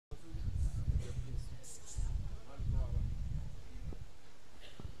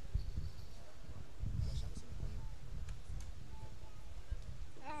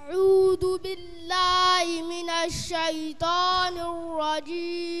الشيطان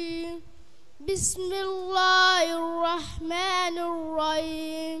الرجيم بسم الله الرحمن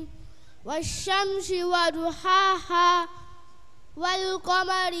الرحيم والشمس وضحاها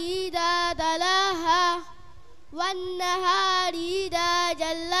والقمر إذا تلاها والنهار إذا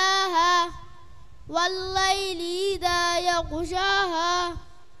جلاها والليل إذا يغشاها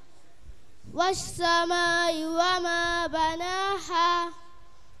والسماء وما بناها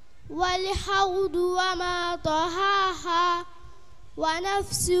والحوض وما طهاها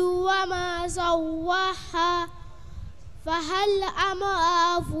ونفس وما سواها فهل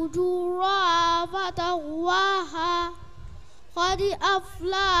أمر فجورها فتقواها قد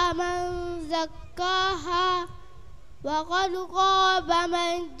أفلح من زكاها وقد خاب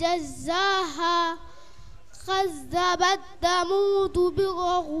من جزاها كذبت ثمود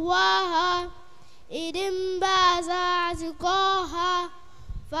بطغواها إذ انبعث أشقاها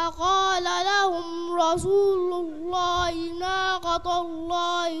فقال لهم رسول الله ناقة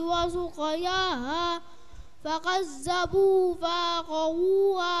الله وسقياها فكذبوا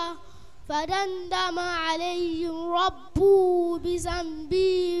فعقروها فدمدم عليهم ربه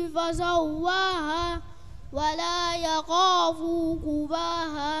بذنبه فسواها ولا يخاف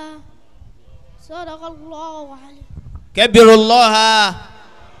عقباها صدق الله عليه. كبر الله.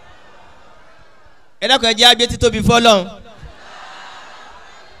 ẹ dákun ẹ jẹ́ á gbé títóbi fọ́lọ́run.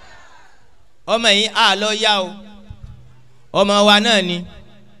 ọmọ yìí á lọ yá o ọmọ wa náà ni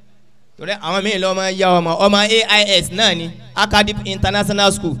torí àwọn míì lọ́mọ yá ọmọ AIS náà ni ACADIP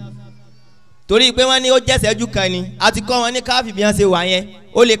International School torí pé wọ́n ní ó jẹ́sẹ̀ẹ́jú kan ni a ti kọ́ wọn ní káfí bí wọ́n ṣe wà yẹn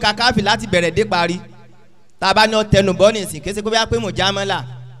ó lè ka káfí láti bẹ̀rẹ̀ dé parí tá a bá ní ọtẹnu bọ́ nìsín kése kó bí wọ́n pé mùjámọ́là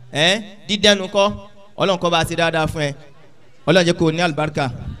dídẹnu kọ́ ọlọ́run kọ́ bá a ṣe dáadáa fún ẹ ọlọ́run jẹ́ kó ní àlùbáríkà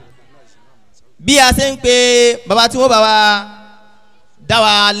bí a ṣe ń pe bàbá tí wọ́n bá wa dá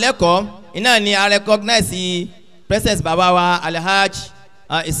wa lẹ́kọ̀ọ́ iná ni a recognize presence bàbá wa Alhaj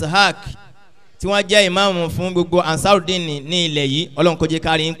Ishaq tí wọ́n jẹ́ ìmáàmù fún gbogbo Ansarudeen ní ilẹ̀ yìí ọlọ́run kó jẹ́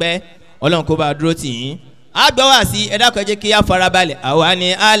kárí ń pẹ́ ọlọ́run kó bá a dúró tì yín a gbọ́ wá sí ẹ dákun ẹ jẹ́ kí a farabalẹ̀ àwa ni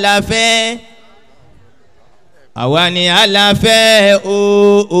aláfẹ́ àwa ni aláfẹ́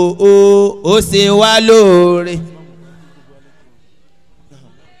ó ṣe wá lóore.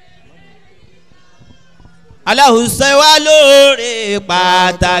 Allahu ṣe wá lóore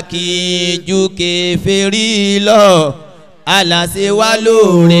pàtàkì ju kèfèrí lọ. Allah ṣe wá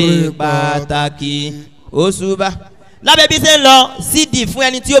lóore pàtàkì òṣùbà. Lábẹ́ bí ṣe ń lọ CD fún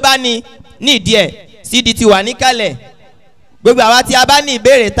ẹni tí ó bá ní ìdí ẹ̀ CD ti wà níkàlẹ̀. Gbogbo àwa tí a bá ní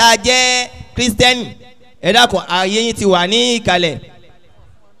ìbéèrè tá a jẹ́ Kristẹni ẹ dákun ààyè yín ti wà ní ìkàlẹ̀.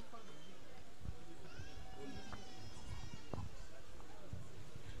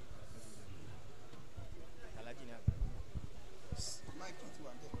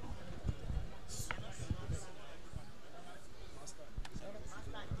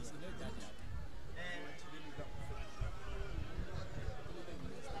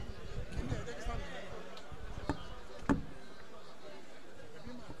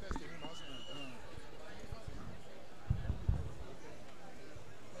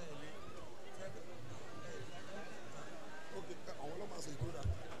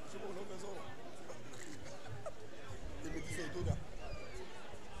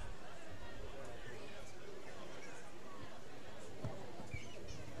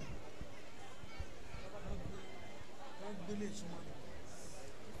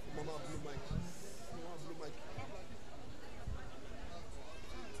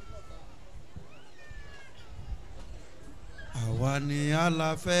 Àwa ni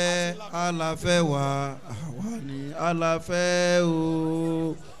aláfẹ́ aláfẹ́ wa àwa ni aláfẹ́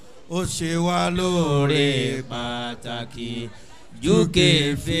o ó ṣe wá lóore pàtàkì ju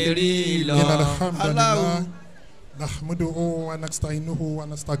kèfèrí lọ. Alhamdulillah nahmaduhu wa nasta'inuhu wa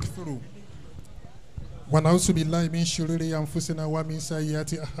nastaghfiruh wa na'udhu billahi min shururi anfusina wa min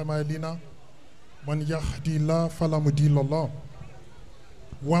sayyiati a'malina man yahdihillahu fala mudilla lahu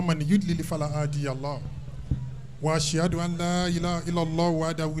wa man yudlil fala hadiya lahu. وأشهد أن لا إله إلا الله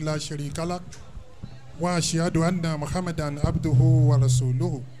وحده لا شريك له وأشهد أن محمدا عبده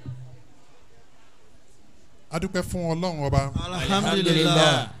ورسوله. adúpẹ́ fún Ọlọ́run ọba.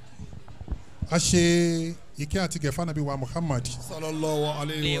 alhamdulillah. a ṣe ìkẹ́ àti gẹ̀fà nàbí wa Muhammad. sallallahu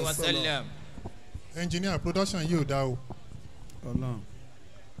alayhi wa sallam. engineer production yìí ò dá o.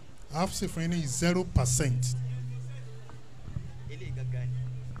 a sì fún yín ní 0%.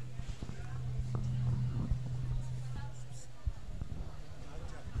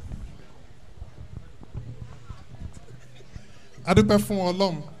 adúpẹ́ fún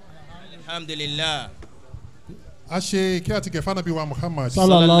Ọlọ́run. alhamdulillah. a ṣe ìkẹ́ àti gẹ̀fà nàbí wa Muhammad.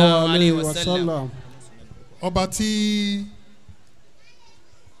 sallallahu alayhi wa sallam. ọba tí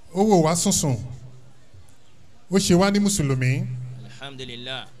ó wò wá sùnsùn ó ṣe wá ní mùsùlùmí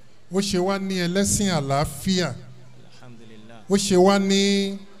alhamdulillah ó ṣe wá ní ẹlẹ́sìn àlàáfíà alhamdulillah ó ṣe wá ní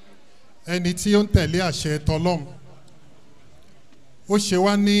ẹni tí ó ń tẹ̀lé àṣẹ tọlọ́m ó ṣe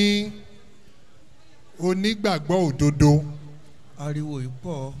wá ní onígbàgbọ́ òdodo. ariwo yìí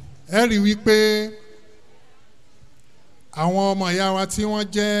pọ̀. ẹ rí wípé àwọn ọmọ ìyá wa tí wọ́n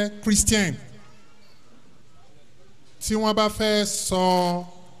jẹ́ Christian tí wọ́n bá fẹ́ sọ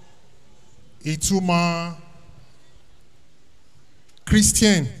ìtumọ̀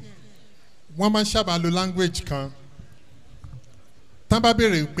Christian wọ́n máa ń sábà lo language kan tán bá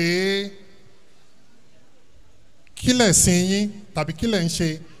béèrè pé kí lẹ̀ sìn yín tàbí kí lẹ̀ ń ṣe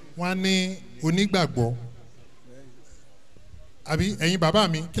wọ́n á ní onígbàgbọ́ àbí ẹ̀yin bàbá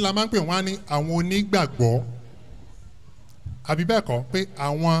mi kí la máa ń pè wọ́n á ní àwọn onígbàgbọ́ àbí bẹ́ẹ̀ kọ́ pé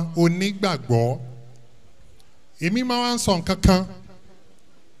àwọn onígbàgbọ́ èmi máa ń sọ nǹkan kan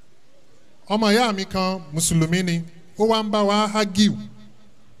ọmọ ìyá mi kan mùsùlùmí ni ó wá ń bá wa argue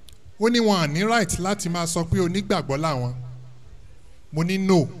ó ní wọn à ní right láti máa sọ pé onígbàgbọ́ làwọn mo ní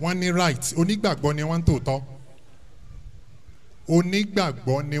no wọ́n ní right onígbàgbọ́ ni wọ́n ń tòótọ́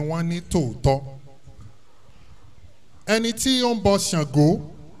onígbàgbọ́ ni wọ́n ní tòótọ́ ẹni tí ó ń bọ Ṣàngó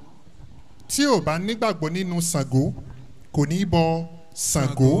tí ò bá nígbàgbọ́ nínú Ṣàngó kò ní bọ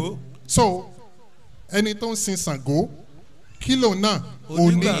Ṣàngó so ẹni tó ń sin Ṣàngó kílò náà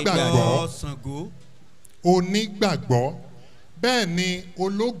onígbàgbọ́ onígbàgbọ́ bẹ́ẹ̀ ni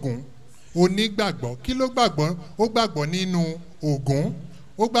ológun onígbàgbọ́ kí ló gbàgbọ́ ó gbàgbọ́ nínú Ògún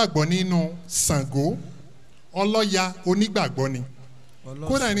ó gbàgbọ́ nínú Ṣàngó ọlọ́ya onígbàgbọ́ ni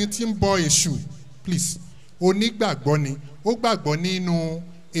kódà ẹni tí ń bọ èṣù please onígbàgbọ́ ni ó gbàgbọ́ nínú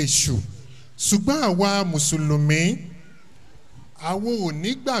èṣù ṣùgbọ́n àwa mùsùlùmí àwọn ò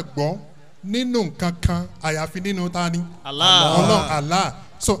ní gbàgbọ́ nínú nǹkan kan àyàfi nínú tani Allah Ọlọ́run Allah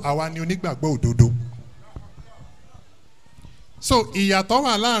so àwa ni onígbàgbọ́ òdodo so ìyàtọ̀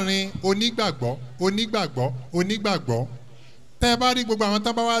wà láàrin onígbàgbọ́ onígbàgbọ́ onígbàgbọ́ tẹ́ ẹ bá rí gbogbo àwọn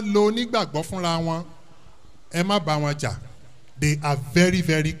tó bá wá lo onígbàgbọ́ fúnra wọn ẹ má bá wọn jà they are very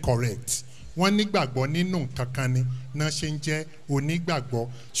very correct wọ́n nígbàgbọ́ nínú nǹkan kan ni náà ṣe ń jẹ́ onígbàgbọ́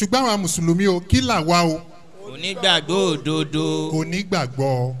ṣùgbọ́n àwọn mùsùlùmí o kí là wá o onígbàgbọ́ òdodo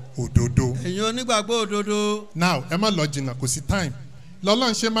onígbàgbọ́ òdodo. ẹ̀yin onígbàgbọ́ òdodo. now ẹ má lọ jìnnà kò sí time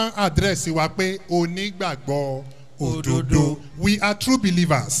lọ́lọ́run ṣe máa ń àdírẹ́sì wa pé onígbàgbọ́ òdodo we are true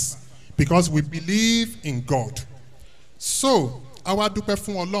believers because we believe in God so àwa dúpẹ́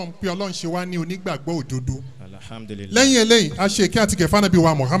fún Ọlọ́run pé Ọlọ́run ṣe wá ní onígbàgbọ́ òdodo. alhamdulillah lẹ́yìn eléyìí a ṣe kí àti kẹfà nàbí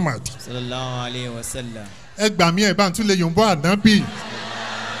wa Muhammad sallallahu alayhi wa sallam ẹ gbà mí ẹ bá ń tún lè yòǹbọ ànábì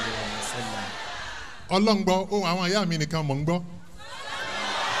ọlọ́ngbọ́ ohun àwọn ìyá mi nìkan mọ̀ ń gbọ́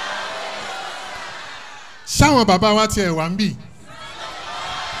ṣáwọn bàbá wa tiẹ̀ wá ń bì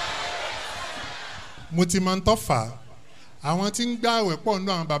mo ti máa ń tọ́fà àwọn tí ń gbààwẹ̀ pọ̀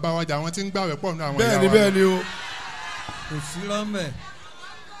nínú àwọn bàbá wa jà àwọn tí ń gbààwẹ̀ pọ̀ nínú àwọn ìyá wa. bẹ́ẹ̀ ni o kò sí lọ́mẹ̀.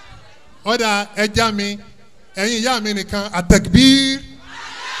 ọ̀dà ẹja mi ẹ̀yin ìyá mi nìkan àtẹ̀kbír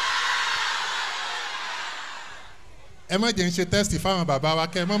ẹ má jẹ́ ń ṣe tẹ́sítì fáwọn bàbá wa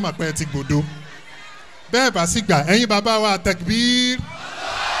kẹ́ ẹ má mà pé ẹ ti gbòdo bẹ́ẹ̀ bá sì gbà ẹ̀yin bàbá wa àtẹ̀kbír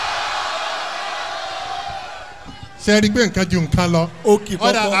ṣe rí i pé nǹkan ju nǹkan lọ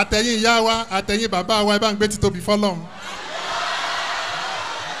ọ̀dà àtẹ̀yìn ìyá wa àtẹ̀yìn bàbá wa ẹ bá ń gbé títóbi fọ́lọ́run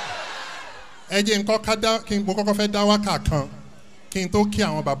ẹ jẹ́ n kọ́kọ́ fẹ́ dá wákà kan kí n tó kí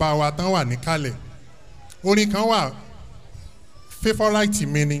àwọn bàbá wa tán wà níkàlẹ̀ orin kan wà favourite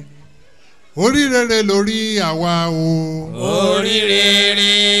mi ni oríire lórí àwa o oríire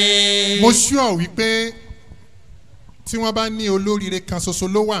mo ṣúọ̀ wípé tí wọ́n bá ní olóríire kan ṣoṣo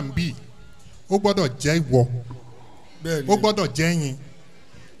ló wà ń bì ó gbọ́dọ̀ jẹ́ ìwọ ó gbọ́dọ̀ jẹ́ yín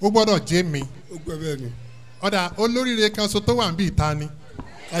ó gbọ́dọ̀ jẹ́ mi ọ̀dà olóríire kan ṣoṣo tó wà ń bì ta ni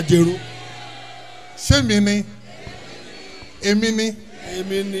ajero ṣé mi ni èmi ni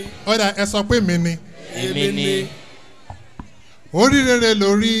ọ̀dà ẹ sọ pé mi ni èmi ni oríire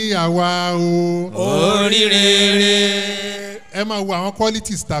lórí àwa o oríire ẹ máa wo àwọn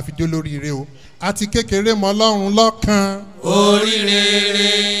qualities tá a fi jó lóríire o àti kékeré mọ Ọlọ́run lọ́kàn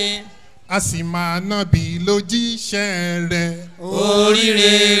oríire a sì máa nábì lójíṣẹ́ rẹ̀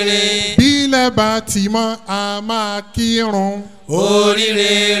oríire bílẹ̀ bá ti mọ́ a máa kírun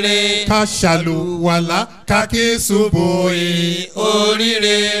oríire. ká ṣàlùwàlá ká kí subuhi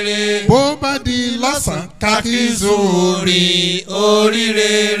oríire. bó bá di lọ́sàn-án ká kí zuhuri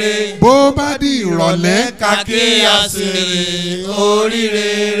oríire. bó bá di ìrọ̀lẹ́ ká kí àsìrì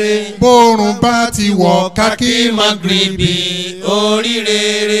oríire. bórun bá ti wọ̀ ká kí magribi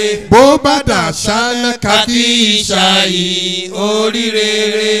oríire. bó bá dà ṣálẹ̀ ká kí ìṣàyí oríire.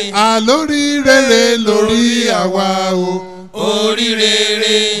 àlóríire lórí àwa o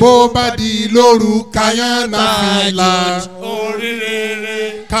oríire. bó bá di lóru káyánná fìlà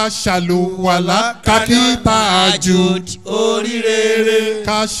oríire. ká ṣàlùwàlá ká kí tahajjud oríire.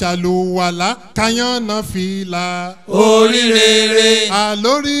 ká ṣàlùwàlá káyánná fìlà oríire.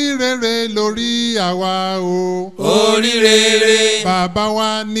 àlóríire lórí àwa o oríire. bàbá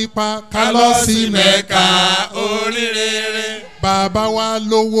wa nípa ká lọ sí Mẹ́kà oríire. bàbá wa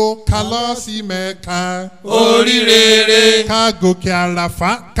lówó ká lọ sí Mẹ́kà oríire. ká gòkè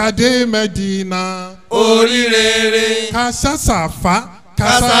àràfá ká dé Mẹ́dínà oríire. ká ṣàṣàfá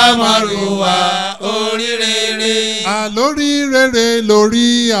ká kásámárùwà oríire. àlóríire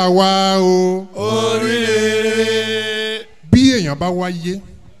lórí àwa o oríire. bí èèyàn bá wáyé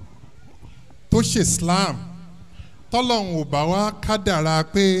tó ṣe Islam tọ́lọ́hún ò bá wá kádàrá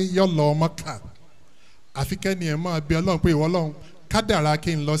pé yọ lọ Mọ́kà àfi kẹ́ni ẹ̀ máa bí Ọlọ́run pé ìwọ Ọlọ́run kádàrá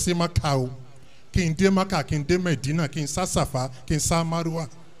kí n lọ sí Mọ́kà o kí n dé Mọ́kà kí n dé Mẹ̀dínà kí n sá Sàfà kí n sá Márùwà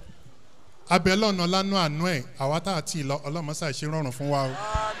abẹ́ lọ́nà lánàá àánú ẹ̀ àwa tá a ti lọ ọlọ́mọṣà ṣe rọrùn fún wa o.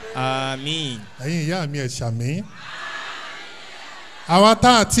 àmín. ẹ̀yin ìyá mi ẹ̀ ṣàmì. àwa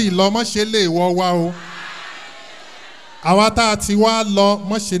tá a ti lọ mọ́ṣẹ́ lè wọ wa o. àwa tá a ti wá lọ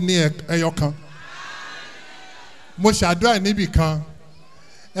mọ́ṣẹ́ ní ẹyọ kan. mo ṣàdúrà níbì kan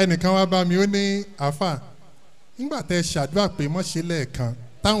ẹnìkan wá bá mi ó ní àáfà nígbà tẹ́ ṣàdúrà pé mọ́ṣẹ́ lẹ́ẹ̀kan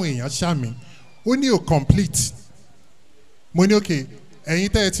táwọn èèyàn ṣàmì ó ní ò complete. mo ní òkè ẹ̀yin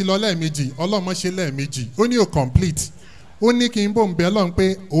tẹ́ ẹ ti lọ lẹ́ẹ̀mejì ọlọ́mọ ṣe lẹ́ẹ̀mejì ó ní ò complete ó ní kí n bò ń bẹ lọ́n pé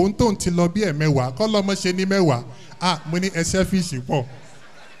òun tóun ti lọ bí ẹ̀mẹ́wàá kọ́lọ́mọ ṣe ní mẹ́wàá mo ní ẹ selfish pọ̀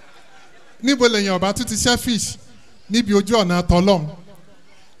níbo lèèyàn ọba tún ti selfish níbi ojú ọ̀nà tọlọ́m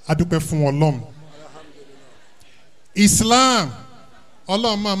adúpẹ́ fún ọlọ́m Islam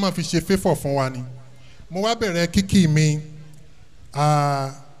ọlọ́run máa fi ṣe favour fún wa ni mo wá bẹ̀rẹ̀ kíkì mi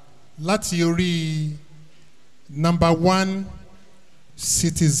láti orí number 1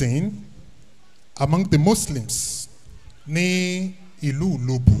 citizen among the Muslims ní ìlú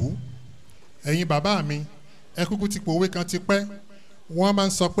Ilobu ẹ̀yin bàbá mi ẹ kúkú ti pòwe kan ti pẹ́ wọ́n máa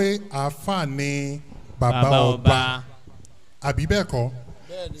ń sọ pé àáfàá ni bàbá ọba àbí bẹ́ẹ̀ kọ́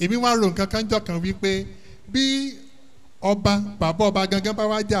èmi wá ro nǹkan kan jọ kan wípé bí bàbá ọba gangan bá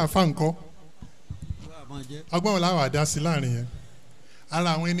wá jẹ́ àáfàá nǹkan ọgbọ́n wọn láwọn àdá sí láàrin yẹn ara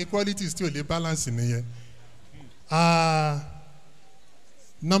àwọn inequalities tí ò lè balance nìyẹn.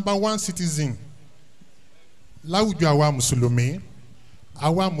 Number 1 citizen láwùjọ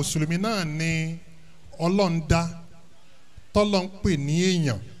àwa mùsùlùmí náà ni Ọlọ́run dá tọ́lọ́n pè ní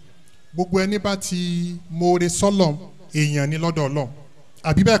èèyàn gbogbo ẹni bá ti mọ̀ọ́re sọ́lọ́n èèyàn ní lọ́dọ̀ Ọlọ́run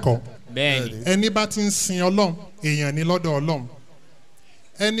àbí bẹ́ẹ̀ kọ́ ẹni bá ti ń sin Ọlọ́run èèyàn ní lọ́dọ̀ Ọlọ́run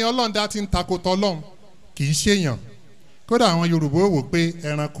ẹni Ọlọ́run dá ti ń takotọ́ Ọlọ́run kì í ṣèèyàn kódà àwọn Yorùbá wò pé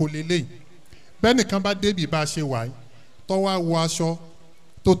ẹranko lélẹ́yìn bẹ́ẹ̀ nìkan bá débi bá a ṣe wà yìí tọ́wọ́ wọ aṣọ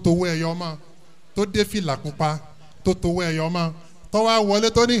tó towó ẹyọ mọ́ tó dé fìlà pupa tó towó ẹyọ mọ́ tọ́wọ́ wọlé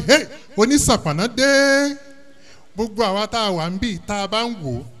tó ní hey onísàpàná dé gbogbo àwa tá a wà ń bì tá a bá ń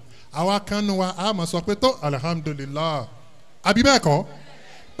wò àwa kan nu wa a mọ̀ sọ pé tó alihamudulilayi àbí bẹ́ẹ̀ kọ́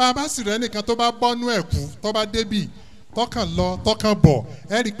bá a bá sì rẹ́ nìkan tó bá bọ́nú ẹ̀kú tó bá débì tọkàn lọ tọkàn bọ̀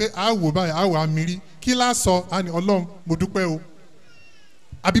ẹ rí i pé a wò báyìí a wò àmìrí kí lá sọ a ní Ọlọ́run mo dúpẹ́ o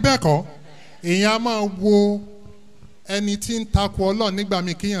àbí bẹ́ẹ̀ kọ́ èèyàn a máa wo ẹni tí ń takò Ọlọ́run nígbà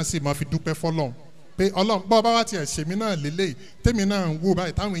míì kéèyàn sì máa fi dúpẹ́ fọ́lọ́run pé Ọlọ́run bọ́ bá wá tiẹ̀ ṣèmi náà lélẹ̀ tèmi náà ń wò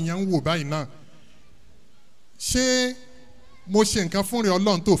báyìí táwọn èèyàn ń wò báyìí náà ṣé mo ṣe nǹkan fún rẹ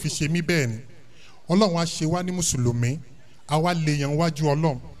Ọlọ́run tó fi ṣe mí bẹ́ẹ̀ ni Ọlọ́run á ṣe wá ní mùsùlùmí àwa lè yàn wájú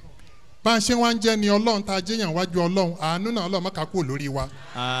Ọlọ́run bá a ṣe wá ń jẹ́ ni Ọlọ́run tá a jẹ́ yàn wájú Ọlọ́run àánú náà Ọlọ́run má ká kúrò lórí wa.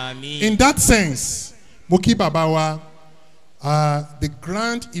 Àmín. In that sense mo kí bàbá wa the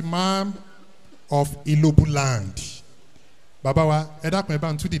Grand Imam of Ilobu land bàbá wa ẹ dákun ẹ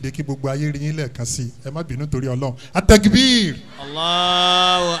bá ń tún dìde kí gbogbo ayé rí yín lẹ́ẹ̀kan sí ẹ má bínú torí Ọlọ́run atẹ́gibíir.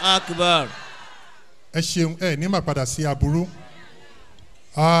 Allahu Akbar. ẹ ṣeun ẹ ní mà padà sí aburú.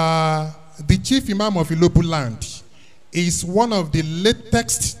 The chief imam of Ilobu land is one of the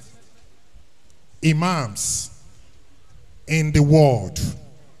latest imams in the world.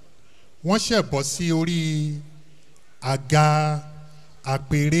 Wọ́n ṣẹ̀ bọ́ sí orí àga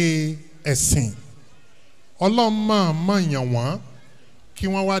àpèrè ẹ̀sìn ọlọ́mọ mọ̀ yàn wọ́n kí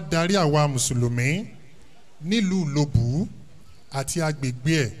wọ́n wá darí àwa mùsùlùmí nílùú Ìlobù àti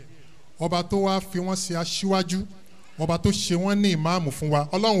agbègbè ẹ̀. Ọba tó wá fi wọ́n ṣe aṣíwájú, ọba tó ṣe wọ́n ní ìmáàmù fún wa,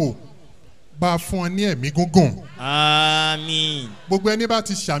 Ọlọ́run ò bá a fún wọn ní ẹ̀mí gúngùn. Àmín. Gbogbo ẹni bá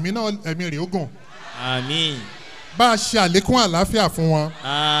ti ṣàmì náà ẹ̀mí rẹ̀ ó gùn. Àmín. Bá a ṣe àlékún àlàáfíà fún wọn.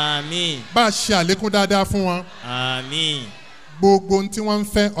 Àmín. Bá a ṣe àlékún dáadáa fún wọn. Àmín. Gbogbo ohun tí wọ́n ń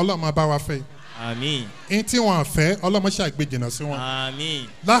fẹ́ Ọlọ́run máa bá wa fẹ́. Àmín. Ohun tí wọ́n fẹ́ Ọlọ́run máa ṣàgbé jìnnà sí wọn. Àmín.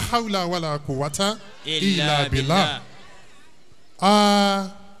 La hawla wala quwwata illa billah.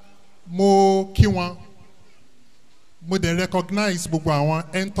 Mo kí wọn. Mo dẹ̀ recognize gbogbo àwọn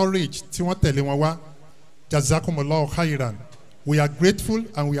entourage tí wọ́n tẹ̀lé wọn wá. Jazakumullahu khairan. We are grateful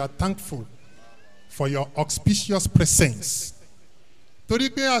and we are thankful for your auspicious presence. Torí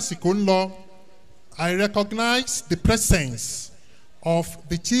pé àsìkò ń lọ, I recognize the presence of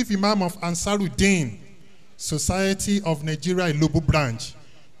the Chief Imam of Ansaruddin Society of Nigeria Ilobu branch.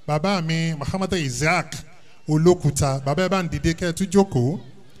 Bàbá mi Muhammad Isaac Olókùta. Bàbá ẹ bá ń dìde kẹ́ ẹ tún jókòó.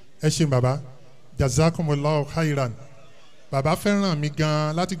 Ẹ ṣé bàbá. Jazakumullahu khairan. Bàbá fẹ́ràn mi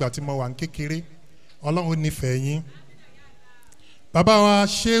gan látìgbà tí mo wà ní kékeré. Ọlọ́run nífẹ̀ẹ́ yín. Bàbá wa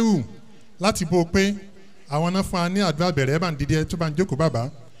Shehu láti bó pé àwọn náà fún wa ní àdúrà bẹ̀rẹ̀ ẹ bá ń dìde tó bá ń jókòó bàbá.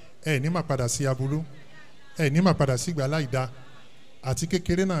 Ẹ ní máa padà sí aburú. Ẹ ní máa padà sí ìgbà láìda. Àti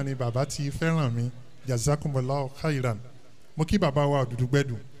kékeré náà ni bàbá ti fẹ́ràn mi. Jazakumullahu khairan. Mo kí bàbá wa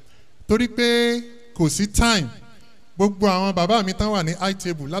Òdùdúgbẹ́dù. Torí pé kò sí time. Gbogbo àwọn bàbá mi tán wà ní high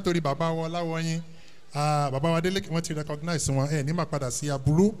table látòrí bàbá wa Ọláwọyìn. Bàbá wa Délé wọ́n ti recognize wọn. Ẹ ní máa padà sí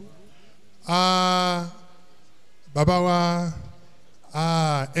aburú. Bàbá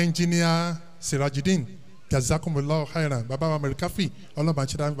wa engineer Sirajudeen Jazakumullahu khairan. Bàbá wa Merikafi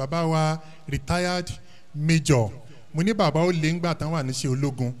ọlọ́bànṣẹ́dá. Bàbá wa retired major. Mo ní bàbá ó lé ńgbà tán wà níṣẹ́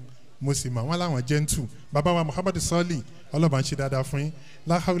ológun. Mo sì mọ̀ wọ́n láwọn gentle. Bàbá wa Muhammad Sọ́ọ̀lì ọlọ́bànṣẹ́dá fún yín.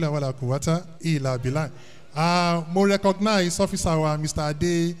 La hawla wala quwwata illa billah. Mo recognize officer wa Mr.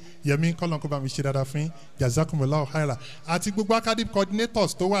 Adeyemi kọ́lọ́n kó bá mi ṣe dáadáa fún yín. Jazakumullahu khairan. Àti gbogbo ACADIP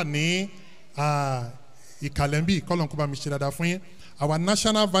coordinators tó wà ní ìkàlẹ́mbì kọ́lọ́n kó bá mi ṣe dáadáa fún yín. Our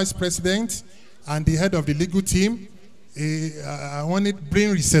national vice president and the head of the legal team, one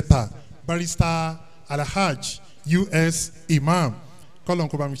brain resetter, Barrister Alhaj US Imam, kọ́lọ́n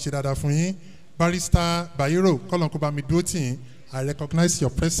kó bá mi ṣe dáadáa fún yín. Barrister Bayero, kọ́lọ́n kó bá mi dúró tì yín. I recognize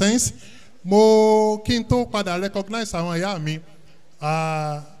your presence. Mo kí n tó padà recognize àwọn ìyá mi.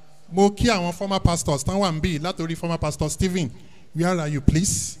 Mo kí àwọn former pastors tán wà ń bí látòrí former pastor Stephen. Where are you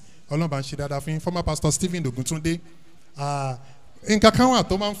please? Ọlọ́run bá ń ṣe dáadáa fún yín. Former pastor Stephen Oguntunde. Nǹkan kan wà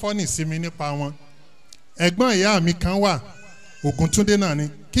tó máa ń fọ́nì sí mi nípa wọn. Ẹ̀gbọ́n ìyá mi kan wà Oguntunde náà ni.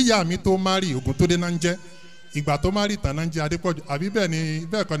 Kí ìyá mi tó marry Oguntunde náà ń jẹ́. Ìgbà tó marry tán náà ń jẹ́ Adépọ̀jù. Àbí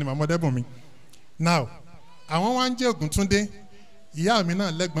bẹ́ẹ̀ kọ́ ni màmá Ọdẹ́bùnmi. Now, àwọn wá ń jẹ́ Oguntunde. Ìyá mi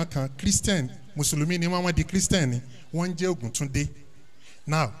náà lẹ́gbọ́n kan Christian Mùsùlùmí ni wọ́n di Christian ni wọ́n ń jẹ́ Oguntunde.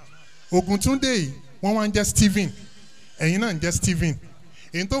 Now, Oguntunde yìí wọ́n wá ń jẹ́ Stephen. Ẹ̀yin náà ń jẹ́ Stephen.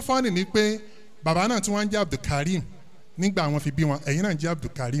 Èyí tó fọ́nì ni pé bàbá náà tí wọ́n ń jẹ́ Abdulkarim nígbà wọn fi bí wọn ẹ̀yin náà ń jẹ́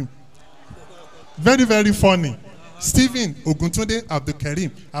Abdulkarim. Very very funny. Stephen Oguntunde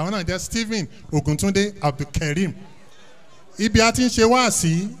Abdulkarim àwọn náà jẹ́ Stephen Oguntunde Abdulkarim. Ibi a ti ń ṣe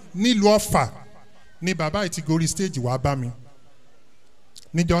wáàsí nílùú Ọ̀fà ni bàbá yìí ti gorí stage wá bá mi.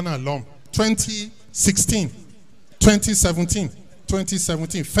 Níjọ́ náà lọ́m 2016 2017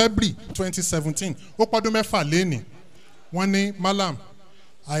 2017 February 2017 ó pọ́dún mẹ́fà léni wọ́n ní Malam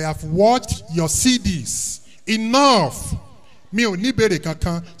I have watched your CDs enough mi ò ní ìbéèrè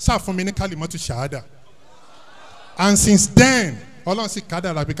kankan sáà fún mi ní kálímọ́tù ṣàhádà and since then Ọlọ́run sì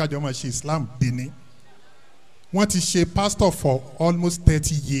kádàrá bí kájọ máa ṣe Islam dèní wọ́n ti ṣe pastor for almost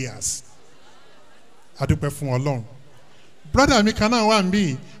 30 years adúpẹ́ fún Ọlọ́run. Brother mi kan náà wà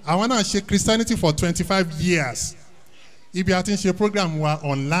níbí àwọn náà ṣe Christianity for 25 years ibi a ti ń ṣe program wa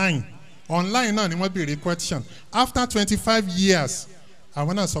online náà ni wọ́n béèrè question after 25 years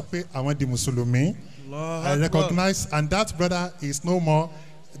àwọn náà sọ pé àwọn di Mùsùlùmí. I recognize and that brother is no more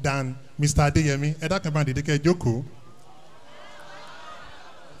than Mr. Adeyemi. Ẹ dákun bá dìde kẹ́ ẹ jókòó.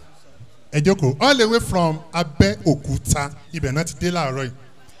 Ẹ jókòó all the way from Abẹ́òkúta ibẹ̀ náà ti dé láàárọ̀ yìí.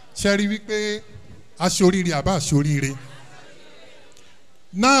 Ṣé rí wípé aṣoríire àbá aṣoríire.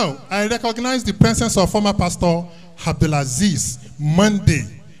 Now I recognize the presence of former pastor Abdulaziz Monday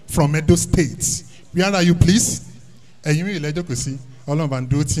from Edo State. Where are you please? Ẹ̀yin mi ìlẹ́jọ́ kò sí Ọlọ́run bá ń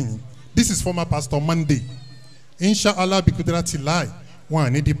dúró tì yín. This is former pastor Monday. Inshallah bikudrati lai.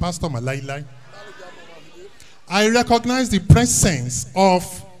 One need the pastor malailai. I recognize the presence of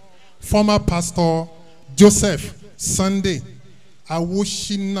former pastor Joseph Sunday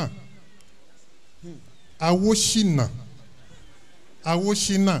Awoshina. Awoshina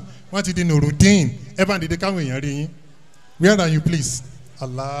wọ́n ti di Nurudeen ẹ bá ń dìde káwọn èèyàn rí yín. Where are you please?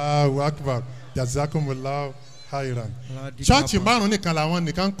 Allahu Akbar jazakumullahu khairan. Church márùn nìkan làwọn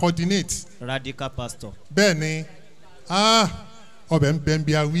nìkan coordinate. Radical pastor. Bẹ́ẹ̀ ni ọbẹ̀ ń bẹ́ ń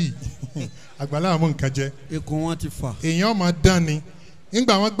bí awí àgbàlá àwọn nǹkan jẹ. Ikùn wọn ti fà. Èèyàn máa dán ni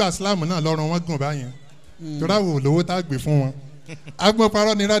nígbà wọn gba Islam náà lọ́rùn wọn gùn báyẹn torí àwọn olówó tá a gbé fún wọn.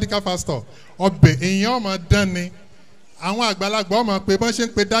 Agbóparọ́ ni radical pastor ọbẹ̀ èèyàn máa dán ni àwọn àgbàlagbà ọmọ pé bọ́n ṣe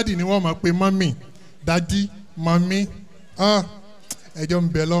ń pe dádì ni wọ́n máa pe mọ́mì dádì mọ́mì ẹjọ́ ń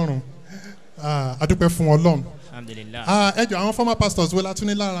bẹ lọ́rùn adúpẹ́ fún Ọlọ́run. ẹjọ́ àwọn former pastors wo la tún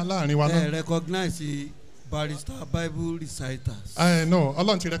ní láàrin wa náà. Recognize barrister Bible reciters. No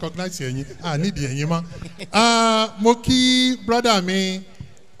Ọlọ́run ti recognize ẹ̀yin nídìí ẹ̀yin mọ́. Mo kí brother mi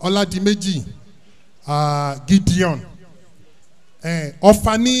Ọládìméjì Gideon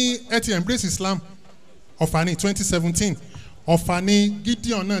ọ̀fà ní ẹ ti embrace Islam ọ̀fà ní 2017 ọ̀fà ní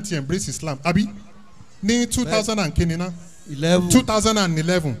Gideon náà ti embrace Islam àbí ní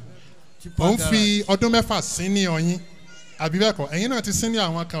 2011 òun fi ọdún mẹ́fà sí ní ọyìn àbí bẹ́ẹ̀ kọ́ ẹ̀yin náà ti sí ní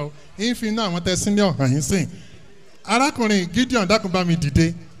àwọn kan o èyí fi iná àwọn tẹ sí ní ọ̀hàn yín sìn. Arákùnrin Gideon dákun bá mi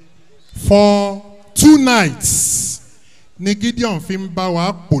dìde for 2 nights ni Gideon fi ń bá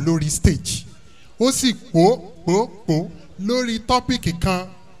wa pò lórí stage ó sì pò lórí tọ́pìkì kan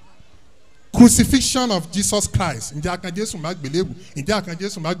crucifixion of Jesus Christ ǹjẹ́ akan Jésù má gbélébù ǹjẹ́ akan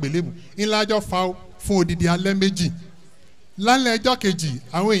Jésù má gbélébù ńlájọ́ fa fún odidi alẹ́ méjì. Lálẹ́ ẹjọ́ kejì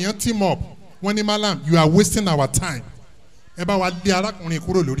àwọn èèyàn team up wọ́n ní malam you are wasting our time ẹ bá wa lé arákùnrin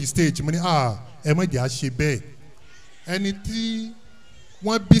kúrò lórí stage mo ní ẹ mọ̀ jẹ́ à ṣe bẹ́ẹ̀ ẹni tí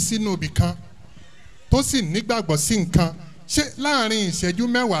wọ́n bí sínú ibì kan tó sì nígbàgbọ́ sí nǹkan ṣé láàrin ìṣẹ́jú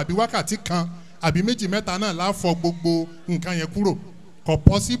mẹ́wàá àbí wákàtí kan àbí méjì mẹ́ta náà láfọ gbogbo nǹkan yẹn kúrò kò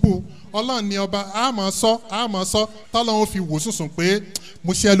possible. Ọlọ́run ni ọba àmọ́ sọ tọ́lọ́run fi wò sùsùn pé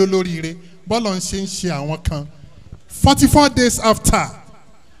mo ṣe lólóríire bọ́lọ̀ ń ṣe àwọn kan. 44 days after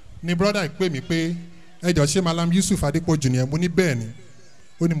ni brother pè mí pé ẹjọ́ ṣé Malam Yusuf Adepoju ni ẹ mo ní bẹ́ẹ̀ ni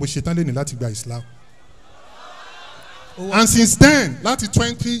ó ní mo ṣetán lẹ́nu láti gba Islam. And since then láti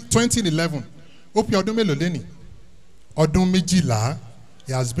 2011 ó pé ọdún mélòó lẹ́nì ọdún 12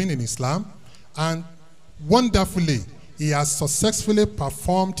 he has been in Islam and wonderfully he has successfully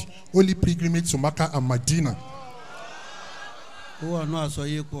performed holy pilgrimage to Makkah and Medina.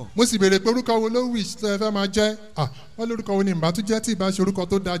 Mo sì béèrè pé orúkọ wo ló wish tó ẹ fẹ́ máa jẹ́ wọ́n lórúkọ wo ni ìbá tún jẹ́ tí ìbá ṣe orúkọ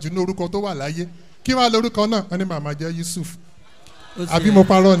tó dáa jù ní orúkọ tó wà láyé kí wàá lórúkọ náà wọ́n ní màmá jẹ́ Yusuf àbí mo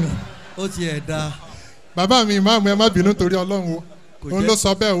parọ́ ni. Ó ti ẹ̀ da. Bàbá mi ìmáàmù ẹ má bínú torí Ọlọ́run o òun ló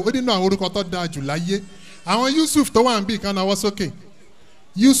sọ bẹ́ẹ̀ o ó nínú àwọn orúkọ tó dáa jù láyé àwọn Yusuf tó wà ń bí kan náwó sókè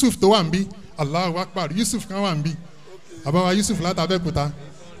Yusuf tó wà ń bí Allahu Akbar Yusuf kan wà ń bí àbáwá Yusuf látàbẹ́kúta.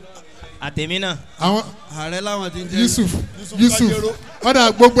 Àtẹ̀mí náà. Àwọn ààrẹ láwọn ti ń jẹ́ Yusuf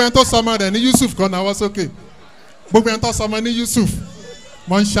ọ̀dà gbogbo ẹni tó sọmọ rẹ̀ ní Yusuf kan náwó sókè gbogbo ẹni tó sọmọ ní Yusuf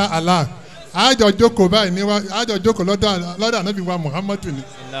Masha Allah àjọ jókòó báyìí ní àjọ jókòó lọ́dọ̀ ànábì wa Muhammadu ni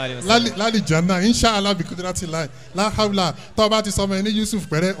lálìjánná insha Allah bí kudrati láì láhàbùlà tó bá ti sọmọ ní Yusuf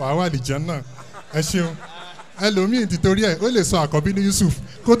pẹ̀rẹ́ wàá wà àlìjánná ẹ ṣeun ẹlòmíì ti torí ẹ ó lè sọ àkọ́bí ní Yusuf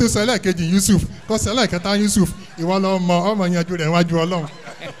kó tó sọ ẹlẹ́ẹ̀kejì Yusuf kó sọ ẹlẹ́ẹ̀kẹta Yusuf ìwọ lọ ọmọ yanjú rẹ̀ wájú Ọlọ́run.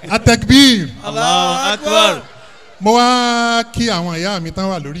 Atekbir. Allahu Akbar. Mo wá kí àwọn ìyá mi tán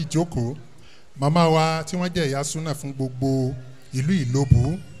wà lórí ìjókòó màmá wa tí wọ́n jẹ́ ìyá súnà fún gbogbo ìlú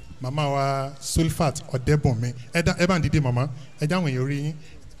Ìlóbù màmá wa Sulfat Ọ̀dẹ́bùnmi ẹ bá ń dìde màmá ẹ jáwọn èèyàn rí yín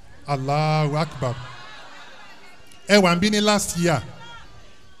Allahu Akbar. Ẹ wà ń bí ní last year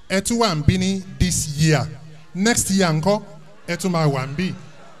ẹ tún wà ń bí ní this year next year ńkọ́ ẹ tún máa wà ń bí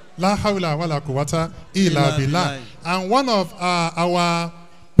la hawla wala quwwata illa billah. And one of our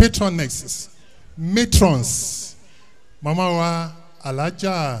matrons mama wa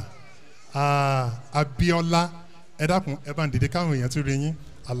Alhaja Abiola ẹ dákun ẹ bá ń dìde káwọn èèyàn tún rí yín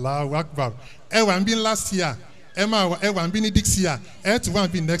Allahu Akbar. Ẹ wà ń bí last year ẹ wà ń bí ní this year ẹ tún wà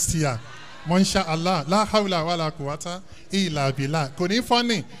ń bí next year Masha Allah la hawla wala quwwata illa billah. Kò ní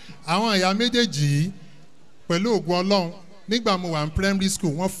fọ́nì àwọn ìyá méjèèjì yìí pẹ̀lú ògùn Ọlọ́run nígbà mo wà ní primary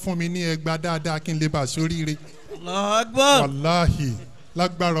school wọ́n fún mi ní ẹgbàá dáadáa kí n lè bá sóríire. Wàláhì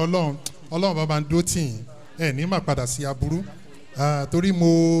lágbára Ọlọ́run bàbá ń dó tì yín ẹ ní má padà sí aburú torí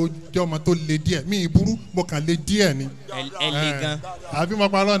mo jẹ́ ọmọ tó le díẹ̀ mi ìburú mo kàn le díẹ̀ ni. ẹ le gan. àbí mo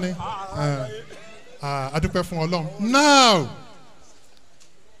parọ́ ni adúpẹ́ fún Ọlọ́run. Now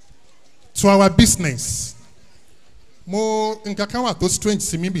to our business nǹkan kan wà tó strange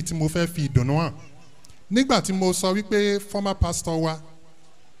sí mi bí tí mo fẹ́ fi ìdùnnú hàn nígbà tí mo sọ wípé former pastor wa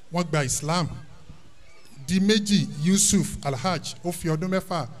wọ́n gba Islam di méjì Yusuf Alhaj ó fi ọdún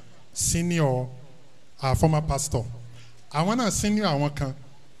mẹ́fà senior our former pastor àwọn náà senior àwọn kan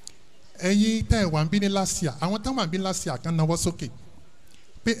ẹ̀yin tẹ́ ẹ wà ń bí ní last year àwọn tán wà ń bí last year kan náwó sókè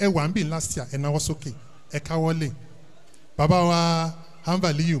pé ẹ wà ń bí last year ẹ náwó sókè ẹ káwọ́lé bàbá wa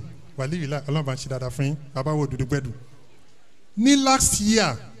hanvaliyu wàlíyìí la ọlọ́run bá ń ṣe dáadáa fún yín bàbá wo dúdú gbẹ́dù ní last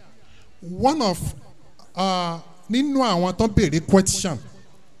year one of nínú àwọn tán béèrè question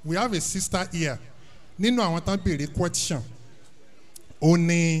we have a sister here nínú àwọn tán béèrè question ó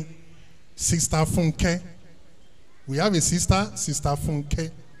ní sister Funke we have a sister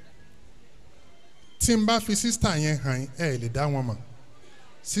Funke tí n bá fi sister yẹn hàn ẹ lè dá wọn mọ̀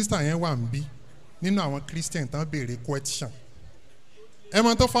sister yẹn wà ń bí nínú àwọn Christian tán béèrè question ẹ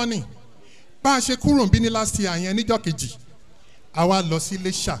mọ̀ tó funny bá a ṣe kúrò ń bí ní last year yẹn níjọ́ kejì àwa lọ sí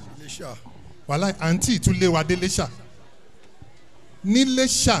Iléṣà wàhálà àǹtí ìtúlé wa dé Iléṣà ní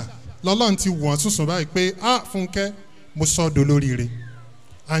Iléṣà lọ́lọ́run ti wọ̀n sùsùn báyìí pé Fúnkẹ́ mo sọ ọ́ dolóríire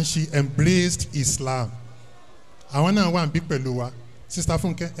and she embraced Islam àwọn náà wà ń bí pẹ̀lú wa sister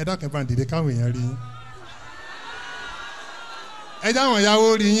Fúnkẹ́ ẹ dákẹ́ bá ń dìde káwọn èèyàn rí yín ẹ jáwọn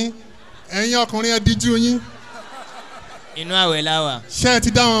ìyàwó rí yín ẹ̀yin ọkùnrin ẹ díjú yín inú àwẹ̀ láwà. ṣé ẹ ti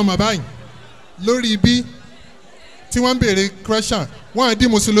dá wọn mọ̀ báyìí lórí ibi tí wọ́n ń béèrè question wọ́n di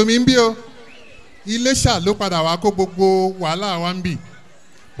mùsùlùmí ń bí o Iléṣà ló padà wá kó gbogbo wàhálà wa ń bì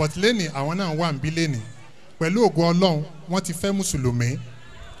but lẹ́nì àwọn náà wà ń bí lẹ́nì pẹ̀lú ògo Ọlọ́run wọ́n ti fẹ́ mùsùlùmí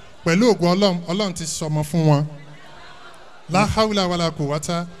pẹ̀lú ògo Ọlọ́run ti sọmọ fún wọn la hawla wala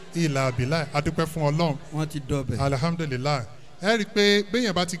quwwata illa billah adúpẹ́ fún Ọlọ́run wọ́n ti dọ̀bẹ̀ alhamdulillah ẹ rí i pé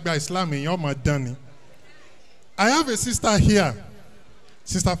béèyàn bá ti gba Islam èèyàn ọmọ dán ni I have a sister here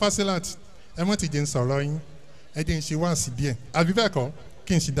sister Fasilat ẹ mọ̀ ti jẹ́ ń sọ̀rọ̀ yín ẹ jẹ́ ń ṣe wáàsí díẹ̀ àbí bẹ́ẹ̀ kọ́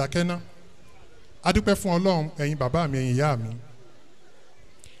kí n sì dákẹ́ ná adúpẹ́ fún Ọlọ́run ẹ̀yin bàbá mi ẹ̀yin ìyá mi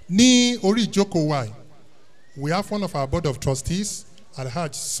ní orí ìjókòó wa we have one of our board of trustees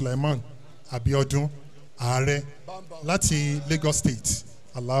Alhaji Suleiman Abiodun ààrẹ láti Lagos State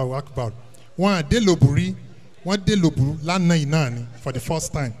Allahu Akbar wọ́n dé Ilobu rí wọ́n dé Ilobu lánàá yìí náà ni for the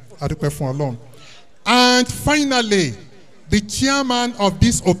first time adúpẹ́ fún Ọlọ́run and finally the chairman of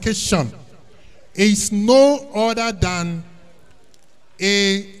this occasion is no other than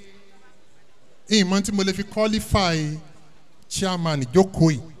a ìmọ̀ tí mo lè fi qualify chairman ìjókòó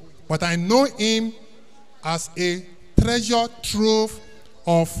yìí but I know him as a treasure trove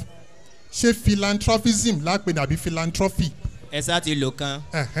of ṣe philanthropism lápẹ̀ nàbí philanthropy. ẹ sá ti lò kan.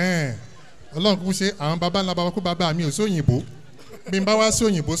 Ọlọ́run kúkú ṣe àwọn baba ńlá baba kú baba mi ò sí òyìnbó bí n bá wá sí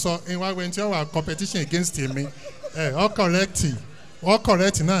òyìnbó sọ ìwà wẹ̀ tí ó wà competition against mi all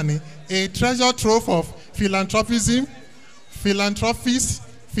correct náà ni a treasure trove of philanthropism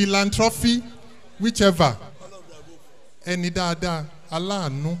philanthropy whichever ẹni dáadáa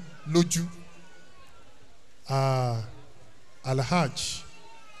aláàánú lójú Alhaji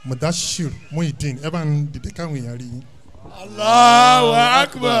Mudashir Muhyiddin ẹ bá ń dìde káwọn èèyàn rí yín. Allahu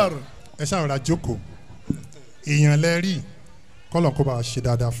Akbar. ẹ ṣàròrà jókòó èèyàn lẹ́rìí kọ́lọ̀ kó bá a ṣe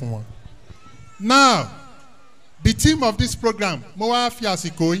dáadáa fún wọn. Now the theme of this program mo wá fi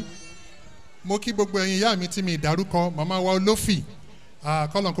àsìkò yìí mo kí gbogbo ẹ̀yin ìyá mi tí mi dárúkọ màmá wa olófì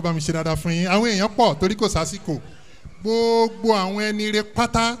kọ́lọ̀ kó bá mi ṣe dáadáa fún yín àwọn èèyàn pọ̀ torí kò sásìkò gbogbo àwọn ẹni rẹ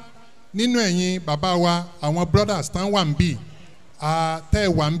pátá nínú ẹ̀yin bàbá wa àwọn brothers tán wà ń bì tẹ́ ẹ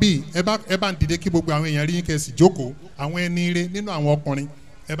wà ń bì ẹ bá ń dìde kí gbogbo àwọn èèyàn rí yín kẹ́sì jókòó àwọn ẹni rẹ nínú àwọn ọkùnrin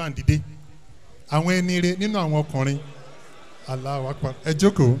ẹ bá ń dìde àwọn ẹni rẹ nínú àwọn ọkùnrin Allahu Akbar ẹ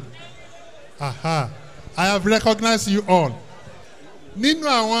jókòó I have recognized you all nínú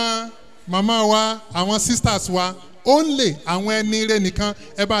àwọn màmá wa àwọn sisters wa only àwọn ẹni rẹ nìkan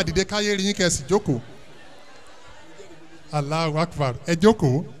ẹ bá dìde káyé rí yín kẹ́sì jókòó Allahu Akbar ẹ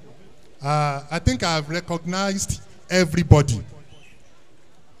jókòó I think I have recognized everybody.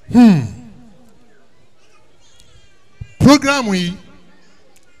 Program yìí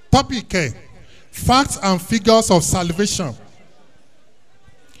topic facts and figures of salvation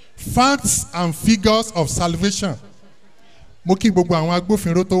facts and figures of salvation mo kí gbogbo àwọn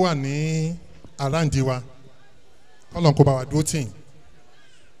agbófinró tó wà ní àràǹdí wa kọ́lọ́n kó bá wa dúró tì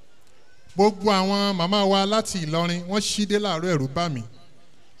gbogbo àwọn màmá wa láti Ìlọrin wọ́n ṣí dé láàárọ̀ ẹ̀rù bá mi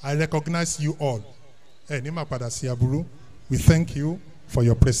I recognize you all ẹ ní máa padà sí aburú we thank you for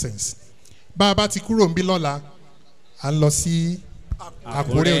your presence bá a bá ti kúrò ń bí lọ́la à ń lọ sí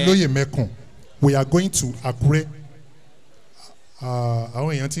Àkúrẹ́ olóyè mẹ́kùn we are going to Àkúrẹ́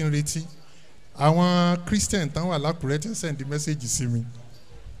àwọn èèyàn ti ń retí àwọn Christian tán wà lákùrẹ́ tí ń send message sí mi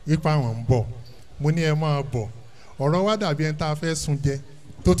wípé àwọn ń bọ̀ mo ní ẹ máa bọ̀ ọ̀rọ̀ wa dàbí ẹni tá a fẹ́ sun jẹ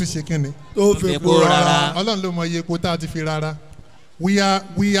tó tún ṣe kínni tó fi epo rárá Ọlọ́run ló mọ iye epo tá a ti fi rárá we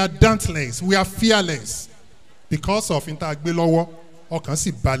are dauntless we are fearless because of nta gbé lọ́wọ́ ọkàn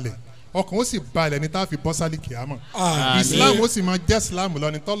sì balẹ̀ ọkàn ó sì balẹ̀ ní tá a fi bọ́ sálì kìámọ̀ Islam ó sì máa jẹ́ Islam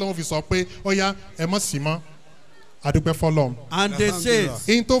lọ ní tọ́lọ́hún fi sọ pé ó yá ẹ mọ̀ sí mọ́ adúpẹ́ fọlọ́run. And they say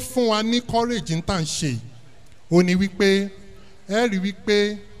èyí tó fún wa ní courage ń tà ń ṣe ó ní wípé ẹ rí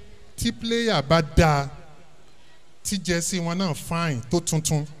wípé tí player bá dáa tí jẹ́sí wọn náà fine tó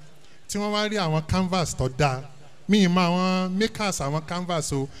tuntun tí wọ́n wá rí àwọn canvas tó dáa míì mọ àwọn makers àwọn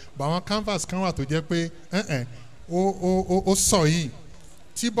canvas o bọ̀ àwọn canvas kan wà tó jẹ́ pé ó sọ yìí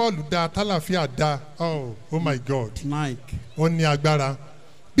tí bọ́ọ̀lù dáa tálàfíà dáa oh my God ó ní agbára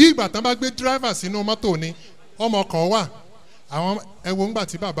bí ìgbà tán bá gbé driver sínú mọ́tò ni ọmọ ọkọ̀ wà àwọn ẹwo ńgbà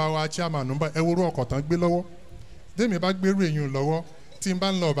tí bàbá wa chairman ń bọ̀ ẹwo ọkọ̀ tán gbé lọ́wọ́ dèmi bá gbérú èyàn lọ́wọ́ tí n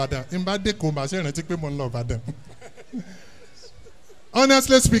bá ń lọ Ìbàdàn n bá dé kó màá ṣe ìrántí pé mo ń lọ Ìbàdàn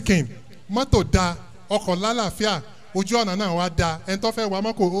honestly speaking mọ́tò da ọkọ̀ lálàáfíà ojú ọ̀nà náà wá da ẹni tó fẹ́ wa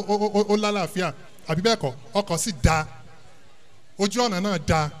mọ́kò ó lálàáfíà àbí bẹ́ẹ̀ kọ́ ọkọ̀ sì da ojú ọ̀nà náà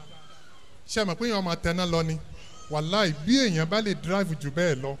da ṣe mọ̀ pé èèyàn máa tẹná lọ ni wàláì bí èèyàn bá lè drive jù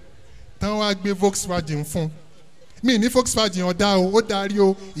bẹ́ẹ̀ lọ tán wá gbé Volkswagen fún mi ní Volkswagen ọ̀dà o ó darí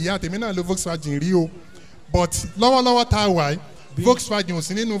o ìyá tèmi náà lo Volkswagen rí o but lọ́wọ́lọ́wọ́ tá a wà Volkswagen ò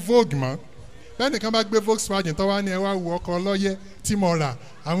sí nínú Vogue mọ́ bẹ́ẹ̀ nìkan bá gbé Volkswagen tó wá ní ẹ wá wo ọkọ̀ ọlọ́yẹ tí mo rà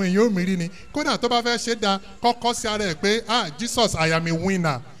àwọn èèyàn ò mí rí ni kódà tó bá fẹ́ ṣe da kọ́kọ́ sí ara ẹ̀ pé Jesus I am a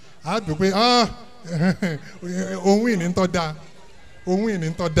winner á dùn pé òun ìní ń tọ́ da òun ìní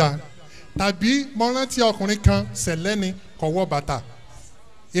ń tọ́ da tàbí mo rántí ọkùnrin kan sẹ̀lẹ́ni kò wọ bàtà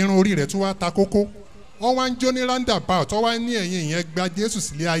irun orí rẹ̀ tún wá ta kókó wọ́n wá ń jó ní roundabout wọ́n wá ní ẹ̀yìn ìyẹn gba Jésù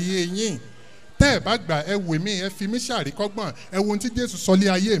sílé ayé yín tẹ́ ẹ̀ bá gbà ẹ wè mí ẹ fi mí ṣàríkọ́gbọ̀n ẹ wo ohun tí Jésù sọlé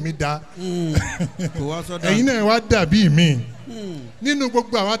ayé mi dá ẹ̀yin náà wá dàbí mi nínú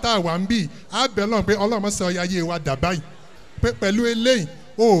gbogbo àwa tá a wà ń bì á bẹ̀ lọ́n pé Ọlọ́run sọ ayé wa dà báyìí pé pẹ̀lú eléyìí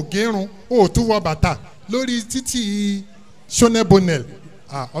o ò gérun o ò tún wọ bàtà lórí títì Shonebonel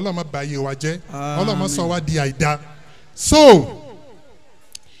Ọlọ́run bà ayé wa jẹ́ Ọlọ́run sọ wá di àìda so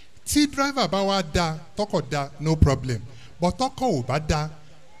tí driver bá wá da tọkọ̀ da no problem but tọkọ̀ ò bá da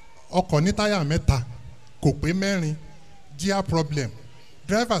ọkọ̀ ní táyà mẹ́ta kò pé mẹ́rin jíà problem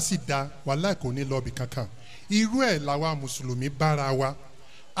driver sì da wàhálà kò ní lọ́ọ̀bì kankan irú ẹ̀ làwa mùsùlùmí bára wa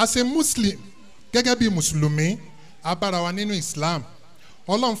as a Muslim gẹ́gẹ́ bí mùsùlùmí a bára wa nínú Islam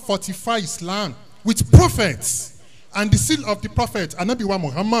Ọlọ́run fortify Islam with prophets and the seal of the prophet Ànábì wa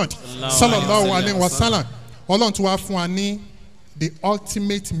Muhammad sallallahu alayhi wa sallam Ọlọ́run tún wá fún wa ní the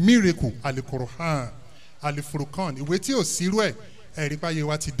ultimate miracle Al-Qur'an Al-Furqan ìwé tí ò sírú ẹ̀ ẹ̀rí páyé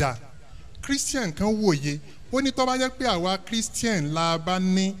wa ti dá Christian kan wòye ó ní tó bá jẹ́ pé àwa Christian la bá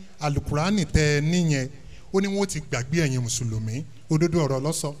ní Al-Qur'ani tẹ́ ẹ níyẹn ó ní wọ́n ti gbàgbé ẹ̀yin mùsùlùmí òdodo ọ̀rọ̀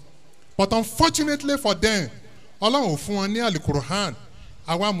lọ́sọ but unfortunately for them Ọlọ́run ò fún wọn ní Al-Qur'an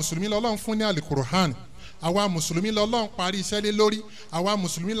àwa mùsùlùmí lọ́lọ́run fún ní Al-Qur'an àwa mùsùlùmí lọ́lọ́run parí iṣẹ́ lé lórí àwa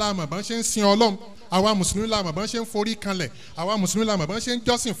mùsùlùmí la mọ̀ bọ́n ṣe ń sin Ọlọ́run àwa mùsùlùmí la mọ̀ bọ́n ṣe ń forí kanlẹ̀ àwa mùsùlùmí la mọ̀ bọ́n ṣe ń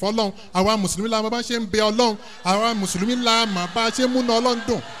jọ́sìn fọ́lọ́run àwa mùsùlùmí la mọ̀ bọ́n ṣe ń bẹ Ọlọ́run àwa mùsùlùmí la mọ̀ bá ṣe ń múná Ọlọ́run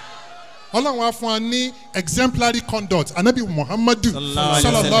dùn Ọlọ́run wa fún wa ní exemplary conduct Ànábì Muhammadu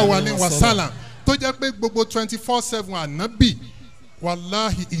sallallahu alayhi wa sallam tó jẹ́ pé gbogbo 24/7 Ànábì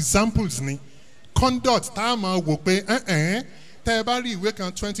wàláhi examples ni conduct tá a máa wò pé tẹ́ ẹ bá rí ìwé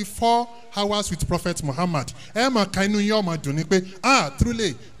kan 24 hours with Prophet Muhammad ẹ máa ka inú yín ọmọ dùn ní pé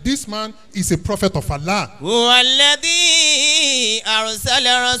truly this man is a prophet of Allah. Walladhi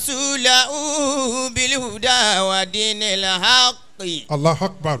arsala rasulahu bil huda wa dinil haqqi. Allahu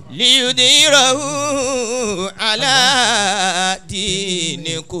akbar. Liyudhhirahu ala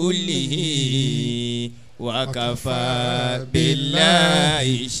dini kullihi wa kafa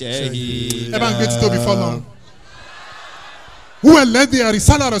billahi shahida. ẹ bá ń gbé títóbi fọ́lọ́run. Walladhi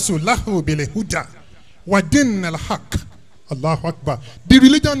arsala rasulahu bil huda wa dinil haqqi. Allahu Akbar. The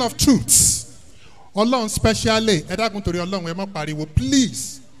religion of truth. Ọlọ́run specially ẹ dákun torí Ọlọ́run ẹ má pariwo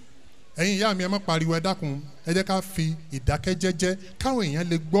please. Ẹ̀yin ìyá mi ẹ má pariwo ẹ dákun ẹ jẹ́ ká fi ìdákẹ́jẹ́jẹ́ káwọn èèyàn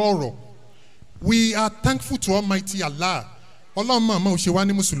lè gbọ́ ọ̀rọ̀. We are thankful to Almighty Allah. Ọlọ́run mọ̀ọ́mọ̀ ò ṣe wá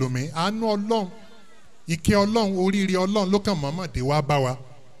ní mùsùlùmí. Àánú Ọlọ́run ìkẹ́ Ọlọ́run oríire Ọlọ́run ló kàn mọ̀ọ́mọ̀ dé wá bá wa.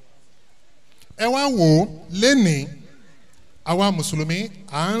 Ẹ wá wò ó lénìí àwa mùsùlùmí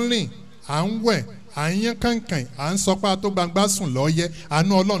à ń rìn à ń wẹ̀ à ń yán kànkàn à ń sọ pé a tó gbangba sùn lọ́ọ́yẹ́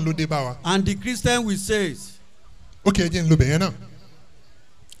àánú Ọlọ́run ló dé bá wa. And the Christian will say. Okay, ẹ jẹ́ n lo bẹ̀yẹn náà.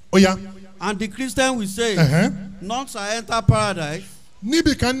 Ó yá. And the Christian will say. None shall enter paradise.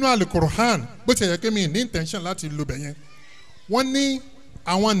 Níbi kan nú Al-Qur'an bó ti yẹ kí mi ní intention láti lo bẹ̀yẹn. Wọ́n ní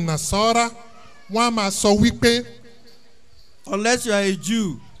àwọn Nasara wọ́n á máa sọ wípé. Unless you are a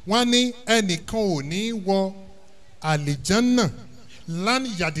Jew. Wọ́n ní ẹnìkan ò ní wọ àlìjánná. Lan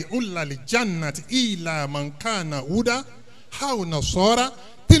yadi ulla li jannati ila man kana huda haw nasara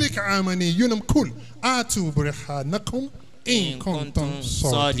tilka tilka amaniyunum kul atu burhanakum in kuntum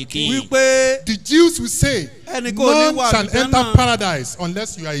sadiqin. wípé The Jews will say, ẹnì kò ní none wà shall àlùjánnà enter paradise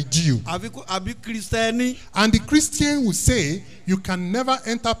unless you are a Jew. àbí kristẹni. And the Christian will say, you can never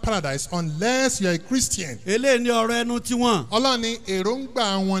enter paradise unless you are a Christian. eléyìí ni ọ̀rọ̀ ẹnu tiwọn. Ọlọ́run ní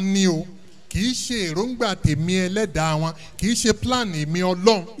èròǹgbà wọn ni o, kì í ṣe èròǹgbà tèmi ẹlẹ́dàá wọn, kì í ṣe plan èmi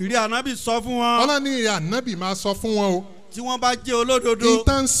Ọlọ́run. ìrí ànábì sọ fún wọn. Ọlọ́run ní ìrìn ànábì máa sọ fún wọn o. tí wọ́n bá jẹ́ olódodo.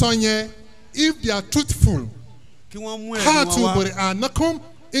 Ìtàn sọ yẹn, if they are truthful, kí wọ́n mú ẹ̀rí hatu wọn wá. burhanakum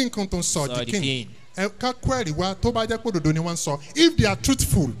in kuntum sadiqin. Ẹ ká kó ẹ̀rí wá tó bá jẹ́ pé òdodo ni wọ́n sọ. If they are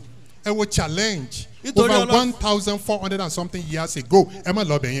truthful, ẹ wo challenge over 1,400 and something years ago. Ẹ má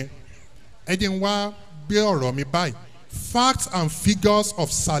lọ bẹ̀ yẹn. Ẹ jẹ́ n wá gbé ọ̀rọ̀ mi báyìí. Facts and figures of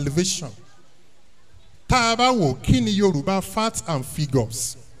salvation. Tá a bá wò kí ni Yorùbá facts and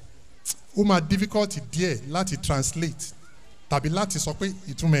figures? Ó máa difficult díẹ̀ láti translate tàbí láti sọ pé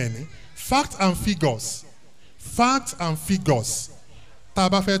ìtumọ̀ ẹ̀ ní. Facts and figures. Facts and figures. Tá a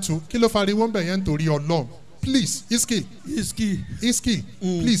bá fẹ́ tu kí ló fariwo ń bẹ̀ yẹn nítorí Ọlọ́run. Please, Iski.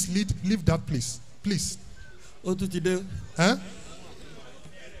 Please leave that place. Please. ó tún ti dé.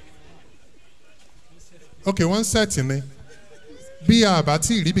 Okay, one set ni. Bí a bá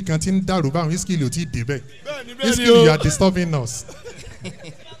tí ìríbi kan ti ń dàrú báwọn Iski ló ti dé bẹ́ẹ̀. Iski, you are disturbing us.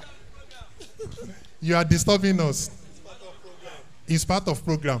 You are disturbing us. It's part of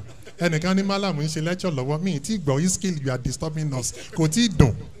program. Ẹnìkan ní Málàmù ń ṣe lecture lọ́wọ́ mi tí gbọ́ Iski, you are disturbing us. Kò tí ì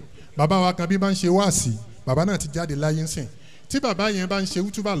dùn. Bàbá wa kan bí bá ń ṣe wáàsí, bàbá náà ti jáde láyé ń sìn. Tí bàbá yẹn bá ń ṣe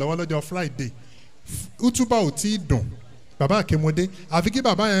útúbà lọ́wọ́ lọ́jọ́ Friday, útúbà ò tí ì dùn. Bàbá Akémọdé, àfi kí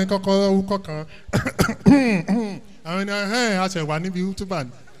bàbá yẹn kọ́kọ́ kan àwọn ẹni àṣẹ wà níbi útúbà.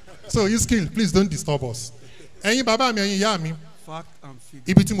 So Iski, please don't disturb us. Ẹ̀yin bàbá mi, ẹ̀yin ìyá mi,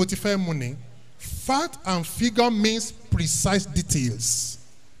 ibi tí mo ti fẹ́ mu ni. Fact and figure means precise details.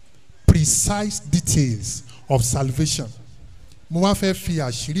 Precise details of salvation. Mo wá fẹ́ fi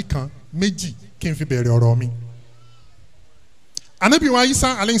àṣírí kan méjì kí n fi bẹ̀rẹ̀ ọ̀rọ̀ mi. Ànábì wa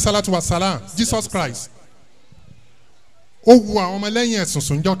Isa alayhi salatu wa salam, Jesus Christ. Ó wu àwọn ọmọlẹ́yìn ẹ̀sùn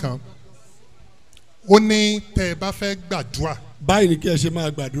sùnjọ́ kan. Ó ní tẹ́ ẹ bá fẹ́ gbàdúrà. Báyìí ni kí ẹ ṣe máa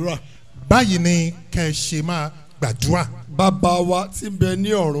gbàdúrà. Báyìí ni kẹ́ ẹ ṣe máa gbàdúrà. Bàbá wa tí ń bẹ ní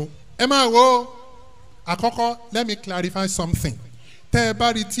ọ̀run. Ẹ máa wo àkọ́kọ́, let me clarify something. Tẹ́ ẹ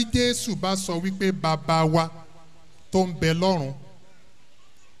bá rí tí Jésù bá sọ wípé bàbá wa tó ń bẹ lọ́run,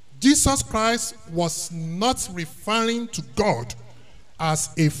 Jesus Christ was not referring to God as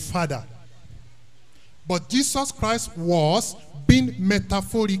a father, but Jesus Christ was being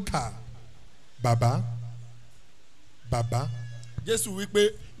metaphorical. Bàbá. Jésù wípé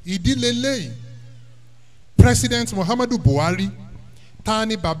ìdílé lẹ́yìn President Muhammadu Buhari ta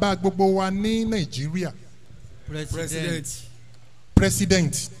ni bàbá gbogbo wa ní Nàìjíríà?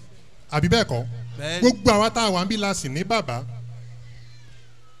 President. Àbí bẹ́ẹ̀ kọ́? Gbogbo àwa tá a wà ń bí la sì ní bàbá.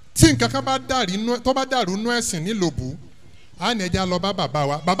 Tí nǹkan kan bá dàrú nú ẹ̀sìn ní Ilobu, a ní ẹja lọ bá bàbá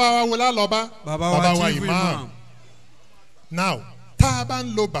wa. Bàbá wa wo la lọ bá? Bàbá wa Imam. Now, tá a bá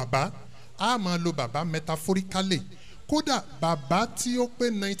ń lo bàbá, a máa lo bàbá metaphorically. Kódà bàbá tí ó pé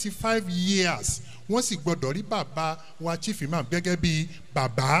 95 years, wọ́n sì gbọ́dọ̀ rí bàbá wa Chief Imam gẹ́gẹ́ bí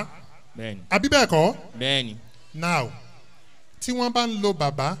bàbá. Bẹ́ẹ̀ni. Àbí bẹ́ẹ̀ kọ́? Bẹ́ẹ̀ni. Now, tí wọ́n bá ń lo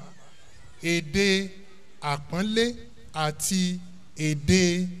bàbá, èdè àpọ́nlé àti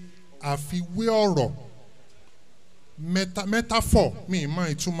èdè àfiwé ọ̀rọ̀ metaphor mi mọ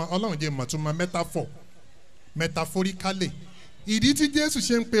ìtumọ̀ Ọlọ́run jẹ́ mọ̀ ìtumọ̀ metaphor metaphorically. Ìdí tí Jésù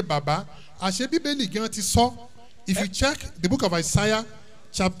ṣe ń pe bàbá, àṣẹ Bíbélì gan ti sọ. If you check the book of Isaiah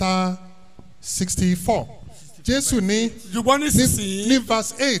chapter 64, Jésù ní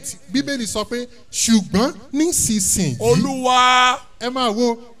verse 8, Bíbélì sọ pé ṣùgbọ́n nísinsìnyí. Olúwa. Ẹ máa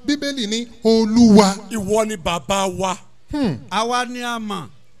wo Bíbélì ní Olúwa. Ìwọ ni bàbá wa. Àwa ni a mọ̀.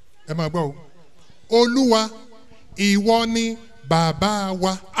 Ẹ máa gbọ́ o. Olúwa, ìwọ ni bàbá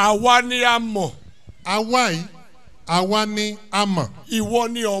wa. Àwa ni a mọ̀. Àwa ni a mọ̀. Ìwọ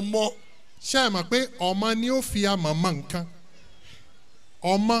ni ọmọ. Ṣé ẹ mọ̀ pé ọmọ ni ó fi amọ̀ mọ nǹkan?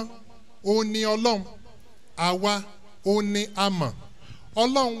 Ọmọ ó ní Ọlọ́run, àwa ó ní amọ̀.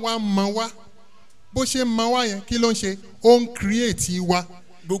 Ọlọ́run wa mọ̀ wá. Bó ṣe mọ̀ wá yẹn kí ló ń ṣe? Ó ń create wa.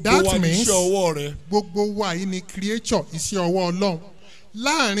 Gbogbo wa ní iṣẹ́ ọwọ́ rẹ̀. Gbogbo wa yìí ni creator, iṣẹ́ ọwọ́ Ọlọ́run.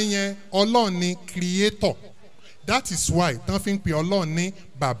 Láàrin yẹn Ọlọ́run ni creator. That is why tán fi ń pe Ọlọ́run ní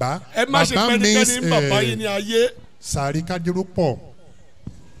bàbá. Ẹ má ṣe pẹ́nikẹ́ni bàbá yìí ní ayé. Sàrí kájúrú pọ̀.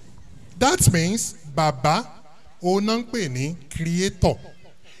 That means bàbá òun náà ń pè ní creator.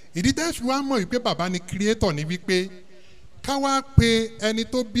 Ìdí tẹ́ fi wá mọ̀ wípé bàbá ni creator ni wípé ká wá pe ẹni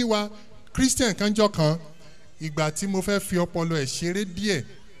tó bí wa Christian kanjọ́ kan, ìgbà tí mo fẹ́ fi ọpọlọ ẹ̀ ṣeré díẹ̀,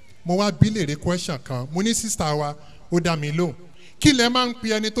 mo wá bí léèrè question kan mo ní sister wa ó dá mi lóhùn kí lẹ máa ń pe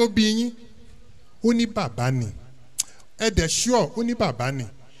ẹni tó bí yín ó ní bàbá ni ẹ dẹ̀ sure ó ní bàbá ni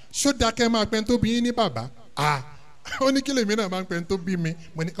ṣó dákẹ́ máa pe ẹni tó bí yín ní bàbá ó ní kí lèmi náà máa ń pe ẹni tó bí mi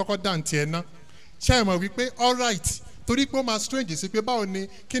mo ní kọ́kọ́ dáǹtì ẹ̀ ná ṣé ẹ mọ̀ wípé all right torí pé ó máa strange sí pé báwo ni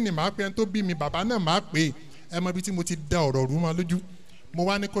kí ni màá pe ẹni tó bí mi bàbá náà máa pè é ẹ mọ ibi tí mo ti da ọ̀rọ̀ rú wọn lójú mo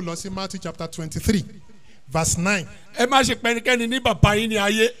wá ní kó lọ sí Matthew chapter 23 verse 9. ẹ má ṣe pe ẹnikẹ́ni ní bàbá yín ní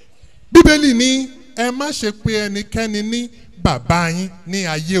ayé. bíbélì ní ẹ má ṣe pe ẹnikẹ́ni ní bàbá yín ní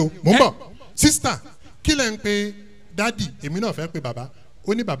ayé o mò ń bọ̀ sister kí lẹ̀ ń pe dádì èmi náà fẹ́ pe bàbá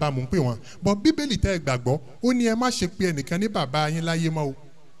ó ní bàbá mò ń pè wọ́n bọ̀ bíbélì tẹ́ ẹ gbàgbọ́ ó ní ẹ má ṣe pe ẹnìkan ní bàbá yín láyé mọ́ o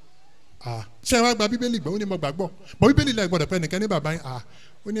ṣé ẹ wá gba bíbélì gbọ́ ó ní mo gbàgbọ́ bọ̀ bíbélì lẹ́ gbọ́dọ̀ pe ẹnìkan ní bàbá yín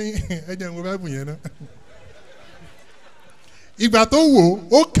ó ní ẹ jẹ́ n wo báìbù yẹn náà ìgbà tó wò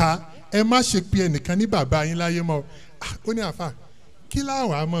ó kà ẹ má ṣe pe ẹnìkan ní bàbá yín láyé mọ́ ó ní àfà kí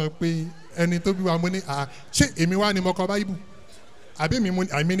láwọn á mọ̀ pé ẹni tó bí wa mo ní ṣé èmi wá ni mo kọ báìbù àbí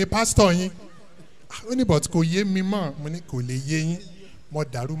èmi ni pásítọ̀ yín ó ní but kò yé mi mọ́ mo ní kò lè yé yín mo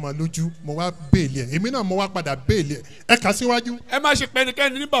dàrú mọ́ lójú mo wá béèlì ẹ̀ èmi náà mo wá padà béèlì ẹ̀ ẹ kà síwájú. ẹ má ṣe pe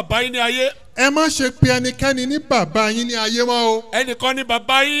ẹnikẹ́ni ní bàbá yín ní ayé. ẹ má ṣe pe ẹnikẹ́ni ní bàbá yín ní ayé mọ́ o. ẹnìkan ní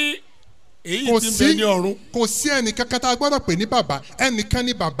bàbá yín èyí tí ń bẹ ní ọ̀run. kò sí ẹnìkan kan tá a gbọ́dọ̀ pè ní bàbá ẹnìkan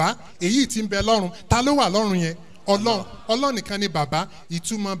ní bàbá èyí tí ń bẹ lọ́run ta ló wà lọ́run yẹn ọlọ́run nìkan ní bàbá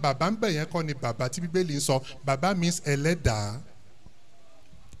ìtumọ̀ bàbá ń bẹ yẹn kọ́ ni bàbá tí bíbélì ń sọ bàbá means ẹlẹ́dàá.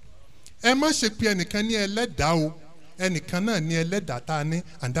 ẹ má ṣe pe ẹnìkan ní ẹlẹ́dàá o ẹnìkan náà ní ẹlẹ́dàá tá a ní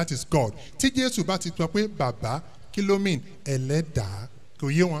and that is God tí Jésù bá ti sọ pé bàbá kí ló mean ẹlẹ́dàá kò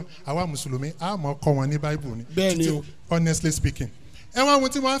yé wọn àwa mùsùlùmí a mọ̀ kọ́ wọn ní Bible ni bẹ́ẹ̀ni o honestly speaking ẹ wá ohun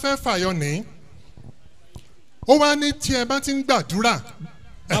tí wọ́n fẹ́ fàyọ ní ó wá ní tí ẹ bá ti ń gbàdúrà.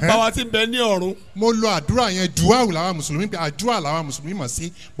 bàbá wa ti ń bẹ ní ọ̀run. mo lo àdúrà yẹn dùwàwù làwọn mùsùlùmí pé àdúrà làwọn mùsùlùmí mọ̀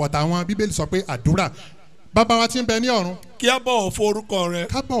sí but àwọn bíbélì sọ pé àdúrà bàbá wa ti ń bẹ ní ọ̀run. kí a bọ̀wọ̀ fún orúkọ rẹ.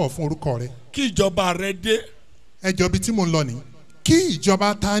 ká bọ̀wọ̀ fún orúkọ rẹ. kí ìjọba rẹ dé. ẹjọ́ bíi tí mo ń lọ nìyí kí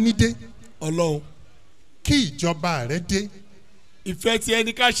ìjọba ta ni dé. Ọlọ́run. kí ìjọba rẹ dé. ìfẹ́ tí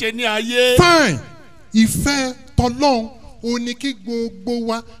ẹni ká ṣe ní ayé. fine ìfẹ́ tọlọ́run ó ní kí gbogbo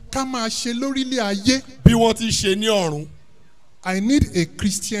wa ká máa ṣe lórílẹ̀ ayé. bí wọ́n ti ṣe ní ọ̀run. I need a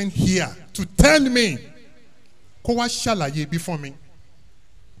Christian here to tell me kó wá ṣàlàyé ibi fún mi.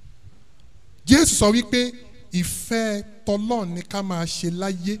 Jésù sọ wípé ìfẹ́ tọlọ́run ní ká máa ṣe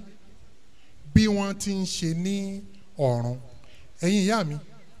láyé bí wọ́n ti ń ṣe ní ọ̀run. ẹ̀yin ìyá mi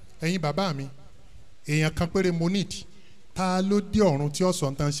ẹ̀yin bàbá mi èèyàn kan péré mo need ta ló dé ọ̀run tí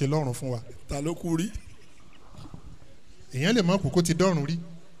ọ̀sán tán ṣe lọ́run fún wa. ta ló kú rí. èèyàn lè mọ̀ kú kó ti dọ́run rí.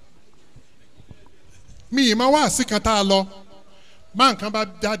 mi ì máa wá sí kan tá a lọ máa nǹkan bá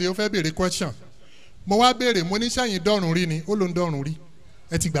jáde ó fẹ́ béèrè question mo wá béèrè mo ní sẹ́yìn dọ́run rí ni ó ló ń dọ́run rí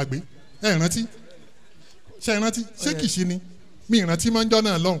ẹ ti gbàgbé ẹ rántí ṣe rántí ṣé kìí ṣe ni mi ìrántí máa ń jọ́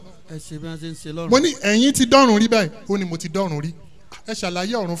náà lọ́hùn. ẹ ṣe bí wọ́n ṣe ń ṣe lọ́run. mo ní ẹ̀yin ti dọ́run rí báyìí ó ní mo ti dọ́run rí ẹ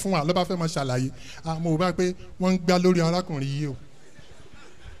ṣàlàyé ọ̀run fún wa ló bá fẹ́ máa ṣàlàyé mo bá pé wọ́n ń gbá lórí arákùnrin yìí o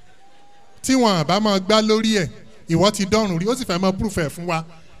tí wọn àbá máa gbá lórí ẹ̀ ìwọ ti dọ́run rí ó sì fẹ́ máa proof ẹ̀ fún wa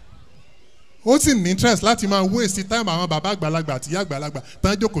ó sì ní interest láti máa waste time àwọn bàbá àgbàlagbà àti ìyá àgbàlagbà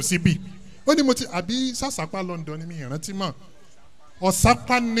tán jókòó síbì ó ní mo ti àbí sàṣàpá London ni mi ìrántí mọ̀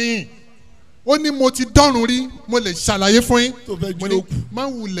ọ̀sápá ni ó ní mo ti dọ́run rí mo lè ṣàlàyé fún yín mo ní má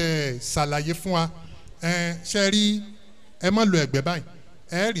wulẹ̀ ṣàlàyé fún wa ṣe rí ẹ má lo ẹ̀gbẹ́ báyìí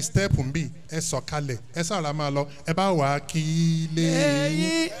ẹ rí step nbí ẹ sọ̀kalẹ̀ ẹ sàrà máa lọ ẹ bá wà á kí lé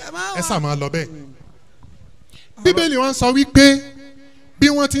ẹ sà máa lọ bẹ́ẹ̀. Bíbélì wọn sọ wípé bí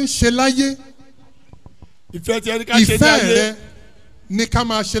wọ́n ti ń ṣe láyé ìfẹ́ tí ẹni ká ṣe ní ayé ìfẹ́ rẹ ní ká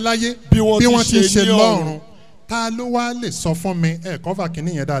máa ṣe láyé bí wọ́n ti ń ṣe lọ́run ta ló wá lè sọ fún mi ẹ kọ́fà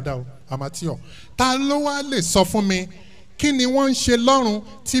kínní yẹn dáadáa o amateur ta ló wá lè sọ fún mi kí ni wọ́n ń ṣe lọ́run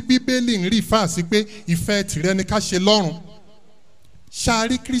tí Bíbélì ń rí fáàsì pé ìfẹ́ tìrẹ ní ká ṣe lọ́run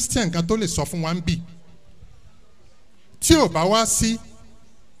ṣáàrí Christian kan tó lè sọ fún wa ń bì tí ò bá wá sí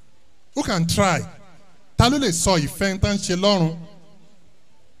who can try ta ló lè sọ ìfẹ́ tó ń ṣe lọ́run.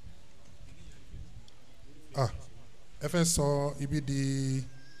 ẹ fẹ́ sọ ibi di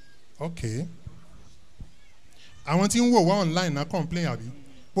ok àwọn tí ń wò wá online náà complain àbí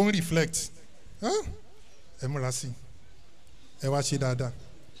ó ń reflect ẹ múra sí ẹ wá ṣe dáadáa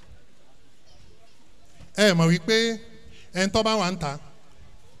ẹ mọ̀ wípé ẹ̀ ń tọ́ bá wà ń ta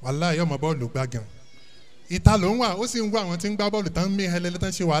wàhálà yóò mọ bọ́ọ̀lù gbá gan ìta ló ń wà ó sì ń wá àwọn tí ń gbá bọ́ọ̀lù tán ń mí ẹlẹ́lẹ́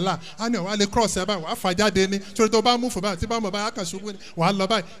tán ṣe wàhálà á ní wàá lè cross ẹ báyìí wàá fà jáde ní sórí tó bá mú fò báyìí tí bá mọ̀ báyìí á kàn ṣubú ni wàá lọ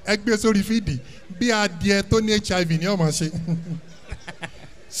báyìí ẹ gbé sórí fídì bí adìẹ tó ní HIV ní ọmọ ṣe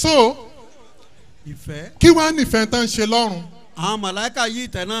so ìfẹ́ kí wàá nífẹ̀ẹ́ tán ṣe lọ́rùn àwọn màláíkà yí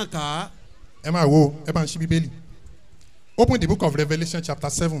ìtẹ́ náà ká. ẹ máa wo ẹ bá ń ṣí bíbélì. Open the book of Revelation chapter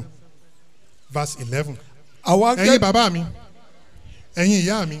 7 verse 11. ẹ̀yin bàbá mi ẹ̀yin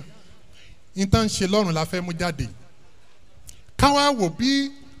ìyá mi ìtàn ṣe lọ́rùn la fẹ́ mú jáde. káwá wò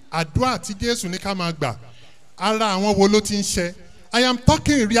bí àdúrà tí Jésù ní ká máa gbà ara àwọn wo ló ti ń ṣe. I am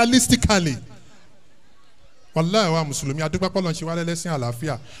talking realistically. Wàláhì wa mùsùlùmí adúpẹ́ pọ́lọ́ ń ṣe wá lẹ́lẹ́sìn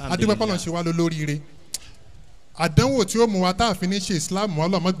àlàáfíà adúpẹ́ pọ́lọ́ ń ṣe wá lólóríire. àdánwò tí ó mú wa tá a fi ní ṣe Islam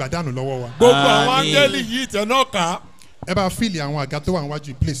ọlọ́mọ gbàdánù lọ́wọ́ wa. gbogbo àwọn áńgẹ́lì yìí tẹ̀ náà ká. ẹ bá fíìlì àwọn àga tó wà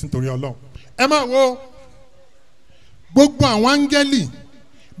níwájú place nítorí Ọlọ́run. ẹ máa wo gbogbo àwọn áńgẹ́lì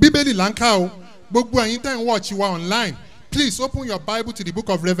bíbélì là ń kà o gbogbo ẹ̀yin tẹ́ ń watch wa online please open your Bible to the book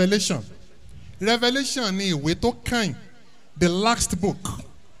of Revelation. Revelation ni ìwé tó kàn the last book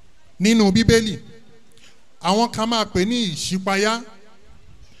nínú bíbélì. àwọn kan máa pè ní ìṣípayá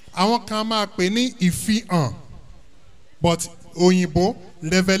àwọn kan máa pè ní ìfihàn but òyìnbó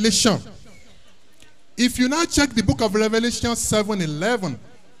Revelation. If you now check the book of Revelation 7:11,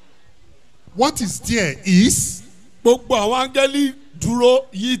 what is there is. gbogbo àwọn áńgẹ́lì dúró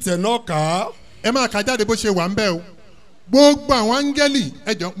yí ìtẹ́ náà ká. ẹ máa kà jáde bó ṣe wà ń bẹ̀ o gbogbo àwọn áńgẹ́lì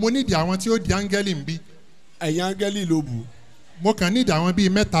ẹ jọ mo nídìí àwọn tí ó di áńgẹ́lì ń bí. ẹ̀yin áńgẹ́lì Ìlobù. mo kàn nídìí àwọn bíi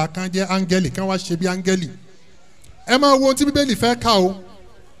mẹ́ta kan jẹ́ áńgẹ́lì kan wá ṣe bí áńgẹ́lì. ẹ máa wo ohun tí bíbélì fẹ́ kà o.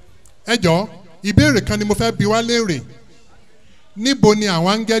 ẹ jọ ìbéèrè kan ni mo fẹ́ bi wá léèrè. níbo ni àwọn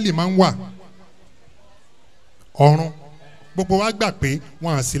áńgẹ́lì máa ń wà? ọ̀run. gbogbo wa gbà pé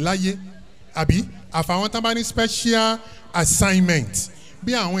wọn à sí láyé àbí àfàwọn tán bá ní special assignment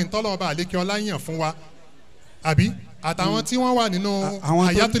bí àwọn ìtọ́lọ́ọ̀bá àlékè ọlá yàn fún wa àbí àtàwọn tí wọ́n wà nínú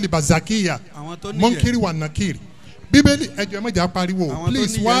ayatollah bazakiya mọ́nkiri wà nàkiri bíbélì ẹjọ́ ẹ mọ̀jà pariwo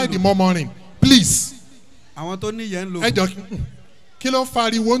please why the murmuring please. àwọn tó níyẹn ń lò. ẹjọ́ kí ló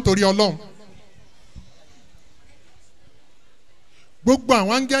fariwo nítorí Ọlọ́run. gbogbo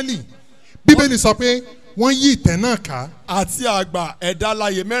àwọn áńgẹ́lì bíbélì sọ pé wọ́n yí ìtẹ́ náà ká. àti àgbà ẹ̀dá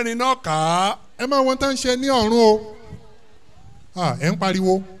alààyè mẹ́rin náà ká. ẹ máa wọn tán ṣe ní ọ̀run o. ẹ ń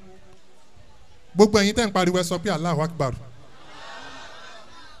pariwo gbogbo ẹ̀yin tẹ́ ń pariwo ẹ sọ pé Allahu Akbar.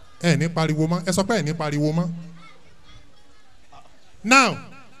 ẹ ní pariwo mọ́ ẹ sọ pé ẹ ní pariwo mọ́. now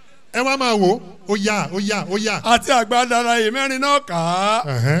ẹ wá máa wò ó yá ó yá ó yá. àti àgbà ẹ̀dá alààyè mẹ́rin náà ká.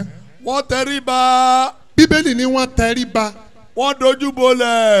 wọ́n tẹríba. bíbélì ni wọ́n tẹríba. wọ́n dojú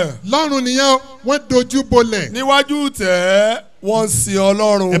bolẹ̀. lọ́run nìyẹn wọ́n dojú bolẹ̀. níwájú tẹ̀ wọ́n sin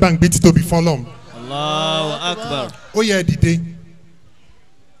Ọlọ́run. ẹ bá ń gbé títóbi fọ́lọ́run. Allahu Akbar. ó yẹ dìde.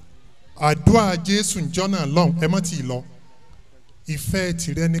 àdúrà Jésù njọ́nà lọ́hùn ẹ mọ́ tì í lọ. ìfẹ́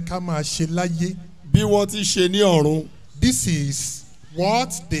tìrẹ ni ká máa ṣe láyé. bí wọ́n ti ṣe ní ọ̀run. This is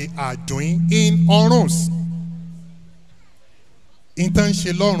what they are doing in ọ̀run. ìtàn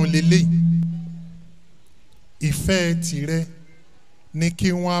ṣe lọ́run lélẹ̀. ìfẹ́ tìrẹ ní kí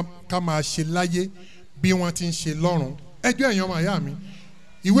wọ́n ká máa ṣe láyé bí wọ́n ti ń ṣe lọ́run. ẹjọ́ ẹ̀yin ọmọ àyà mi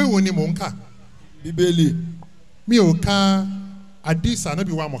ìwé wo ni mò ń kà? bíbélì. mi ò ka hadith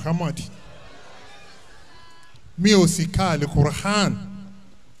anabi wa Muhammad mi ò sì ka alukur'an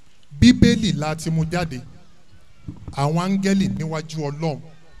bíbélì láti mú jáde. àwọn áńgẹ́lì níwájú Ọlọ́run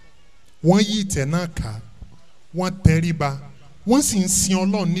wọ́n yí ìtẹ́ náà ká wọ́n tẹríba wọ́n sì ń sin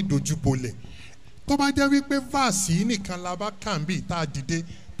Ọlọ́run ní dojúbolẹ̀. tó bá jẹ́ wípé vaasi nìkan la bá kàn bí tá a dìde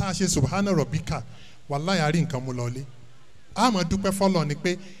tá a ṣe subhana rabbika wàláyà rí nǹkan mú lọlé. àmọ́ dúpẹ́ fọlọ́ ni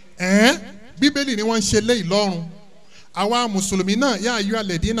pé bíbélì ni wọ́n ń ṣe léyìí lọ́rùn. àwa mùsùlùmí náà yá ayọ́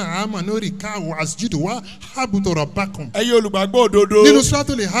alẹ́dínà àmọ́ lórí káwọ́ asjudu wa habudu rabbakum. ẹ̀yin olùgbàgbọ́ òdodo. nínú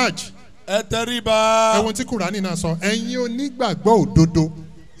suratul hajj. ẹ tẹríba. ẹ̀wọ̀n tí kùránì náà sọ ẹ̀yin onígbàgbọ́ òdodo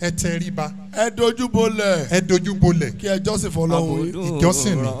ẹ tẹríba. ẹ dojú bolẹ̀. ẹ dojú bolẹ̀. kí ẹ jọ́sìn fọlọ́run.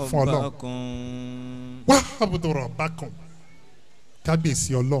 ìjọsìn ni fún Ọlọ́run. wa habudu rabbakum.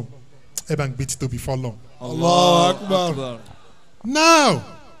 kábíyèsí Ọlọ́run ẹ bá ń gbé títóbi fọ́lọ́run. Allahu Akbar. now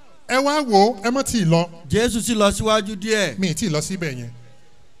ẹ wá wò ẹ mọ́ tí ì lọ. Jésù sì lọ síwájú díẹ̀. mi ì tí ì lọ síbẹ̀ yẹn.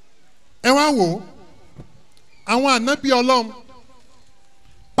 ẹ wá wò àwọn ànábì Ọlọ́run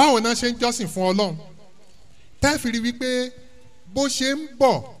báwo náà ṣe ń jọ́sìn fún Ọlọ́run tẹ́ẹ̀fì rí wípé bó ṣe ń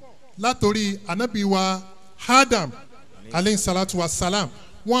bọ̀ látòrí ànábì wa Adam aleyhi salatu wa salam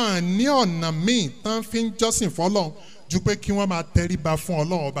wọn à ní ọ̀nà míì tán fi ń jọ́sìn fún Ọlọ́run ju pé kí wọ́n máa tẹríba fún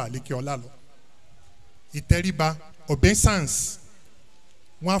Ọlọ́run ọba àlékè ọlá lọ. ìtẹríba obeisance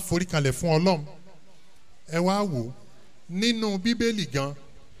wọ́n á forí kalẹ̀ fún Ọlọ́run. ẹ wá wò nínú bíbélì gan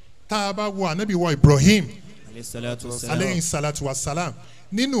tá a bá wo ànábì wa Ibrahim aleyhi salatu wa salam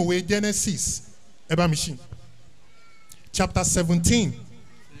nínú ìwé Genesis ẹ bá mi ṣí chapter 17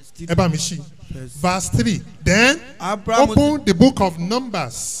 ẹ bá mi ṣí verse 3 then open the book of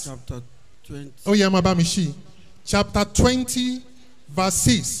Numbers chapter 20. ó yẹ ẹ máa bá mi ṣí chapter 20 verse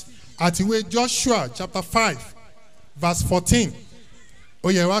 6 àti ìwé Joshua chapter 5 verse 14 ó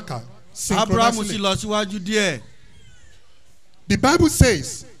yẹ wá kà. Abrahamu sì lọ síwájú díẹ̀. The Bible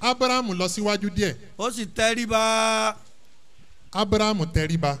says Abrahamu lọ síwájú díẹ̀. Ó sì tẹríba. Abrahamu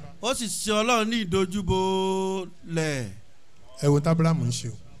tẹríba. Ó sì sin Ọlọ́run ní ìdojúbolẹ̀. Ẹ wo tí Abrahamu ń ṣe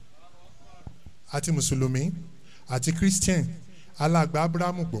o. Àti Mùsùlùmí àti Christian alàgbà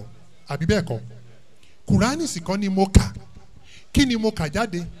Abrahamu gbọ́ àbí bẹ́ẹ̀ kọ́. Kùránì sì kọ́ ni mo kà. Kí ni mo kà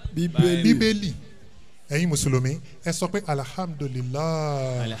jáde? Bíbélì. Ẹ̀yin Mùsùlùmí ẹ sọ pé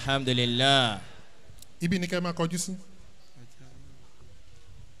alhamdulilah. Alhamdulillah. Ibi ni kẹ́ máa kọjú sí.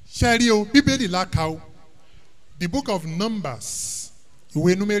 Ṣé rí o Bíbélì la kà o. The book of Numbers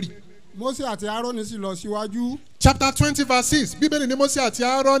ìwé Númérì. Mósè àti Áárónì sì lọ síwájú. Chapter 20 verse 6 Bíbélì ní Mósè àti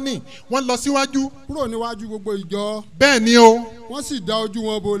Áárónì wọ́n lọ síwájú. Kúrò níwájú gbogbo ìjọ. Bẹ́ẹ̀ ni o. Wọ́n sì dá ojú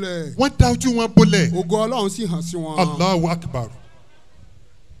wọn bolẹ̀. Wọ́n dá ojú wọn bolẹ̀. Ògo Ọlọ́run sì hàn sí wọn. Allahu Akbar.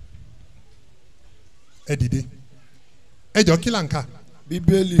 Ẹ dìde. Ẹ jọ kí là ń kà.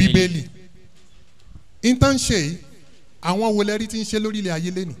 Bíbélì. Intan ṣe yìí àwọn wo lẹ́rí tí ń ṣe lórí ilẹ̀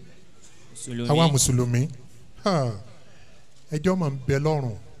ayé lẹ́nu. Àwa Mùsùlùmí. Ẹjọ́ máa ń bẹ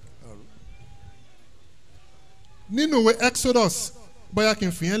lọ́rùn. Nínú ìwé Exodus bóyá kí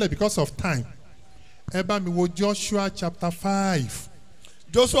n fi yẹn lẹ̀ because of time. Ẹ bá mi wo Joshua chapter 5.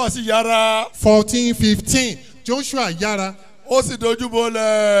 Joshua sì yára. 14-15 Joshua yára. Ó sì dojú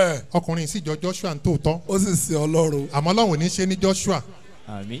bolẹ̀. Ọkùnrin sì jọ Joshua nítòótọ́. Ó sì sin Ọlọ́run. Àmọ́ Ọlọ́run ò ní ṣe ní Joshua.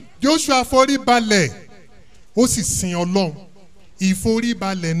 Àmín. Joshua forí balẹ̀ ó sì sin Ọlọ́run.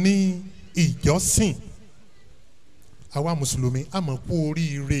 Ìforíbalẹ̀ ní ìjọsìn. Àwa Mùsùlùmí a máa kú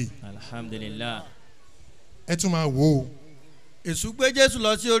oríire. Alhamdulillah. Ẹ tún máa wò ó. Èṣù gbé Jésù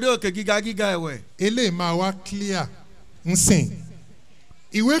lọ sí orí òkè gíga ẹ̀wẹ̀. Eléyìí máa wá clear ń sìn.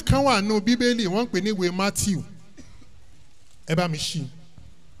 Ìwé kan wà nù Bíbélì wọ́n ń pè ní ìwé Matthew. Ẹ bá mi ṣí.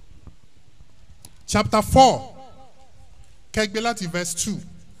 Chapter 4 kẹgbẹ́ láti verse 2.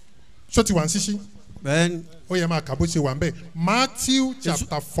 Ṣó ti wà ń ṣíṣí? Bẹ́ẹ̀ni. Ó yẹ máa kà bó ṣe wà ń bẹ̀. Matthew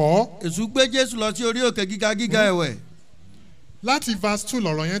chapter 4. Èṣù gbé Jésù lọ sí orí òkè gíga ẹ̀wẹ̀. Láti verse 2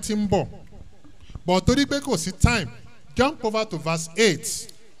 lọ̀rọ̀ yẹn ti ń bọ̀. But torí pé kò sí time, jump over to verse 8.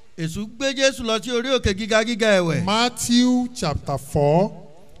 Èṣù gbé Jésù lọ sí orí òkè gíga ẹ̀wẹ̀. Matthew chapter 4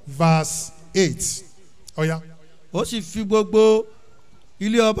 verse 8. Ó yá. Ó sì fi gbogbo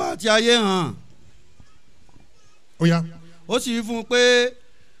ilé ọba àti ayé hàn. Ó yá. Ó sì wí fún un pé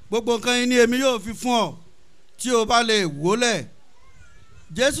gbogbo nǹkan yìí ni èmi yóò fi fún ọ tí o bá lè wólẹ̀.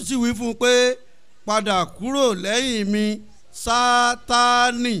 Jésù sì wí fún un pé padà kúrò lẹ́yìn mi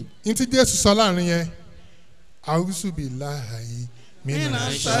Sátánì. Ní tí Jésù sọ láàrin yẹn, A'udhu billahi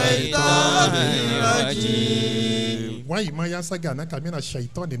minash shaitani rajim. Wáyé máa yá sága náà kà minash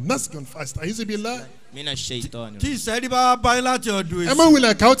shaitani nasgun fast. A'udhu billahi minash shaitani. Tí ìṣẹ́rí bá báyìí láti ọ̀dọ̀ èṣù. Ẹ má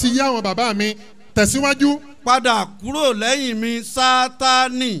wulẹ̀ ká ó ti yá àwọn bàbá mi tẹ̀síwájú. Padà kúrò lẹ́yìn mi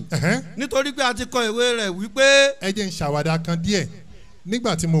Sátánì. Nítorí pé a ti kọ ìwé rẹ̀ wípé. Ẹ jẹ́ n ṣàwàdà kan díẹ̀.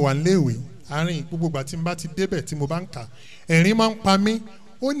 Nígbà tí mo wà níléèwé àárín gbogbo ìgbà tí mo bá ti débẹ̀ tí mo bá ń kà ẹ̀rín máa ń pa mí.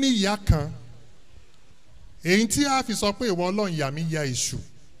 Ó ní ìyá kan èyí tí a fi sọ pé ìwọ Ọlọ́run ìyá mi ya èṣù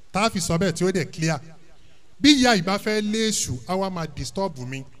tá a fi sọ bẹ́ẹ̀ tí ó dẹ̀ clear. Bí ìyá ìbá fẹ́ lé èṣù á wá máa disturb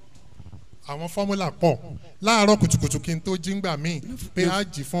mi. Àwọn fọ́múlà pọ̀ láàárọ̀ kùtùkùtù kí n tó jí ngbà míì pé á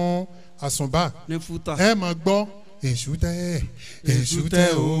jì fún àsùnbà ẹ máa gbọ́ èṣù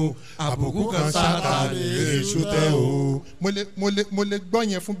tẹ́ o àbùkù kan Sátánì èṣù tẹ́ o. mo lè gbọ́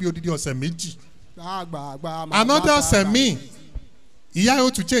yẹn fún bí odidi ọ̀sẹ̀ méjì. another ọ̀sẹ̀ míì ìyá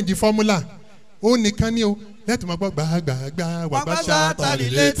yóò tún change formula ó nìkan ni o lẹ́tọ̀ máa gbọ́ gbàgbàgbà wàgbà Sátánì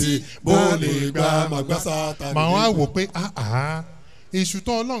létí bó lè gbà màgbà Sátánì. màá wá wò pé èṣù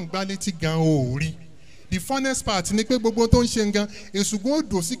tó Ọlọ́run gbá létí gan o rí. The funnest part ni pé gbogbo tó ń ṣe nǹkan èṣùgbọ́n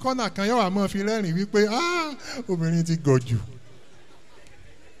òdò sí kọ́nà kan yóò wá máa fi rẹ́rìn wípé obìnrin ti gọ̀ jù.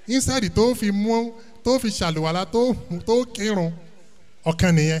 Instead tó fi ṣàlùwàlá tó kírun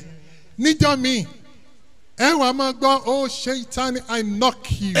ọ̀kan nìyẹn. Níjọ́ mi ẹ wà máa gbọ́ oh Satan I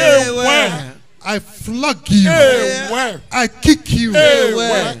knock you. I flog you. I kick you.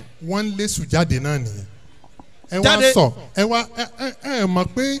 Wọ́n lé sùjáde náà nìyẹn. Ẹ wá sọ ẹ mọ̀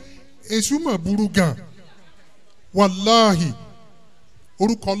pé èṣù mọ̀ burú gan. Wàláhì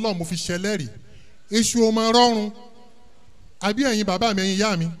orúkọ Ọlọ́run mo fi ṣẹlẹ́rì èṣù ò máa rọrùn àbí ẹ̀yin bàbá mi ẹ̀yin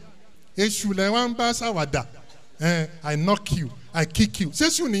ìyá mi èṣù lẹ̀ wá ń bá ṣàwàdà I knock you I kick you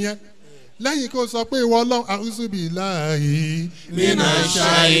ṣéṣù nìyẹn lẹ́yìn kó sọ pé ìwọ Ọlọ́run a'udhu billahi minash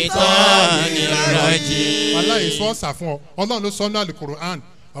shaitani rajim. wàláhì sọ ọ̀sà fún ọ Ọlọ́run ló sọ ní Al-Qur'an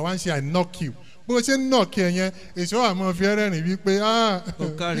àwa ń ṣe I knock you bó ṣe ń knock ẹ yẹn èṣù àmọ́ fi ẹrẹ́rìn wípé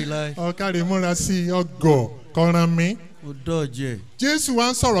ọ̀kàrí múra sí ọgọ̀ kọ̀ọ̀ràn mi. ó dọ̀jẹ̀. Jésù wá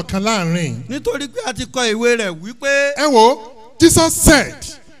ń sọ̀rọ̀ kan láàrin. nítorí pé a ti kọ ìwé rẹ̀ wípé. ẹ wo Jesus said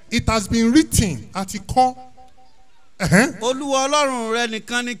it has been written àti kọ́. Olúwa Ọlọ́run rẹ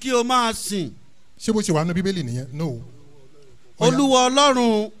nìkan ni kí o máa sìn. ṣé bó ṣe wà nínú Bíbélì nìyẹn? No. Olúwa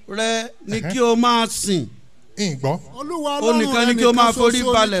Ọlọ́run rẹ ni kí o máa sìn. ìgbọ́. Olúwa Ọlọ́run rẹ nìkan ṣoṣo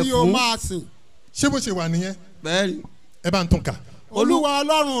ni kí o máa sìn. ṣé bó ṣe wà nìyẹn? bẹ́ẹ̀ni. ẹ bá ń tún kà. Olúwa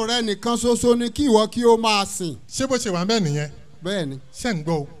Ọlọ́run rẹ nìkan ṣoṣo ni kí ìwọ kí o máa sìn. ṣé bó ṣe wà bẹ́ẹ̀ nìyẹn? bẹ́ẹ̀ni. ṣé ń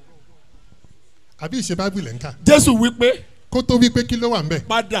gbọ́ o àbí ìṣe Báíbù lẹ́ ń kà. Jésù wípé. kó tó wípé kí ló wà ń bẹ̀.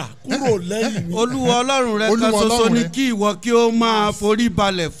 padà kúrò lẹ́yìn mi. Olúwa Ọlọ́run rẹ kan ṣoṣo ni kí ìwọ kí o máa forí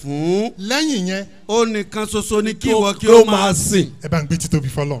balẹ̀ fún. lẹ́yìn yẹn. ó nìkan ṣoṣo ni kí ìwọ kí o máa sìn. ẹ bá ń gbé títóbi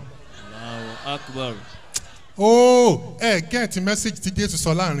fọlọ́. Allahu Akbar. oh get message tí Jésù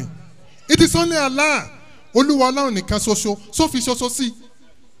sọ láàrin. it is only Allah. Olúwa Ọlọ́run nìkan ṣoṣo sófi ṣoṣo sí.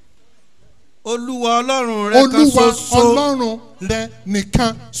 Olúwa Ọlọ́run rẹ kan ṣoṣo. Olúwa Ọlọ́run rẹ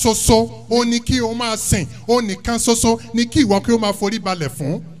nìkan ṣoṣo ó ní kí o máa sìn ó nìkan ṣoṣo ní kí ìwọ kí o máa forí balẹ̀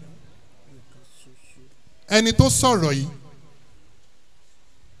fún. ẹni tó sọ̀rọ̀ yìí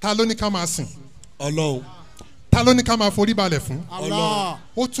ta ló ní ká máa sìn? Ọlọ́run. ta ló ní ká máa forí balẹ̀ fún? Allah.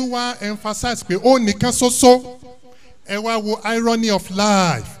 ó tún wá emphasize pé ó nìkan ṣoṣo. ẹ wá wo irony of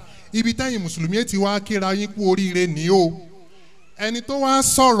life. ibi táyìn mùsùlùmí ti wá kíra yín kú oríire ní o. ẹni tó wá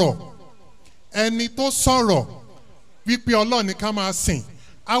sọ̀rọ̀ wípé Ọlọ́run ní ká máa sìn.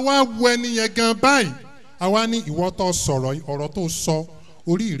 àwa wo ẹni yẹn gan báyìí. àwa ní ìwọ tó sọ̀rọ̀ ọ̀rọ̀ tó sọ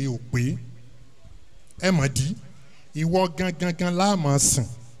oríire ò pé. ẹ mọ̀ dí ìwọ gangan la máa sìn.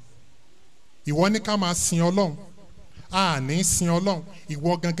 ìwọ ní ká máa sìn Ọlọ́run. a ní sìn Ọlọ́run ìwọ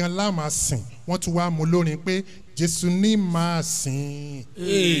gangan la máa sìn. wọ́n tún wá mú lórin pé Jésù ní máa sìn.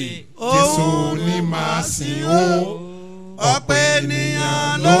 Jésù ní máa sìn o. ọ̀pọ̀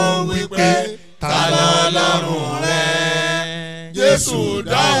ènìyàn ló ń wí pé ta lọ́lọ́run rẹ. Jésù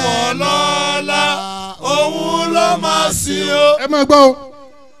dá wọn lọ́lá òun ló máa sìn o. ẹ máa gbọ́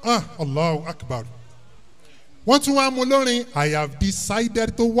o. Allahu Akbar. wọ́n tún wá mú lórin I have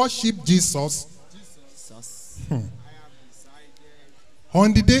decided to worship Jesus.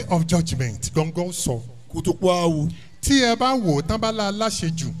 On the day of judgment gbọ̀ngàn sọ. kutupu awu. tí ẹ bá wò tán bá la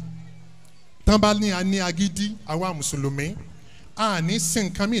láṣejù tán bá ní a ní agídí àwa mùsùlùmí a ní sin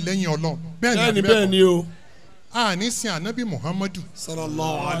nǹkan mi lẹ́yìn Ọlọ́run. bẹ́ẹ̀ ni o. a ní sin anabi Muhammadu.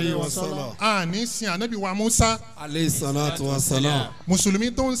 sallallahu alayhi wa sallam. a ní sin anabi wa Musa. alayhi salatu wa salam.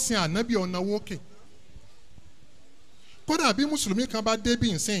 mùsùlùmí tó ń sin anabi ọ̀nà wókè. kódà bí mùsùlùmí kan bá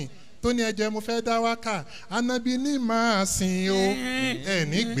débì nsìn tó ní ẹjẹ mo fẹ́ dá wákà anabi ní máa sìn o ẹ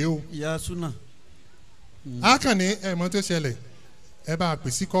ní gbé o. ìyá súnà. a kàn ní ẹ mọ̀ tó ṣẹlẹ̀ ẹ bá a pè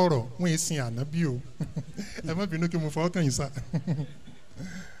sí kọ̀rọ̀ wọ́n yé sin anabi o ẹ má bínú kí mo fọwọ́ kàn yín sá.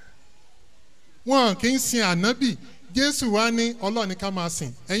 wọn kì í sin anabi Jésù wá ní Ọlọ́run ní ká máa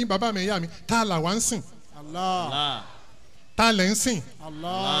sìn ẹ̀yin bàbá mi ìyá mi tá là wá ń sìn. Allah. tá lẹ̀ ń sìn.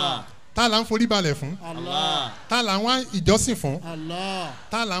 Allah. tá là ń forí balẹ̀ fún. Allah. tá là ń wá ìjọsìn fún. Allah.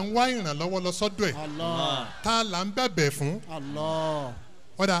 tá là ń wá ìrànlọ́wọ́ lọ sọ́dọ̀ ẹ̀. Allah. tá là ń bẹ̀bẹ̀ fún. Allah.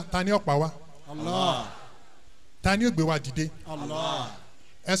 ọ̀dà ta ni ó pa wá. Allah. ta ni ó gbé wa dìde. Allah.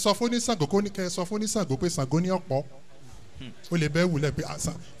 ẹ sọ fún oníṣàngó kó ní kẹ ẹ sọ fún oníṣàngó pé Ṣàngó ní ọ̀pọ̀ ó lè bẹ́ẹ̀ wulẹ̀ pé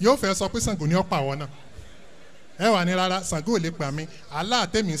yóò fẹ́ sọ pé Ṣàngó ní ọ̀pọ̀ àwọn náà ẹ wà ní rárá Ṣàngó ò lè pa mí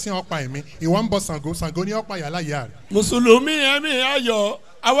aláàtẹ̀mí sí ọ̀pá ẹ̀mí ìwọ ń bọ Ṣàngó Ṣàngó ní ọ̀pá yàrá ìyá rẹ̀. mùsùlùmí ẹ̀mí ayọ̀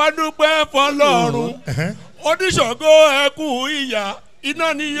àwa dúpẹ́ fọlọ́run oníṣògo ẹkú ìyà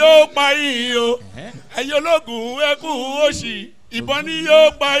iná ni yóò pa yín o ẹ̀yin ológun ẹkú òṣì ìbọn ni yóò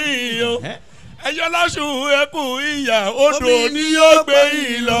pa yín o ẹ̀yin ọlọ́sùn ẹkú ìyà odò ni yóò gbé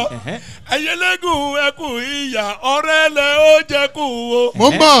yín lọ ẹ̀yin eléégún ẹkú ìyà ọ̀rẹ́ lẹ ó jẹ́ kú o. mo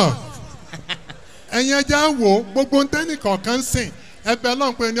ń bọ̀ ẹ̀yin ẹja wò ó gbogbo ntẹ́nì kọ̀ọ̀kan ń sìn ẹbẹ̀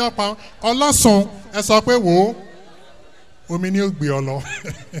ọlọ́run pé ní ọ̀pá ọlọ́sùn ẹ sọ pé wò ó omi ni ó gbé ọ lọ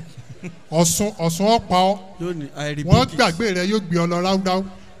ọ̀sùn ọ̀pá ọ wọ́n gbàgbé rẹ yóò gbé ọ lọ ráúráú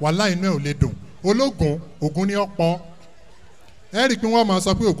wàhálà inú ẹ̀ ò lè dùn ológun ògún ni ọ̀pọ̀ ẹ rí i pé wọ́n máa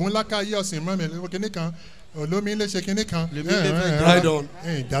sọ pé ògún láká yí ọ̀sìn mọ́ mi kíní kan olómi lè ṣe kíní kan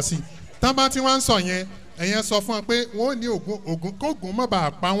ìdásí tábà tí wọ́n ń sọ yẹn ẹ̀yẹn sọ fún wọn pé wọ́n ní ògún kóògùn má bàa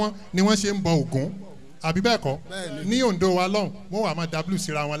pa wọ́n ni wọ́n ṣe ń bọ ògún àbí bẹ́ẹ̀ kọ́ ní Oǹdó wa lọ́hùn wọ́n wà máa w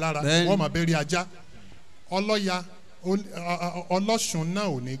síra wọn lára wọ́n máa bẹ́ẹ̀ rí ajá ọlọ́ya ọlọ́sùn náà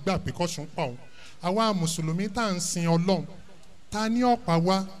ò ní gbà pé kọ́sùn pa òun àwa mùsùlùmí tá à ń sin Ọlọ́run ta ní ọ̀pá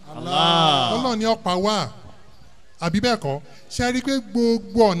wa Ọlọ́run ní ọ̀pá wa àbí bẹ́ẹ̀ kọ́ ṣe rí i pé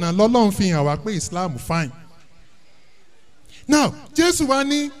gbogbo ọ̀nà lọ́lọ́run fi hàn wá pé Islam fine now Jésù wa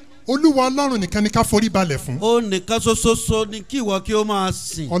ní olúwa ọlọ́run nìkan ni ká forí balẹ̀ fún. ó nìkan ṣoṣoṣo ni kí ìwọ kí ó máa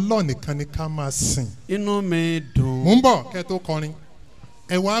sìn. ọlọ́run nìkan ni ká máa sìn. inú mi dùn. mò ń bọ̀ kẹ́ tó kọrin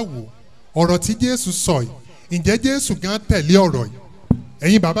ẹ wá wò ọ̀rọ̀ tí jésù sọ yìí ǹjẹ́ jésù gan tẹ̀lé ọ̀rọ̀ yìí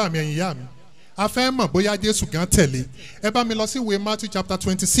ẹ̀yin bàbá mi ẹ̀yin ìyá mi a fẹ́ mọ̀ bóyá jésù gan tẹ̀lé ẹ bá mi lọ sí ìwé Matthew chapter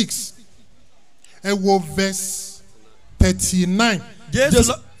 26 ẹ wo verse 39.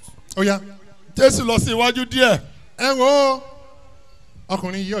 jésù lọ sí iwájú díẹ̀. ẹ wo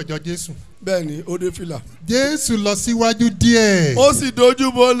ọkùnrin yìí ọjọ́ jésù. bẹ́ẹ̀ni ó dé fìlà. jésù lọ síwájú díẹ̀. ó sì dojú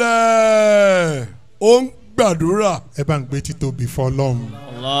bolẹ̀ ó ń gbàdúrà. ẹ bá ń gbé títóbi fọ́lọ́run.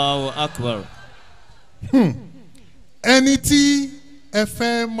 Allahu Akbar. ẹni tí ẹ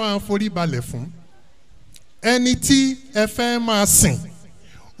fẹ́ máa forí balẹ̀ fún ẹni tí ẹ fẹ́ máa sìn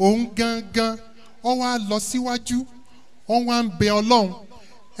òun gangan ó wá lọ síwájú ó wá ń bẹ ọlọ́run.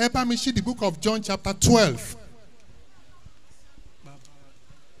 ẹ bá mi ṣí the book of John chapter 12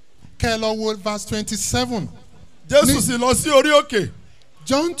 kẹ́ ẹ lọ wo verse 27. jésù sì lọ sí orí òkè.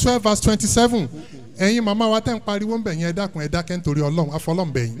 John 12 verse 27. ẹ̀yin màmá wa tẹ́ ń pariwo ń bẹ̀ yẹn ẹ dákun ẹ dákẹ́ nítorí ọlọ́run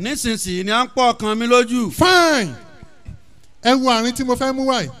afọlọ́run bẹ̀ yín. nísinsìnyí ni à ń pọ̀ ọkàn mi lójú. fine ẹ wo àárín tí mo fẹ́ mú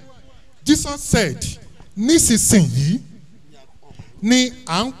wáyé. Jesus said nísinsìnyí ni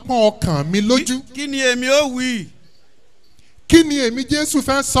à ń pọ̀ ọkàn mi lójú. kí ni èmi ó wí. kí ni èmi Jésù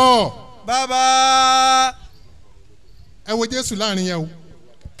fẹ́ sọ. bàbá. ẹ wo Jésù láàrin yẹn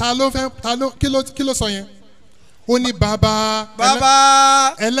o kí ló sọ yẹn. ó ní bàbá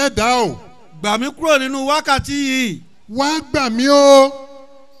ẹlẹ́dàá o. gbà mí kúrò nínú wákàtí yìí. wá gbà mí o.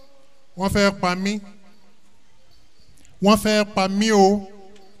 wọ́n fẹ́ pa mí. wọ́n fẹ́ pa mí o.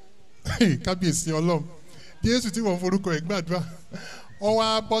 kábíyèsí ọlọ́run Jésù tí wọ́n forúkọ ẹ̀ gbàdúrà ó wá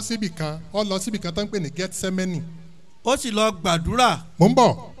bọ́ síbì kan ó lọ síbì kan tó ń pè ní Gẹ́tísẹ́mẹ́nì. ó sì lọ gbàdúrà. mò ń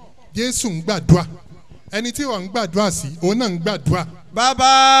bọ̀ Jésù ń gbàdúrà ẹni tí wọ́n ń gbàdúrà sí òun náà ń gbàdúrà.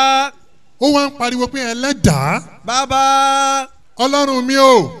 bàbá. ó wá ń pariwo pé ẹlẹ́dàá. bàbá. ọlọ́run mi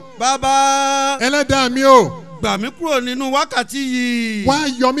o. bàbá. ẹlẹ́dàá mi o. gbà mí kúrò nínú wákàtí yìí. wá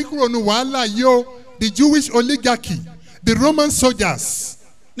yọ mí kúrò nínú wàhálà yìí o. the Jewish oligarchy the Roman soldiers.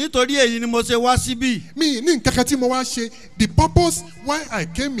 nítorí èyí ni mo ṣe wá síbí. mi ní nǹkan kan tí mo wá ṣe the purpose why I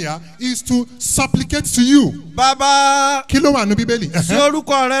came here is to supplicate to you. bàbá. kí ló wà ní bíbélì. ṣe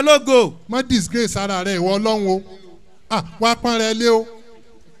orúkọ rẹ lógo. má disgrace ara rẹ ìwọ ọlọ́run o. wá pọ́n rẹ lé o.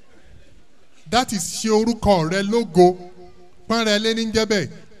 that is ṣe orúkọ rẹ lógo pọ́n rẹ lé ní jẹ́bẹ̀.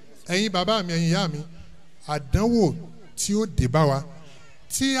 ẹ̀yin bàbá mi ẹ̀yin ìyá mi àdánwò tí ó dé bá wa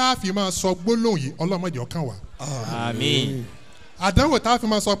tí a fi máa sọ gbólóhùn yìí ọlọ́mọdé ọkàn wa. àmín. àdánwò tá a fi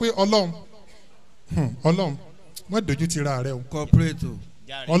máa sọ pé ọlọ́run wọ́n dojú ti ra rẹ o. corporate o.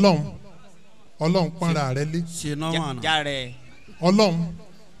 ọlọ́run pọ́nra rẹ lé. ṣe nọ́mà náà. járe. ọlọ́run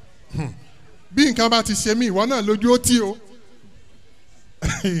bí nǹkan bá ti ṣe mí ìwọ náà lójú ó tì o.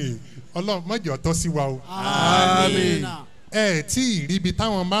 ọlọ́run má jẹ́ ó tọ́ sí wa o. àmín. ẹ tí ì rí ibi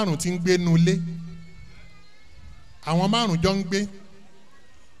táwọn márùn ti ń gbé nu ilé àwọn márùn jọ ń gbé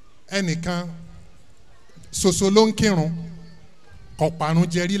ẹnìkan ṣoṣo ló ń kírun ọ̀parun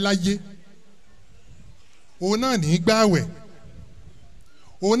jẹrí láyé òun náà ní í gbààwẹ̀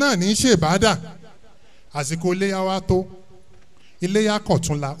òun náà ní í ṣèbádà àsìkò iléyà wa tó iléyà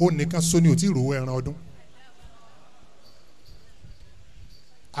kọ̀túnla ó nìkan sóni ò tí ì rówó ẹran ọdún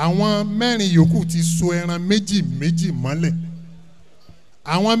àwọn mẹ́rin yòókù ti so ẹran méjì mọ́lẹ̀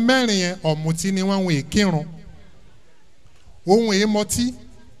àwọn mẹ́rin yẹn ọ̀mùtí ni wọ́n ń kírun ohun èémọtí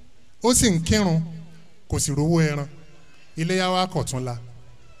ó sì ń kírun kò sì rówó ẹran iléyà wa kọ̀túnla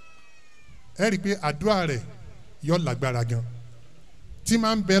ẹ rí i pé àdúrà rẹ̀ yọ lágbára gan tí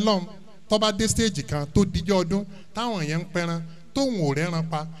máa ń bẹ lọ́n tó bá dé stéèjì kan tó dijọ́ ọdún táwọn yẹn ń pẹran tóun ò rẹ́ran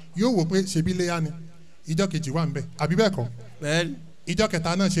pa yóò wò pé ṣebí iléyà ni ìjọ kejì wà ń bẹ àbí bẹ́ẹ̀ kọ́ ìjọ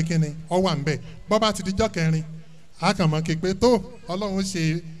kẹta náà ṣe kíni ọ wà ń bẹ bọ́ bá ti dijọ́ kẹrin àkànmọ́ képe tó ọlọ́run ṣe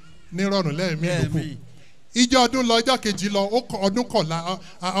nírọ̀rùn lẹ́ẹ̀mí ìlúkù ìjọ ọdún lọ ọjọ́ kejì lọ ọdún kọ̀la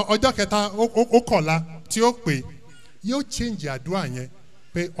ọjọ́ kẹta ó kọ̀la tí ó pè yóò change àdúrà yẹn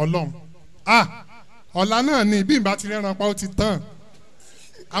pé ọlọ́run ọ̀la náà ni bí ìbá ti rẹ́ran pa ó ti tán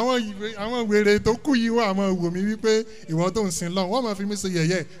àwọn wèrè tó kù yìí wà máa wò mí wípé ìwọ tó ń sin lọ́run wọ́n máa fi mí ṣe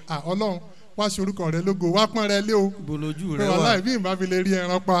yẹ̀yẹ́ ọlọ́run wá ṣe orúkọ rẹ lógo wá pọ́n rẹ lé o bolójú pé rẹ wà wàhálà bí ìbá fi lè rí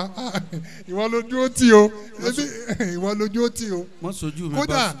ẹran pa ìwọ lójú ó tì o ìwọ lójú ó tì o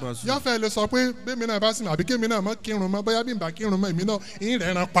kódà yọ̀fẹ́ lè sọ pé bẹ́ẹ̀mi náà bá sìn àbí kémi náà mọ́ kírun mọ́ bóyá bí ìbá kírun mọ́ èmi náà ń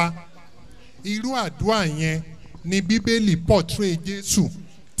rẹ́ran pa irú àdúrà yẹn ni bíbélì portray Jésù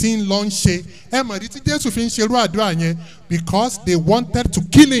tí ń lọ ń ṣe ẹ mọ̀ ní tí Jésù fi ń ṣerú àdúrà yẹn because they wanted to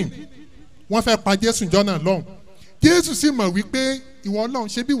kill him wọ́n fẹ́ pa Jésù jọ́nà lọ́hùn Jésù sì mọ̀ wípé ìwọ Ọlọ́run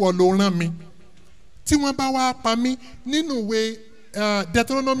ṣé bí ìwọ ló rán mi tí wọ́n bá wá pa mí nínú ìwé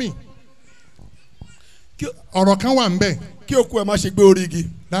Deuteronomy ọ̀rọ̀ kan wà ń bẹ̀. kí òkú ẹ má ṣe gbé orí igi.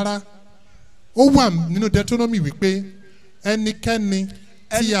 rárá ó wà nínú Deuteronomy wípé ẹnikẹ́ni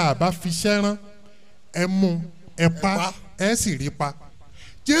tí a bá fi iṣẹ́ rán ẹ mú ẹ pa ẹ sì rí pa.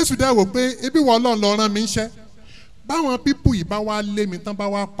 Jésù dá wò pé ebi wọ́n Ọlọ́run lọ rán mi iṣẹ́ báwọn pípù yìí bá wá lé mi tán bá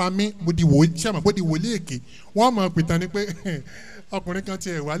wá pa mí mo di wòlíì sẹ́mi bó di wòlíì èké wọ́n mọ̀ pìtàn ni pé ọkùnrin kan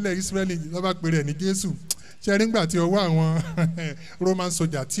tiẹ̀ wálẹ̀ Ísírẹ́lì lọ́ba péré ẹ̀ ní Jésù ṣe nígbà tí ọwọ́ àwọn Roman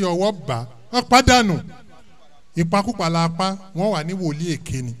soldier tí ọwọ́ bá wọ́n pàdánù ìpakúpa la pa wọ́n wà ní wòlíì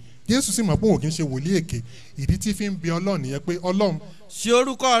èké ni Jésù sì mọ̀ pé òun kì í ṣe wòlíì èké ìdí tí fi ń bi Ọlọ́run yẹn pé Ọlọ́run ṣe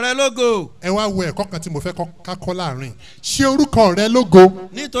orúkọ rẹ lógo. ẹ wá wo ẹ̀kọ́ kan tí mo fẹ́ ká kọ́ láàrin ṣe orúkọ rẹ lógo.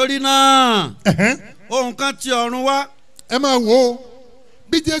 nítorí náà ohun kan ti ọ̀run wá. ẹ máa wò ó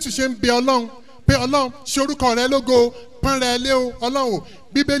bí Jésù ṣe ń bi Ọlọ́run pé Ọlọ́run ṣe orúkọ rẹ lógo pọ́n rẹ lé o Ọlọ́run o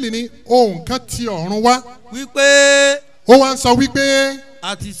Bíbélì ní ohun kan ti ọ̀run wá. wípé. ó wá ń sọ wípé.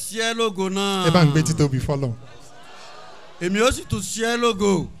 a ti ṣe é lógo náà. ẹ bá ń gbé títóbi fọlọ́run. èmi ó sì tún ṣe é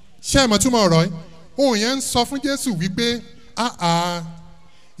lógo. ṣé ẹ mọ̀ túmọ̀ ọ̀rọ̀ yìí ohun yẹn ń sọ fún Jésù wípé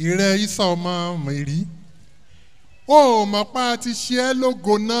ìrẹ Ìsá ọmọ Mèrí ó mọ̀ pa ti ṣe é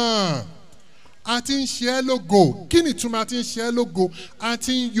lógo náà a ti ń ṣe é lógo kí ni ìtumọ̀ a ti ń ṣe é lógo a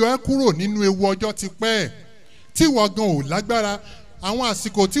ti ń yọ ẹ́ kúrò nínú ewu ọjọ́ ti pẹ́ tí wọ́n gan ò lágbára àwọn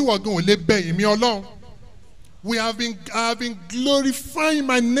àsìkò tí wọ́n gan ò lè bẹ èmi Ọlọ́run I have been glorifying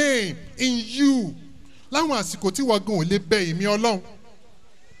my name in you láwọn àsìkò tí wọ́n gan ò lè bẹ èmi Ọlọ́run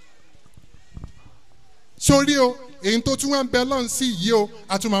sórí o èyí tó tún wá ń bẹ Ọlọ́run sí yìí o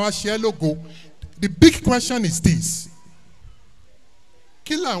a tún máa wá ṣe é lógo. The big question is this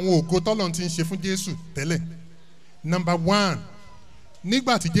kí làwọn ògo tọ́lọ́run ti ń ṣe fún Jésù tẹ́lẹ̀. Number one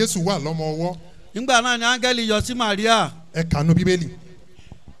nígbà tí Jésù wà lọ́mọ ọwọ́. nígbà náà ni áńgẹ́lì yọ sí Màríà. ẹ kànú Bíbélì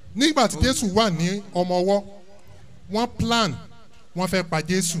nígbà tí Jésù wà ní ọmọ ọwọ́ wọ́n plan wọ́n fẹ́ pa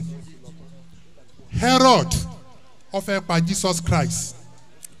Jésù. Herod ó fẹ́ pa Jesus Christ.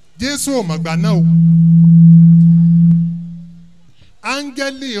 Jésù ò mọ̀gbà náà o.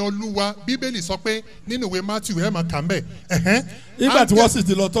 áńgẹ́lì Olúwa Bíbélì sọ pé nínú ìwé Matthew ẹ̀ máa kà ń bẹ̀. nígbà tí wọ́n sì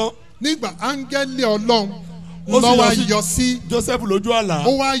ti lọ tán. nígbà áńgẹ́lì Ọlọ́run ló wá yọ sí Joseph lójú àlá.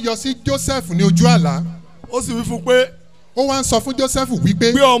 ó wá yọ sí Joseph ní ojú àlá. ó sì wí fún pé. ó wá ń sọ fún Joseph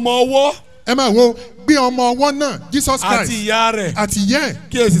wípé. gbé ọmọ ọwọ́. ẹ máa wo gbé ọmọ ọwọ́ náà Jesus Christ àti ìyá rẹ̀. àti ìyá ẹ̀.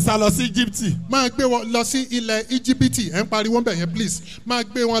 kí èsì sá lọ sí Íjíbítì. máa gbé wọn lọ sí ilẹ̀ Íjíbítì ẹ̀ ń pariwo ń bẹ̀ yẹn please máa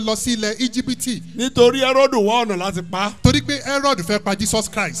gbé wọn lọ sí ilẹ̀ Íjíbítì. nítorí Hẹ́rọ́dù wá ọ̀nà láti pa. torí pé Herod fẹ́ pa Jesus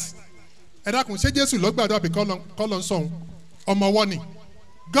Christ. ẹ dákun ṣé Jésù ló gbàdúrà bí kọ́ lọ sọ̀hún ọmọ ọwọ́ ni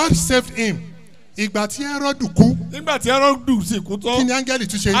God saved him. ìgbà tí Hẹ́rọ́dù kú. nígbà tí Hẹ́rọ́dù sì kú tán. kí ni áńgẹ́lì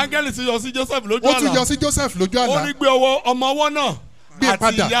tún ṣe. áńgẹ́lì ti yọ sí Joseph lójú ó àlá. tún yọ sí Joseph lójú àlá. ó ní gbé ọmọ ọwọ́ náà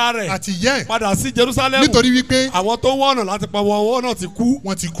àti ìyá rẹ̀ àti ìyá ẹ̀ padà sí Jerusalem. nítorí wípé àwọn tó ń wá ọ̀nà láti pa ọwọ́ náà ti kú.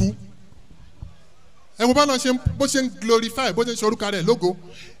 wọ́n ti kú. ẹ wo bó ṣe ń glorify bó ṣe ń ṣe orúkọ rẹ̀ lógo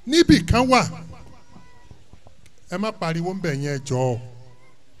níbì kan wà ẹ má pariwo ń bẹ̀ yẹn jọ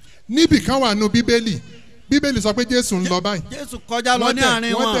níbì kan wà nù Bíbélì sọ pé Jésù ń lọ báyìí. Jésù kọjá lọ ní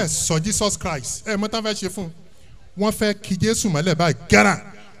àárín wọn. wọ́n dẹ̀ sọ Jesus Christ ẹ mọ̀ tán fẹ́ ṣe fún un wọ́n fẹ́ kí Jésù mọ́lẹ̀ báyìí gẹ́rà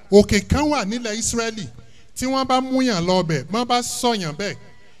òkè kan wà nílẹ̀ Ísírẹ́lì tí wọ́n bá múyàn lọ bẹ̀ wọ́n bá sọ̀yàn bẹ́ẹ̀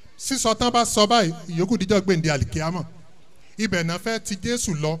sísọ tán bá sọ báyìí ìyókù díjọ́ gbèǹde àlìkíámọ̀ ibẹ̀ náà fẹ́ ti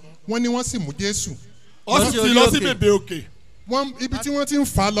Jésù lọ wọ́n ní wọ́n sì mú Jésù. ó sì ti lọ sí bèbè òkè. ibi tí wọ́n ti ń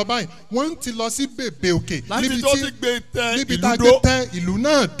fà á lọ báyìí wọ́n ti lọ sí bèbè òkè. láti tó ti gbé tẹ níbi ìlú tá a dó. gbé tẹ ìlú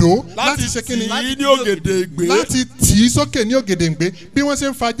náà dó. láti ṣe kíni láti tì í ní ògèdèǹgbé. láti tì í sókè ní ògèdèǹgbé bí wọ́n ṣe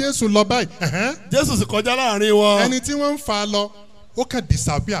ń fa Jésù lọ báyìí. Jésù sì kọjá láàrin wọn. ẹni tí wọ́n ń fà á lọ ó kàn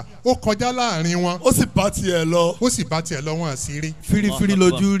disappear ó kọjá láàrin wọn. ó sì bá tiẹ̀ lọ. wọn àṣírí. firifiri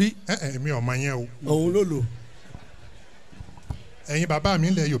lójú rí. mi ò mọ yẹn o. òun ló lò. ẹ̀yin bàbá mi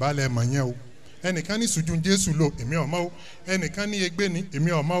ilẹ̀ Yorùbá lẹ mọ̀ yẹn o. ẹnìkan ní sùjú Jésù lò èmi ò mọ̀ o. ẹnìkan ní egbé ni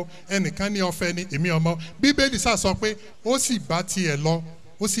èmi ò mọ̀ o. ẹnìkan ní ọ̀fẹ́ ni èmi ò mọ̀ o. Bíbélì sá sọ pé ó sì bá tiẹ̀ lọ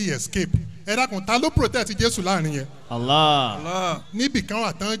ó sì escape. ẹ dákun ta ló protect Jésù láàrin yẹn. Allah. níbì kan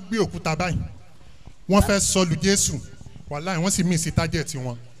wà tán gbé òkúta báyìí wọ́n fẹ́ sọlù Jésù wàláì wọ́n sì mí sí tájẹ̀tì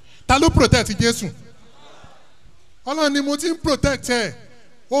wọn. ta ló protect Jésù. Ọlọ́run ni mo ti ń protect ẹ̀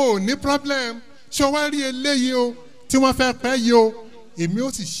o ní problem ṣé o wá rí eléyìí o tí wọ́n fẹ́ pẹ́ yìí o èmi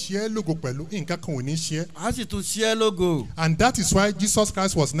ó sì ṣe é lógo pẹ̀lú nǹkan kan ò ní ṣe é. a sì tún ṣe é lógo. and that is why Jesus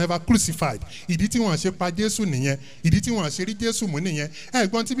Christ was never crucified. ìdí tí wọ́n ṣe pa Jésù nìyẹn ìdí tí wọ́n ṣe rí Jésù mú nìyẹn.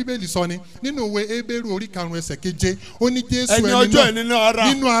 ẹ̀gbọ́n tí Bíbélì sọ ni nínú ìwé Hébérù orí 5:7 ó ní Jésù ẹni ọjọ́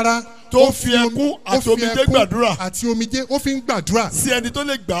nínú ara tó fi ẹkún àti omijé gbàdúrà àti omijé ó fi ń gbàdúrà sí ẹni tó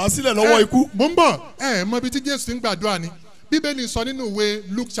lè gbà á sílẹ̀ lọ́wọ́ ikú. mo ń bọ̀ mọ ibi tí Jésù ti ń gbàdúrà ni Bíbélì sọ nínú ìwé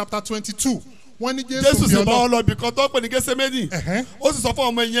Luke chapter 22 wọ́n ní Jésù sì bá wọn lọ ibì kan tó pè ní Gẹ́sẹ́mánì ó sì sọ fún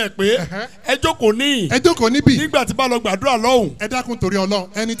ọmọ ẹ̀yìn ẹ̀ pé ẹ jókòó níbí nígbà tí bá lọ gbàdúrà lọ́hùn. ẹ dákun torí Ọlọ́run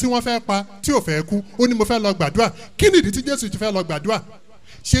ẹni tí wọ́n fẹ́ pa tí ò fẹ́ kú ó ní mo fẹ́ lọ gbàdúrà kí nìdí tí Jésù ti fẹ́ lọ gbàdúrà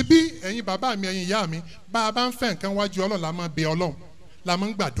ṣe bí ẹ̀yin bàbá mi ẹ̀yin ìyá mi bá a bá ń fẹ́ nǹkan wájú Ọlọ́run la máa bẹ Ọlọ́run la máa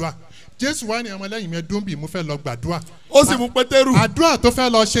ń gbàdúrà Jésù wá ní ọmọ lẹ́yìn mi ẹdún bì mo fẹ́ lọ gbàdúrà ó sì mú Pétérù àdúrà tó fẹ́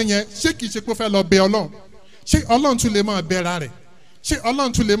lọ ṣe yẹn ṣé kìí ṣe pé ó fẹ́ lọ bẹ Ọlọ́run ṣé Ọlọ́run tún lè máa bẹra rẹ̀ ṣé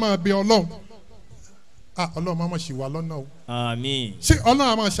Ọlọ́run tún lè máa bẹ Ọlọ́run Ọlọ́run máa ṣì wá lọ́nà o àmín ṣé Ọlọ́run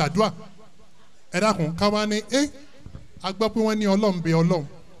á máa ṣàdúrà ẹ dákun ká wá ní a gbọ́ pé wọ́n ní Ọlọ́run bẹ Ọlọ́run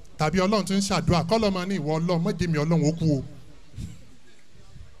tàbí Ọlọ́run tún ń ṣàdúrà kọ́lọ́ máa ní ìwọ Ọlọ́run má jẹ́ mi Ọlọ́run ó kú o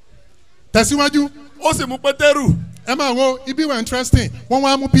tẹ̀síwájú. ó sì mú Pétérù. ẹ máa wo ibi were interesting wọ́n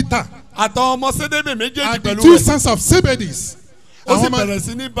wá mú Peter. àtàwọn ọmọ Sébédè méjèèjì pẹ̀lú rẹ̀. and the 2 sons of Zebedee. ó sì bẹ̀rẹ̀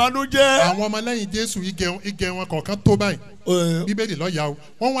sí ní banújẹ́. àwọn ọmọlẹ́yìn Jésù igẹ wọn kọ̀ọ̀kan tó báyìí. Bíbélì lọ́ọ̀yà o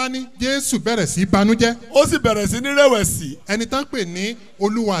wọ́n wá ní Jésù bẹ̀rẹ̀ sí banújẹ́. ó sì bẹ̀rẹ̀ sí ní rẹ̀wẹ̀sì. ẹni tán pè ní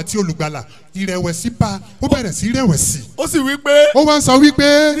Olúwa àti Olùgbàlà ìrẹ̀wẹ̀sì bá ó bẹ̀rẹ̀ sí rẹ̀wẹ̀sì. ó sì wí pé. ó wá ń sọ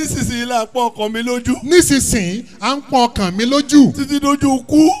wípé. nísinsìnyí là ń pọ́n ọkàn mi lójú. nísinsìnyí à ń pọ́n ọkàn mi lójú. títí dójú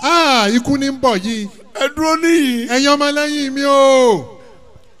ikú. ikú ní ń bọ̀ yìí. ẹ dúró níyì. ẹ̀yin ọmọlẹ́yìn mi o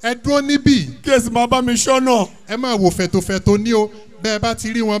ẹ dúró níbí. kí ẹ sì máa bá mi ṣọ́nà. ẹ máa wò fẹ̀tòfẹ̀tò ní o bẹ́ẹ̀ bá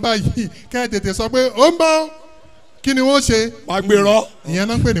ti rí wọn báyìí kẹ́ ẹ tètè sọ pé ó ń bọ̀ kí ni wọ́n ṣe. wàá gbèrọ. ìyẹn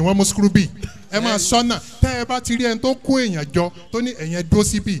náà ń pè ní wọ́n mú skrubi ẹ máa sọ́nà tẹ́ ẹ bá ti rí ẹni tó kó èèyàn jọ tó ní ẹ̀yẹn dúró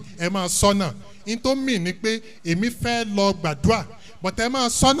síbì ẹ máa sọ́nà in tó mì ní pé èmi fẹ́ lọ gbàdúrà bọ̀tẹ́ ẹ máa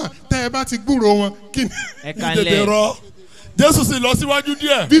sọ́nà tẹ́ ẹ bá ti gbúrò wọn kí ni. ẹ kálẹ̀ Jésù sì lọ síwájú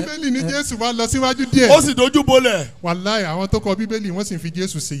díẹ̀. Bíbélì ní Jésù wá lọ síwájú díẹ̀. ó sì dojú bolẹ̀. wàláì àwọn tó kọ Bíbélì wọ́n sì fi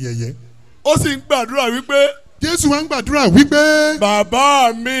Jésù ṣe yẹ̀yẹ́. ó sì ń gbàdúrà wípé. Jésù wá ń gbàdúrà wípé.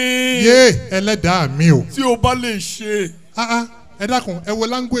 bàbá mi. ẹlẹ́dàá mi o. tí o bá lè ṣe. ẹ dákun ẹ wo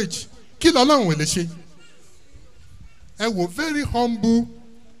language kí lọ́lọ́run ò lè ṣe. ẹ wo very humble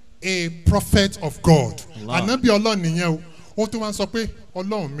a prophet of God. ànábì Ọlọ́run nìyẹn o ó tún wá ń sọ pé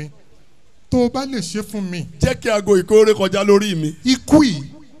Ọlọ́run mi tó o bá lè ṣe fún mi. jẹ́ kí aago ìkórè kọjá lórí mi. ikú yìí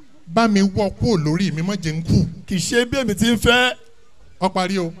bá mi wọ́ kúrò lórí mi má jẹ́ ń kú. kì í ṣe bí èmi ti ń fẹ́. ó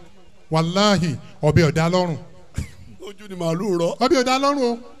parí o wàláhì ọbẹ̀ ọ̀dà lọ́rùn. ojú ni màálù rọ. ọbẹ̀ ọ̀dà lọ́rùn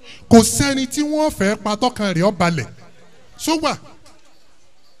o kò sẹ́ni tí wọ́n fẹ́ pa tọkàn rẹ̀ ó balẹ̀ sówà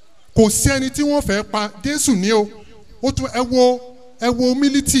kò sẹ́ni tí wọ́n fẹ́ pa Jésù ní o ó tún ẹ wo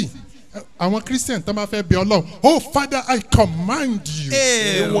humility àwọn Christian tó máa fẹ́ bẹ Ọlọ́run oh Father I command you.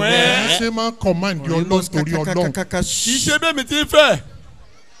 ṣé máa command you Ọlọ́run torí Ọlọ́run. kì í ṣe bí èmi ti ń fẹ́.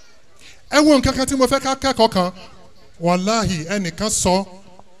 ẹ wo nǹkan kan tí mo fẹ́ ká kẹ́kọ̀ọ́ kan wàláhì ẹnìkan sọ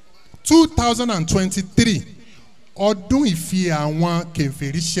 2023 ọdún ìfi àwọn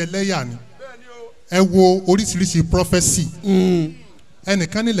kèfèrí ṣẹlẹ́yà ni ẹ wo oríṣiríṣi prophesy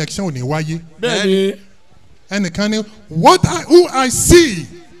ẹnìkan ní election ò ní wáyé ẹnìkan ní who I see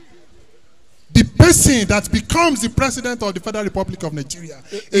the person that becomes the president of the Federal Republic of Nigeria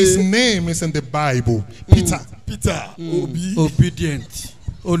his name is in the Bible Peter. Obedient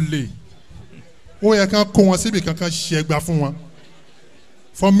only. ó yẹ kán kó wọn síbi kankan ṣe ẹgbà fún wọn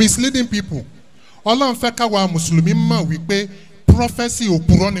for misleading people Ọlọ́run fẹ́ káwa mùsùlùmí mọ̀ wípé prophesy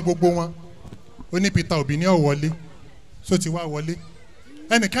òpùrọ́ ni gbogbo wọn ó ní Peter Obi ní ọ̀wọ́lé so ti wá wọlé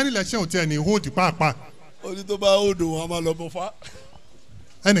ẹnìkan nílẹ̀ ṣẹ́ ò tí ẹ̀ ní hold pàápàá. ó ní tó bá hold wọn a máa lọ bọ fá.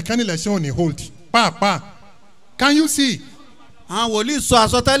 ẹnìkan nílẹ̀ ṣẹ́ ò ní hold pàápàá can you see. àwọn wòlíì sọ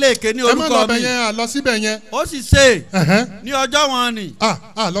àsọtẹ́lẹ̀ èké ní orúkọ mi. ẹ má lọ bẹ̀ yẹn lọ síbẹ̀ yẹn. ó sì ṣe ní ọjọ́ wọn ni.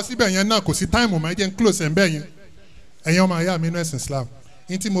 lọ síbẹ̀ yẹn náà kò sí táìmù máa jẹ́ ń close ẹ̀ ń bẹ̀ yẹn ẹ̀yin ọmọ ayá mi inú ẹ̀sìn Islam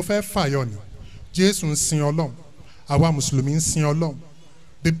ní tí mo fẹ́ fàyọ ni Jésù ń sin Ọlọ́run àwa mùsùlùmí ń sin Ọlọ́run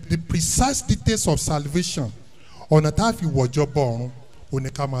the precise details of salvation ọ̀nà tá a fi wọ̀jọ́ bọ̀ ọ̀run ò ní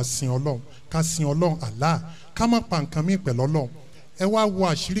ká máa sin Ọlọ́run ká sin Ọlọ́run Allah ká má pa nǹkan mí pẹ̀lú Ọlọ́run ẹ wá wo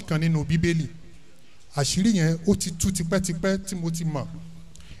àṣírí kan nínú Bíbélì àṣírí yẹn ó ti tú tipẹ́tipẹ́ tí mo ti mọ̀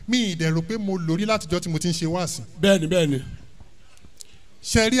mi ìdẹ̀rù pé mo lórí látijọ́ tí mo ti ń ṣe wáàsí. bẹ́ẹ̀ni.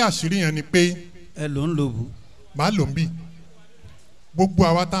 ṣe rí àṣírí yẹn ni pé. ẹ ló ń Ilobu. màá lò ń bì gbogbo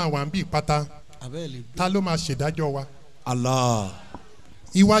àwa tá a wà ń bì pátá ta ló máa ṣèdájọ́ wa. Allah.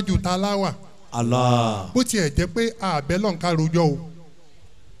 iwájú ta la wà. Allah. bó tiẹ̀ jẹ́ pé àbẹ́ lọ́n ká rojọ́ o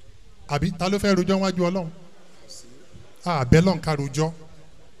àbí ta ló fẹ́ rojọ́ wájú Ọlọ́run àbẹ́ lọ́n ká rojọ́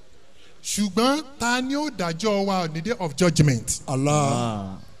ṣùgbọ́n ta ni ó dájọ́ wa on the day of judgment.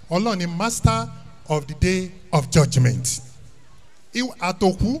 Allah. Ọlọ́run ni master of the day of judgment.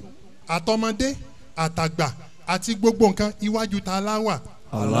 àtòkú àtọmọdé àtàgbà àti gbogbo nǹkan iwájú ta la wà.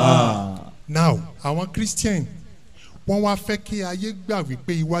 Allah. now àwọn Christian wọ́n wá fẹ́ kí ayé gbà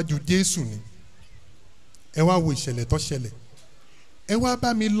wípé iwájú Jésù ni ẹ wá wo ìṣẹ̀lẹ̀ tó ṣẹlẹ̀ ẹ wá bá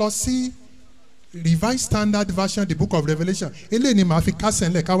mi lọ sí Revised Standard Version, the book of Revelation. Eléyìí ni màá fi kásẹ̀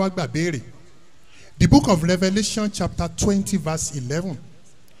ńlẹ̀ ká wá gbà béèrè. The book of Revelation chapter 20 verse 11.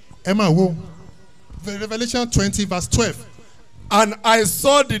 Ẹ máa wo. Revelation 20 verse 12. And I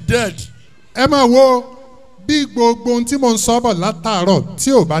saw the dead. Ẹ máa wo bí gbogbo ohun tí mo ń sọ bọ̀ látàárọ̀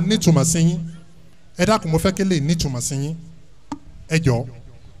tí ò bá nítumọ̀ sí yín. Ẹ dákun mo fẹ́ kí lè nítumọ̀ sí yín. Ẹ jọ̀ọ́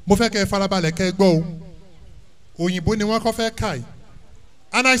mo fẹ́ kẹ́ ẹ farabalẹ̀ kẹ́ ẹ gbọ́ o. Òyìnbó ni wọ́n kọ́ fẹ́ kà yìí.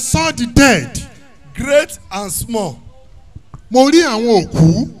 And I saw the dead. Great and small. Mo rí àwọn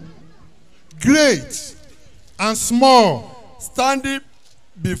òkú. Great and small. Standing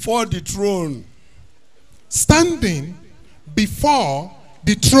before the throne. Standing before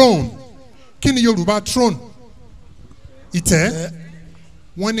the throne. Kí ni Yorùbá throne? Ìtẹ́.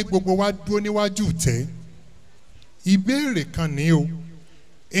 Wọ́n ní gbogbo wa dúró níwájú ìtẹ́. Ìbéèrè kan ní o.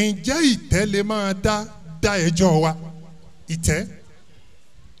 Ǹjẹ́ ìtẹ́ lè máa dá ẹjọ́ wa? Ìtẹ́.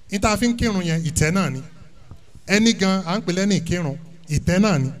 Níta fi ń kírun yẹn ìtẹ́ náà ni. Ẹni gan à ń pè lẹ́ni ìkírun ìtẹ́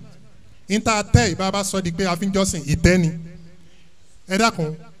náà ni. Níta tẹ́ ìbábá sọ di pé a fi ń jọ́sìn ìtẹ́ ni. Ẹ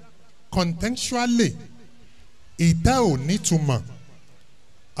dákun contextually ìtẹ́ ò nítumọ̀.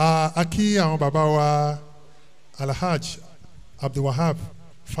 A kí àwọn bàbá wa Alhaj Abdulwahab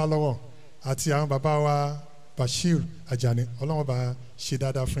Falowo àti àwọn bàbá wa Bashir Ajani Ọlọ́run bá ṣe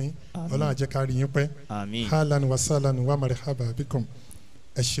dáadáa fún yín Ọlọ́run á jẹ́ ká rí yín pẹ́. Halan wa salan wa marhaba bikum.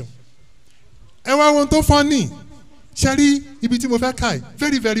 Ẹ ṣeun. Ẹ wá ohun tó funny ṣe rí ibi tí mo fẹ́ kà í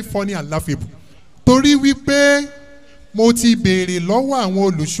very very funny and laughable torí wípé mo ti béèrè lọ́wọ́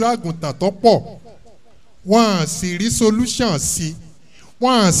àwọn olùṣọ́ àgùntàn tó pọ̀ wọ́n sì rí solution sí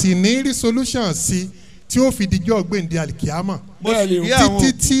wọ́n sì ní rí solution sí tí ó fi dijọ́ gbèǹde àlìkíámà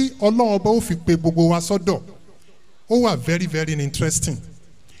títí tí Ọlọ́run ọba ó fi pe gbogbo wa sọ́dọ̀ ó wà very very interesting.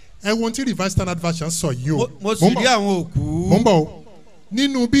 Ẹ wo ohun tí Revised Standard Version sọ yìí o. Mo sì rí àwọn òkú. Mo ń bọ̀ o.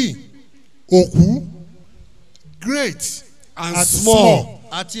 Nínú bí òkú great and small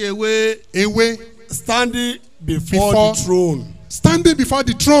àti ewé standing before the throne. Standing before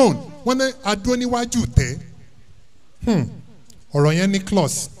the throne. Wọ́n ní adó níwájú tẹ́. Ọ̀rọ̀ yẹn ní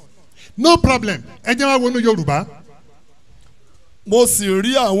clause. No problem. Ẹ jẹ́ wá wọnú Yorùbá. Mo sì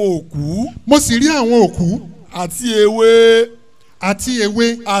rí àwọn òkú. Mo sì rí àwọn òkú. Àti ewé. Àti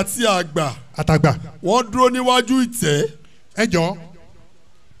ewé. Àti àgbà. Àtàgbà. Wọ́n dúró níwájú ìtẹ́. Ẹ jọ̀ọ́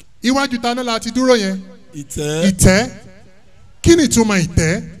iwájú ta náà la ti dúró yẹn. Ìtẹ́. Ìtẹ́. Kí ni ìtumọ̀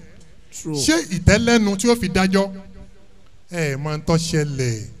ìtẹ́? Ṣé ìtẹ́ lẹ́nu tí ó fi dájọ́? Ẹ máa ń tó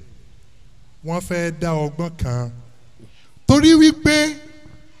ṣẹlẹ̀. Wọ́n fẹ́ dá ọgbọ́n kan. Torí wípé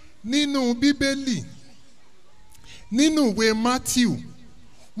nínú Bíbélì nínú ìwé Matthew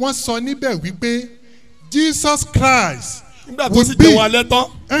wọ́n sọ níbẹ̀ wípé Jesus Christ will be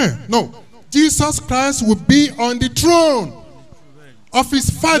no Jesus Christ will be on the throne of his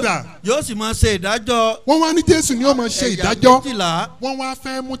father. Yóò sì máa ṣe ìdájọ́. Wọ́n wá ní Jésù ni ó máa ṣe ìdájọ́. Wọ́n wá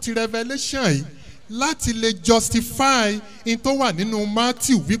fẹ́ mú ti Revelation yìí láti lè justify in tó wà nínú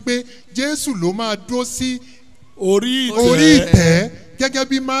Matthew wípé Jésù ló máa dúró sí orí ìtẹ́ gẹ́gẹ́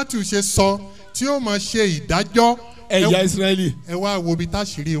bí Matthew ṣe sọ tí ó máa ṣe ìdájọ́ ẹ̀yà Israẹli. Ẹ wá wo bí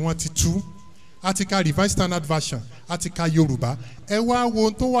táṣìírí wọn ti tú. A ti ka Revised Standard Version, a ti ka Yorùbá. Ẹ wá wo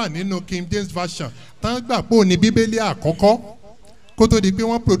ohun tó wà nínú King James Version. Tán gbà pé òní Bíbélì àkọ́kọ́ kó tó di pé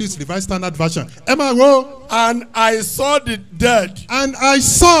wọ́n produce Revised Standard Version. Ẹ máa wo. And I saw the dead. And I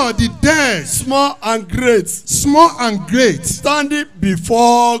saw the dead. Small and great. Small and great. Standing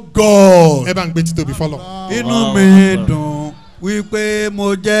before God. Ẹ bá ń gbé títóbi fọlọ. Inú mi dùn wípé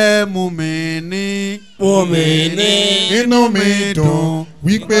mo jẹ́ mùmínì. Inú mi dùn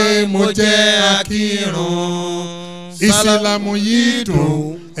wípé mo jẹ́ akírun. Ìsìlámù yìí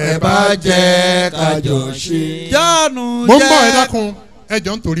dùn ẹ bá jẹ́ kájọ ṣe. Jánu jẹ́. Mo ń bọ̀ ẹ dákun ẹ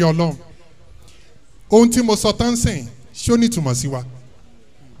jọ ń torí Ọlọ́run. Ohun tí mo sọ tán sìn ṣó ní ìtumọ̀ sí wa.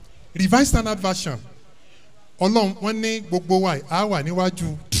 Revised Standard Version Ọlọ́run wọ́n ní gbogbo wa á wà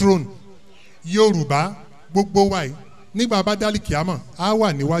níwájú throne. Yorùbá gbogbo wa nígbà bá dálì kíámà á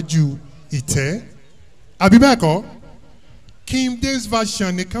wà níwájú ìtẹ́. Àbí bẹ́ẹ̀ kọ́ King James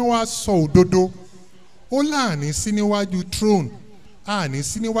Version nìkan wá sọ òdodo. Ó láàní sí níwájú throne àní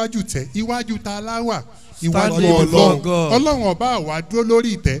sí níwájú tẹ́ iwájú ta láwà iwájú Ọlọ́run. Ọlọ́run ọba àwa dúró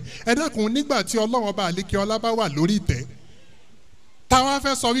lórí ìtẹ́. Ẹ dákun nígbà tí Ọlọ́run ọba àlékè ọlá bá wà lórí ìtẹ́ táwa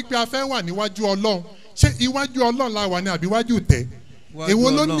fẹ́ sọ wípé a fẹ́ wà níwájú Ọlọ́run ṣé iwájú Ọlọ́run la wà ní àbí iwájú ìtẹ́?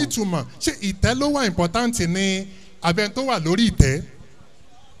 Èwo ló nítumọ̀? Ṣé ìtẹ́ ló wà important ní abẹ́ tó wà lórí ìtẹ́?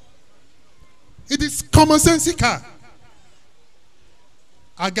 It is commonsensical.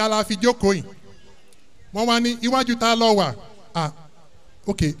 Àga la fi jókòó yìí. Wọ́n wá ní iwájú ta ló wà.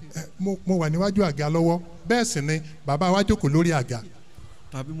 Ok mo wà níwájú àga lọ́wọ́ bẹ́ẹ̀ sì ni bàbá wa jókòó lórí àga.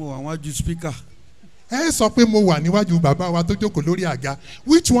 Tàbí mo wà níwájú speaker. ẹ sọ pé mo wà níwájú bàbá wa tó jókòó lórí àga.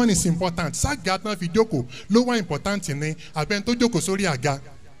 Which one is important? Sága náà fi jókòó ló wá important ní abẹ́ni tó jókòó sórí àga.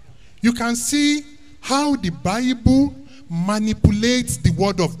 You can see how the Bible manipulates the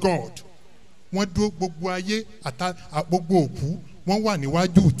word of God. Wọ́n dúró gbogbo ayé gbogbo òkú wọ́n wà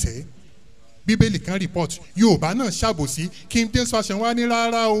níwájú ìtẹ́. Bíbélì kan report Yorùbá náà ṣàbòsí King James Version wá ní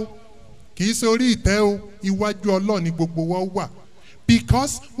rárá o kì í ṣe orí ìtẹ́ o iwájú Ọlọ́run ni gbogbo wọn wà.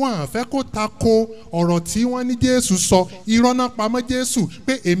 Because wọn à fẹ́ kó tako ọ̀rọ̀ tí wọ́n ní Jésù sọ irọ́ náà pamọ́ Jésù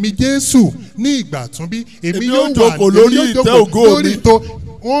pé èmi Jésù ní ìgbà tún bí èmi yóò wà lórí ìtẹ́ ògo mi tó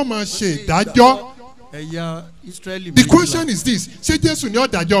wọ́n máa ṣe ìdájọ́. The question is this: ṣé Jésù ní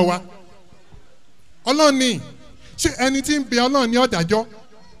ọ̀dájọ́ wa? Ọlọ́run ni. Ṣé ẹni tí ń bẹ Ọlọ́run ní ọ̀dájọ́?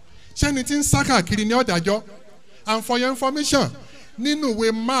 Ṣé ẹni tí ń sá káàkiri ní ọ̀dájọ́? And for your information, nínú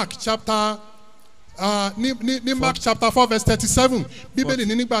ìwé Mark chapter ní Mark chapter 4 verse 37 Bíbélì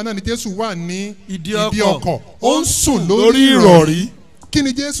ní nígbà náà ni Jésù wà ní ìdí ọkọ̀ ó ń sùn lórí ìrọ̀rí. Kí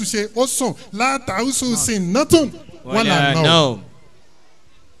ni Jésù ṣe? Ó sùn látàúsù sin nothing wọn là náà.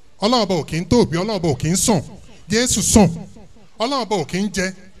 Ọlọ́run ọba ò kí ń tóbi, Ọlọ́run ọba ò kí ń sùn. Jésù sùn. Ọlọ́run ọba ò kí ń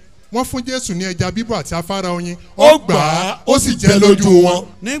jẹ. Wọ́n fún Jésù ní ẹja bíbọ̀ àti afárá oyin. Ó gbà á, ó sì jẹ lójú wọn.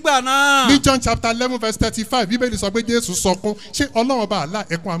 Nígbà náà. Ní John chapter 11 verse 35 Bíbélì sọ pé Jésù sọkún. Ṣé Ọlọ́run ọba àlá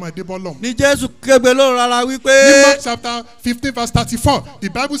ẹkún àmọ́ ẹdẹ bọ́lọ̀? Ní Jésù kégbe lóhùn rárá wípé. Ní Mark chapter 15 verse 34 the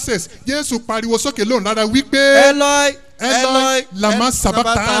Bible says Jésù pariwo sókè lóhùn rárá wípé. Eloi Eloi lama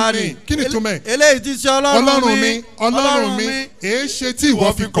sabachthani. Kí ni túmọ̀ ẹ̀? Eléyìí ti ṣe Ọlọ́run mi. Ọlọ́run mi èé ṣe tí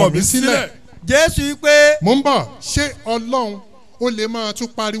ìwọ fi kọ̀ mí sílẹ̀. Jésù wípé. Mo ń bọ̀ ṣé Ọlọ́run ó lè máa tún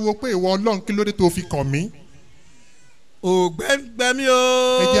pariwo pé ìwọ Ọlọ́run kí ló dé tó fi kàn mí. Ògbẹ́ngbẹ́mí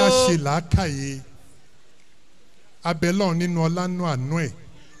o. Ẹ jẹ́ àṣẹ làákàyè abẹ́lọ́run nínú ọlánú àánú ẹ̀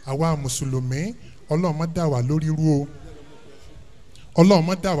àwa mùsùlùmí Ọlọ́run má dà wá lórí rú o. Ọlọ́run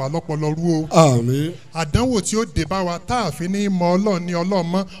má dà wá lọ́pọlọ rú o. Àmín. Àdánwò tí ó dé bá wa tá a fi ní mọ Ọlọ́run ní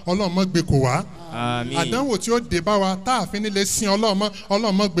Ọlọ́run mọ́ gbé kò wá. Àmín. Àdánwò tí ó dé bá wa tá a fi ní lè sin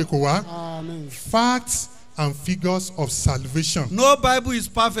Ọlọ́run mọ́ gbé kò wá. Àmín. Facts and figures of salvation. No Bible is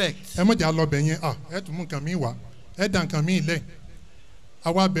perfect. Ẹ mọ̀ jà lọ bẹ̀ yẹn ẹ tún mú nǹkan mi wá ẹ dà nǹkan mi lẹ̀.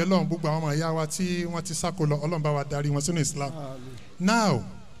 Àwa bẹ̀ lọ́run gbogbo àwọn ọmọ ìyá wa tí wọ́n ti sáko lọ Ọlọ́run bá wa darí wọn sínú Islam. Now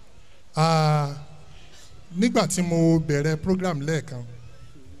nígbà tí mo bẹ̀rẹ̀ program lẹ́ẹ̀kan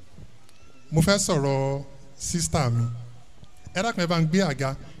mo fẹ́ sọ̀rọ̀ sísítà mi. Ẹ dákun ẹ bá ń gbé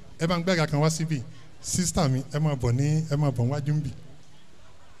àga kan wá síbí. Sísítà mi ẹ máa bọ̀ wájú ń bì.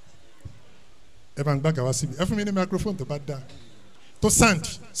 Ẹ bá ń gbàgà wá síbi ẹ fún mi ní microphone tó bá dáa tó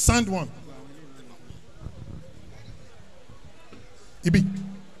sound one ibi.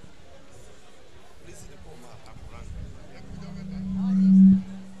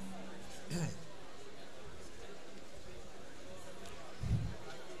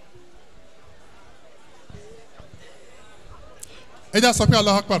 Ẹ já sọ pé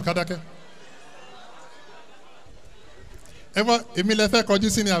Allahu Akbar kádàkẹ́. Ẹ bọ́ èmi lẹ fẹ́ kọjú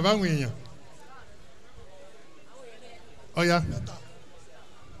sí ni àbáwọn èèyàn. Oya.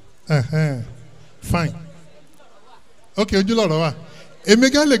 Fine. Okay, ojú lọ̀rọ̀ wa. Èmi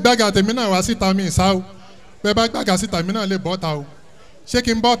gan lè gbága tèmi náà wá síta mi ìsá o. Bẹ́ẹ̀ bá gbága síta mi náà lè bọ́ ta o. Ṣé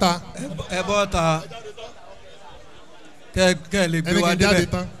kí n bọ́ ta? Ẹ bọ́ ta. Kẹ́ lè gbé wa débẹ̀.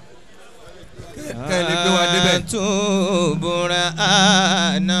 Kẹ́ lè gbé wa débẹ̀. Àtúbùrà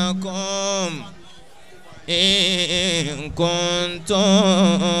ànàkùn. In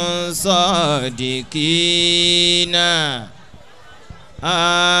kuntum sadiqina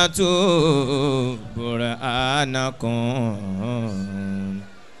atu burhanakum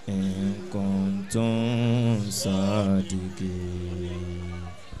in kuntum sadiqin.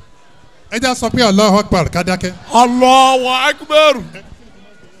 Ẹ já sọ pé Allahu Akbar kádàkẹ́. Allahu Akbar.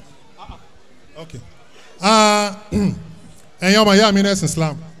 Okay. Ẹ̀yin ọmọ ìyá mi nẹ́sìn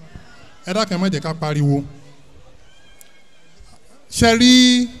Islam ẹ dákẹ́ má jẹ́ ká pariwo. Ṣé rí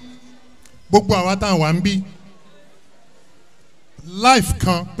gbogbo àwa tá à wà ń bí life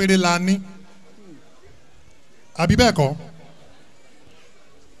kan péré la ní àbí bẹ́ẹ̀ kọ́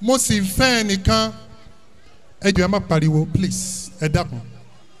mo sì fẹ́ ẹnìkan ẹ jọ̀ọ́ ẹ má pariwo please ẹ dákun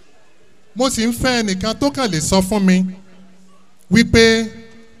mo sì ń fẹ́ ẹnìkan tó kàn lè sọ fún mi wípé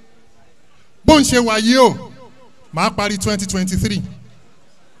bó ń ṣe wáyé o màá parí 2023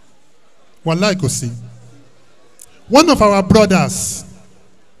 wàláì kò sí. One of our brothers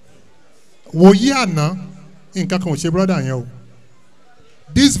wòye àná nǹkan kan ò ṣe brother yẹn o.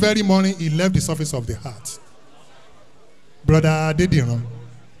 This very morning he left the surface of the heart. Brother Adediran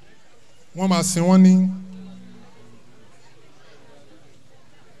wọ́n máa sin wọ́n ní.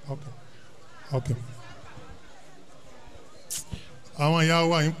 Okay. Àwọn ìyá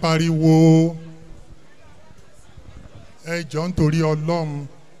wa ń pariwo ẹ jọ nítorí Ọlọ́run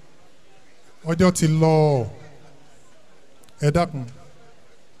ọjọ́ ti lọ ẹ dákun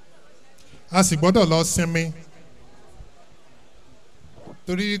a sì gbọ́dọ̀ lọ sinmi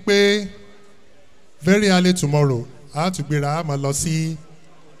torí pé very early tomorrow a tún gbéra a máa lọ sí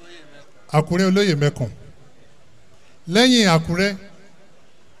Àkúrẹ́ olóyè mẹ́kàn lẹ́yìn Àkúrẹ́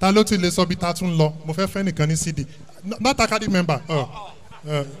ta ló tún lè sọ bí ta tún lọ mo fẹ́ fẹ́ nìkan ní CD not ACADIP member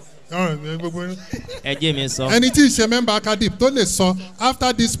ẹ jẹ́ mi sọ. ẹni tí ì ṣe member ACADIP tó lè sọ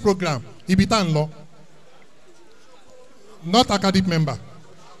after this program ibi tá ń lọ not ACADIP member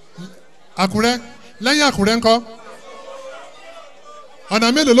Àkúrẹ́ lẹ́yìn Àkúrẹ́ ńkọ́ ọ̀nà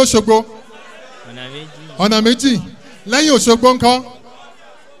mélòó l'Óṣogbo ọ̀nà méjì lẹ́yìn Òṣogbo ńkọ́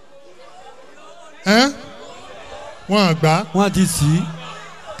wọ́n àgbá wọ́n ti sí i.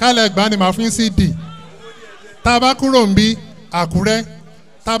 kálẹ̀ gbá ni màá fún CD tá a bá kúrò ń bí Àkúrẹ́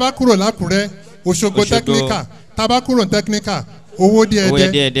tá a bá kúrò l'Ákúrẹ́ Òṣogbo technical tá a bá kúrò technical owó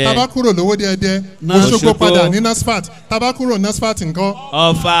díẹ̀díẹ̀ tá a bá kúrò lówó díẹ̀díẹ̀ Òṣogbo padà ní NASFAT tá a bá kúrò NASFAT nǹkan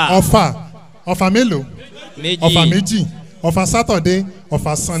Ọ̀fà mélòó Ọ̀fà méjì Ọ̀fà Saturday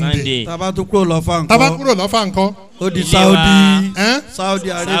Ọ̀fà Sunday tá a bá tún kúrò lọ́fà nǹkan tá a bá kúrò lọ́fà nǹkan ó di Saudi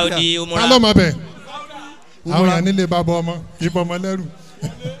Arabia ká ló mọ bẹ́ẹ̀ àwọn èèyàn nílé bàbá ọmọ ìbọn ọmọ lẹ́rù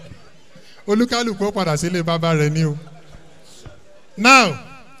olúkálùkù ó padà sílé bàbá rẹ̀ ní o. Now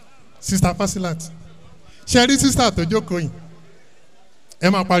Sister Fasilat ṣe rí sister tó jókòó yìí ẹ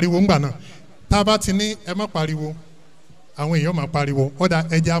máa pariwo ńgbà náà tá a bá ti ní ẹ má pariwo àwọn èèyàn máa pariwo ọ̀dà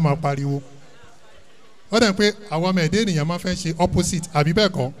ẹja máa pariwo ọ̀dà pé àwọn ọmọ ẹ̀dẹ́ ènìyàn máa fẹ́ ṣe opposite àbí bẹ́ẹ̀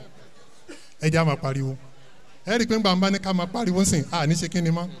kọ́ ẹja máa pariwo ẹ rí i pé ńgbà ń bá ní ká máa pariwo sìn à ní ṣe kí ni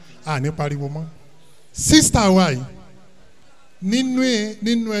mọ́ à ní pariwo mọ́ sister wa yìí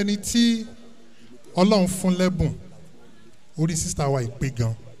nínú ẹni tí Ọlọ́run fún lẹ́bùn orí sister wa yìí pé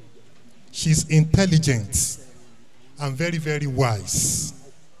gan she is intelligent and very very wise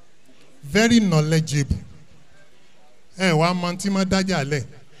very knowledgeable ẹ wá mọ tí mo dájà lẹ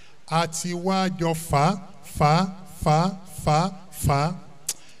àti wá jọ fà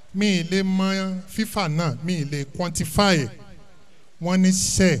mi lè mọ fífà náà mi lè quantify wọn ní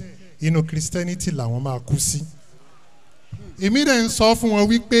sẹ inú Christianity làwọn máa kú sí èmi dẹ̀ ń sọ fún wọn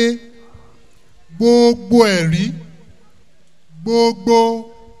wípé gbogbo ẹ̀rí gbogbo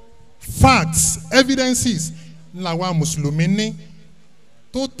facts evidences làwa mùsùlùmí ní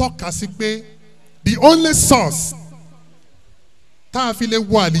tó tọ́ka sí pé the only source tá a fi lè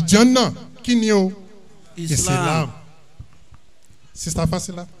wọ àlìjànnà kí ni o Islam. Sister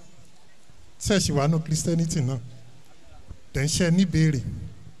Fasila ṣẹ́ẹ̀ṣì wà nù Christianity náà tẹ̀ ń ṣe níbèrè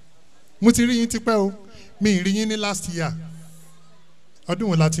mo ti rí yín tipẹ́ o mi ì rí yín ní last year ọdún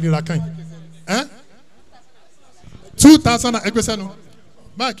wo la ti ríra kàn yín 2000 ẹgbẹ́ sẹ́nu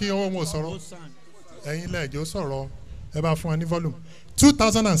báàkì ọwọ́ wọn ò sọ̀rọ̀ ẹ̀yin lẹ́ẹ̀jọ́ sọ̀rọ̀ ẹ bá fún wa ní volume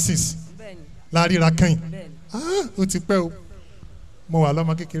 2006 la ríra kàn yín ó ti pẹ́ o mo wà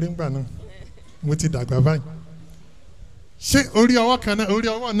lọ́mọ kékeré ńgbà náà mo ti dàgbà báyìí ṣé orí ọwọ́ kan náà orí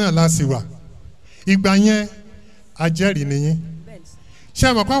ọwọ́ náà la sì wà ìgbà yẹn ajẹ́rìí nìyí ṣé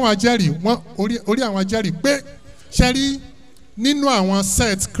ẹ mọ̀ pé àwọn ajẹ́rìí wọ́n orí àwọn ajẹ́rìí pé ṣe rí nínú àwọn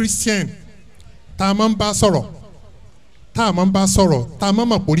sect Christian tá a máa ń bá sọ̀rọ̀ tá a máa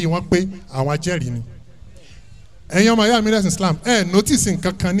mọ̀ pórí wọn pé àwọn ajẹ́rìí ni ẹ̀yin ọmọ ayé mi lẹ́sìn Islam notice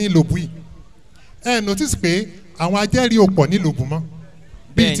nǹkan kan ní Ilobu yìí notice pé àwọn ajẹ́rìí ò pọ̀ ní Ilobu mọ́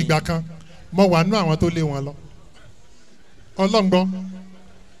bíi tìgbà kan mo wà nú àwọn tó lé wọn lọ ọlọ́ngbọ́n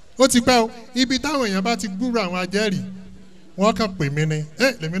ó ti pẹ́ o ibi táwọn èèyàn bá ti gbúrò àwọn ajẹ́rìí wọ́n kàn pè mí ni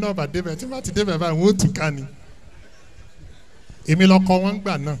lèmi náà bá débẹ̀ tí wọ́n ti débẹ̀ báyìí wọ́n ó tù ká ni èmi lọ kọ́ wọn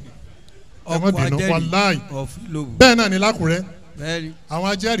gbà náà ẹ̀wọ̀n bínú wàláì bẹ́ẹ̀ náà ni l'Ákúrẹ́ àwọn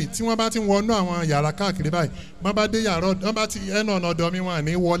ajẹ́rìí tí wọ́n bá ti wọnú àwọn yàrá káàkiri báyìí wọ́n bá dé yàrá wọ́n bá ti ẹnu ọ̀nà ọ̀dọ̀ mi wọn à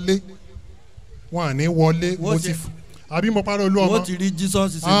ní wọlé mo ti àbí mo parọ́ olú ọmọ wọ́n ti rí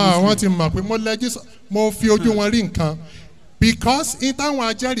Jesus wọ́n ti mọ̀ pé mo lẹ́ Jesus mo fi ojú wọn rí nǹkan because in táwọn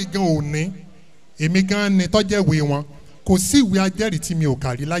ajẹ́rìí gan ò ní èmi gan ni tọ́jẹ́wé wọn kò sí ìwé ajẹ́rìí tí mi ò kà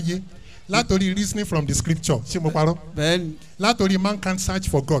rí láyé látòrí reasoning from the scripture ṣé mo parọ́ látòrí man can search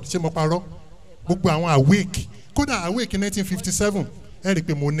for God ṣé mo parọ́ gbogbo àwọn awake kódà awake 1957 ẹ rí i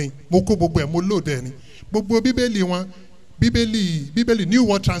pé mo ní mo kó gbogbo ẹ̀ mo lóòdù ẹ̀ ni gbogbo bíbélì wọn bíbélì New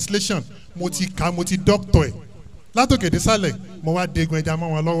World Translation mo ti kà mo ti doctor ẹ̀ látòkèdè sálẹ̀ mo wá degun ẹja mọ́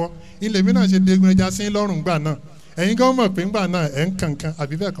wọn lọ́wọ́ ilé mi náà ṣe degun ẹja sí lọ́rùn gbà náà ẹ̀yin gan mọ̀ pé ńgbà náà ẹ̀ ń kankan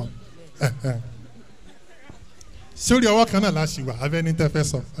àbí bẹ́ẹ̀ kan sórí ọwọ́ kan náà la ṣì wà abẹ́ni tẹ́ fẹ́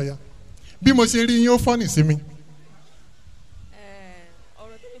sọ ọ̀ya bí mo ṣe rí yín ó fọ́nì sí mi.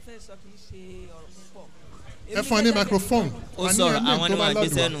 ọ̀rọ̀ tó ní fẹ́ sọ kì í ṣe ọ̀rọ̀ púpọ̀. ẹ fún ọ ní microphone. ó sọ̀rọ̀ àwọn ni wọ́n gbé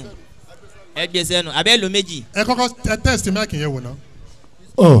sẹ́nu. ẹ gbé sẹ́nu abẹ́ lo méjì. ẹ kọ́kọ́ test mic yẹn wò ná.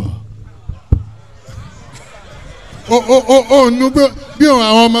 o nu bí òun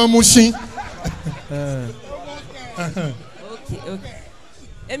àwọn ọmọ mu ṣin.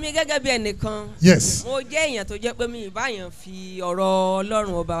 èmi gẹ́gẹ́ bí ẹnìkan. Yes. mo jẹ́ èèyàn tó jẹ́ pé mi ìbáyàn fi ọ̀rọ̀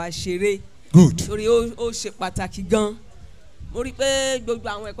Ọlọ́run ọba wa ṣeré. Good. torí ó ṣe pàtàkì gan. mo rí i pé gbogbo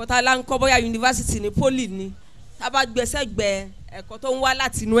àwọn ẹ̀kọ́ tá a lá ń kọ́ bóyá yunifásitì ní poli ni tá a bá gbẹ́sẹ̀ gbẹ ẹ̀kọ́ tó ń wá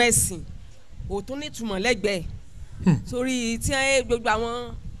láti inú ẹ̀sìn òtún nítumọ̀ lẹ́gbẹ̀ẹ́ torí tí gbogbo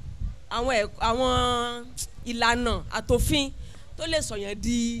àwọn ìlànà àtòfin tó lè sọ̀yàn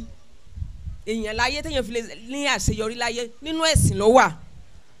di èèyàn láyé téèyàn fi lè ní àṣeyọrí láyé nínú ẹ̀sìn ló wà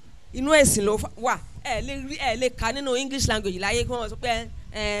inú ẹ̀sìn ló wà ẹ lè ka nínú English language láyé kí wọ́n sọ pé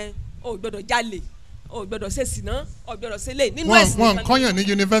o gbọ́dọ̀ jalè o gbọ́dọ̀ ṣe sìná o gbọ́dọ̀ ṣe lè nínú ẹ̀sìn nìkan. wọ́n kọ́yàn ní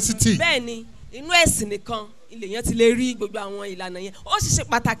yunifásitì. bẹ́ẹ̀ ni inú ẹ̀sìn nìkan ilé yẹn ti lè rí gbogbo àwọn ìlànà yẹn ó sì ṣe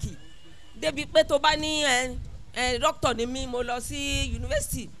pàtàkì débi pé tó bá ní dókítà ni mí mo lọ sí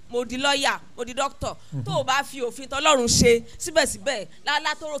yunifásitì mo di lọ́ọ̀yà mo di dókítà tó o bá fi òfin tọlọ́run ṣe síbẹ̀síbẹ̀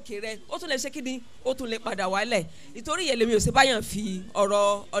lálá tó ròkè rẹ ó tún lè ṣe kí ni ó tún lè padà wálẹ̀ nítorí ìyẹn lèmi ò ṣe báyàn fi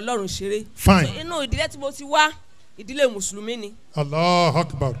ọ̀rọ̀ Ọlọ́run ṣeré. Fine. inú ìdílé tí mo ti wá ìdílé mùsùlùmí ni. Allahu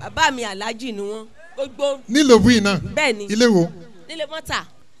Akbar. bàbá mi aláàjì ni wọ́n gbogbo. nílòbù yìí náà. bẹ́ẹ̀ ni ilé wo. nílé mọ́tà.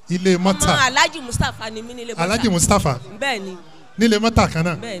 ilé mọ́tà. ọmọ aláàjì Mustapha ni mí nílé mọ́tà. aláàjì Mustapha. bẹ́ẹ̀ ni. nílé mọ́tà kan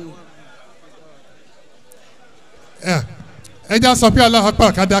náà. bẹ́ẹ̀ ni. ẹ já sọ pé Allahu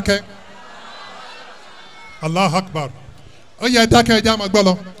Akbar ká dákẹ́. Allahu Akbar. ó yẹ dákẹ́ ẹ já máa gbọ́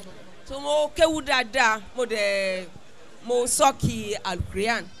lọ. tó mo kéwú dáadáa mo sọ́ọ̀kì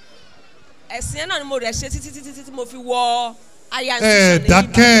alukurian ẹ̀sìn yẹn náà ni mo rẹ̀ ṣe títí tí mo fi wọ aya institution ní Ìbàdàn.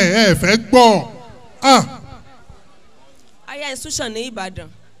 dákẹ́ ẹ fẹ́ gbọ́. aya institution ní Ìbàdàn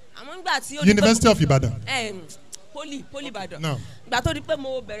àmọ́ nígbà tí ó University of Ibadan. poli Ìbàdàn. No. ìgbà tó di pé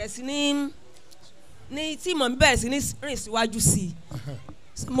mo bẹ̀rẹ̀ sí ní tí mo bẹ̀rẹ̀ sí ní rìn síwájú sí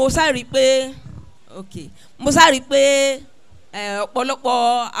i mo sáré pé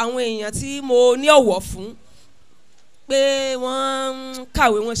ọ̀pọ̀lọpọ̀ àwọn èèyàn tí mo ní ọ̀wọ̀ fún pé wọ́n ń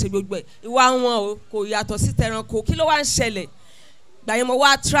kàwé wọ́n ṣe gbogbo ẹ̀ ìwà wọn kò yàtọ̀ sí tẹranko kí ló wá ń ṣẹlẹ̀ gbà yẹn mo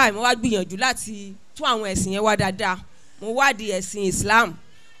wá gbìyànjú láti tún àwọn ẹ̀sìn yẹn wá dáadáa mo wádìí ẹ̀sìn Islam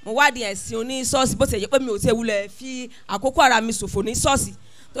mo wádìí ẹ̀sìn oníṣọ́ọ̀ṣì bó ti yẹ pé mi ò tẹ́ wulẹ̀ fi àkókò ara mi ṣòfò ní ṣọ́ọ̀ṣì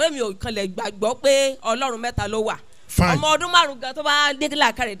torí mi ò kanlẹ̀ gbàgbọ́ pé Ọlọ́run mẹ́ta ló wà ọmọ ọdún 5 gan tó bá dé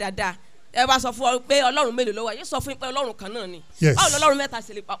làákàrẹ̀ dáadáa ẹ bá sọ fún ọ pé Ọlọ́run mélòó ló wà yóò sọ fún yín pé Ọlọ́run kan náà ni báwo lọ́lọ́run mẹ́ta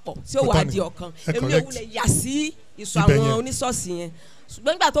ṣe lè papọ̀ tí ó wà di ọ̀kan èmi ò wulẹ̀ yà sí ìsọ àwọn oníṣọ́ọ̀ṣì yẹn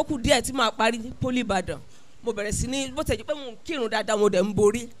ṣùgbọ́n nígbà tó kù díẹ̀ tí màá parí poli Ìbàdàn mo bẹ̀rẹ̀ sí ní bó tẹ̀jú pé mo ń kírun dáadáa mo dẹ̀ ń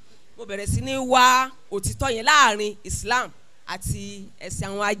borí mo bẹ̀rẹ̀ sí ní wá òtítọ́ yẹn láàrin Islam àti ẹ̀sìn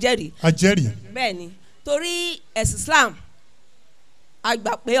àwọn ajẹ́rìí. bẹ́ẹ̀ ni torí ẹ̀sìn Islam a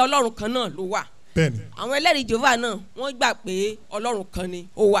gbà pé Ọlọ́run kan náà ló wà àwọn ẹlẹ́rìí Jehovah náà wọ́n gbà pé Ọlọ́run kan ni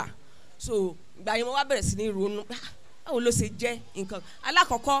ó wà so ìgbà yẹn mo wá bẹ̀rẹ̀ sí ní ronú báwo ló ṣe jẹ́ nǹkan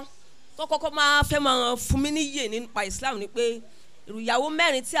alákọ̀ọ́kọ́ tó kọ́kọ́ máa fún mi níyè nípa Islam ni pé ìyàwó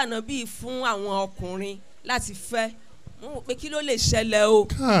 4 tí Ànábì fún àwọn ọkùnrin láti fẹ́ mo rò pé kí ló lè ṣẹlẹ̀ o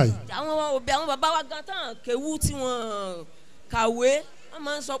àwọn bàbá wa gan tán kéwú tí wọ́n kàwé wọ́n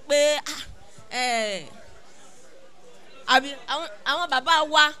máa ń sọ pé àbí àwọn bàbá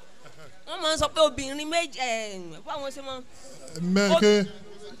wa wọ́n máa ń sọ pé obìnrin méjì báwọn ṣe máa. mẹ́kẹ́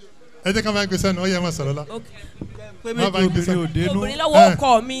ẹ jẹ́ ká máa ń gbèsè ẹnu ó yẹ máa sọ̀rọ̀ la. pé méjì obìnrin ò dénú. obìnrin lọ́wọ́ ọkọ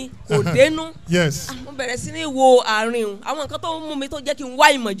mi kò dénú. Yes. mo bẹ̀rẹ̀ sí ní wo àárín o àwọn nǹkan tó ń mú mi tó jẹ́ kí n wá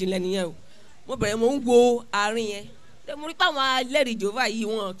ìmọ̀ ìjìnlẹ̀ nìyẹn o mo ń wo àárín yẹn mo rí pé àwọn ẹlẹ́rìí Jehovah yìí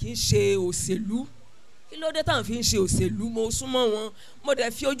wọn kì í ṣe òṣèlú kí ló dé táwọn fi ń ṣe òṣèlú mo súnmọ́ wọn mo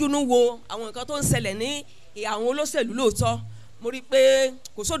dẹ̀ fi ojú inú wo àwọn nǹkan tó ń ṣẹlẹ̀ ní àwọn olóṣèlú lóòótọ́ mo rí pé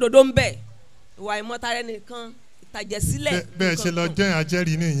kò sódodo ń bẹ ìwà ìmọ̀tara nìkan ìtàjẹ̀sílẹ̀. bẹ́ẹ̀ ṣe lọ jọyìn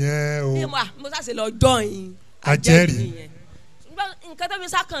ajẹ́rìí nìyẹn o. mo ṣàṣe lọ jọyìn ajẹ́rìí nìyẹn nǹkan tó fi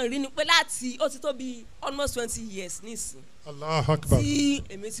sákàn rí ni pé láti ó ti tó bí almost 20 years nísìn. Allahu Akbar. tí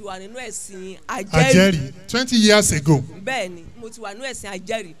èmi ti wà nínú ẹ̀sìn ajẹ́rìí 20 years ago. bẹ́ẹ̀ ni mo ti wà nínú ẹ̀sìn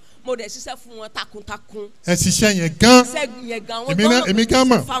ajẹ́rìí mo dẹ̀ ṣiṣẹ́ fún wọn takuntakun. ẹ ṣiṣẹ́ yẹn gan. ṣiṣẹ́ yẹn gan. èmi gan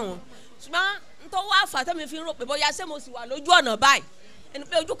mọ̀. ṣùgbọ́n nítorí wàá fà tẹ́mi fi ń rò pé bóyá ṣé mo sì wà lójú ọ̀nà báyìí ẹni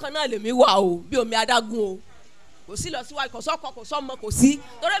pé ojú kan náà lèmi wà o bí omi adágún o kò sí lọ síwájú kò sọ́kọ kò sọ́mọ kò sí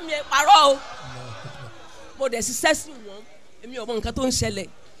torí mi parọ́ o mo dẹ̀ ṣiṣẹ́ sí wọn èmi ò mọ nǹkan tó ń ṣẹlẹ̀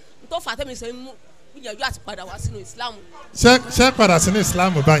nítorí fà tẹ́mi ṣe ń mú gbìyànjú àti padà wá sínú Islam. ṣé padà sínú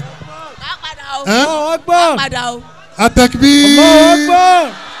Islam báyìí. má padà o. má padà o. Atakbir.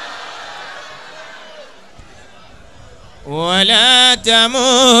 ولا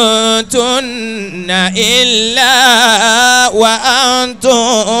تموتن إلا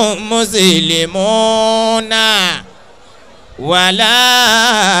وأنتم مسلمون ولا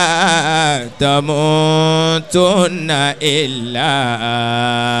تموتن إلا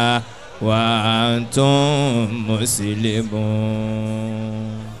وأنتم مسلمون.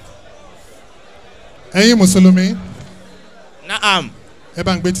 ẹ̀yin mùsùlùmí. Naam. ẹ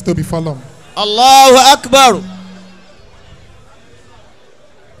bá ń gbé títóbi fọlọ́. Allahu Akbar.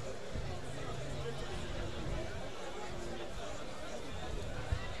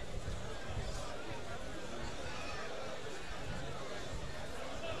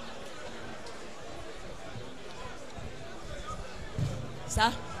 Sir?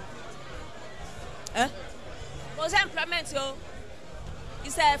 Eh? Was employment yo?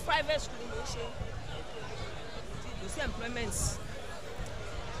 It's a private school no ṣe. It's employment.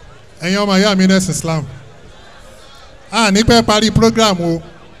 ẹ̀yin ọmọ ìyá mi nẹ́sìn Islam a ní pẹ́ parí program o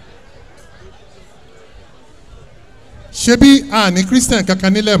ṣebí a ní Christian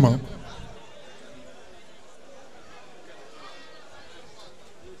kankan nílẹ̀ mọ́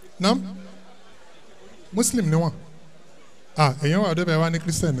nam Muslim ni wọ́n èèyàn wà débẹ̀ wá ní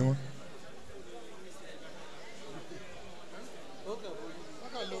Christian ni wọ́n.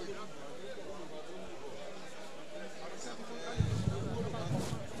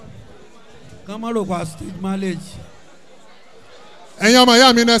 Kamaro kwa stage marriage. ẹ̀yin ọmọ ìyá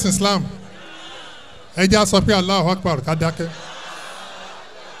mi nẹ́sìn Islam ẹ jẹ́ a sọ pé Allahu Akbar ká dákẹ́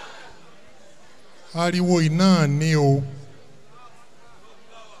ariwo iná ni o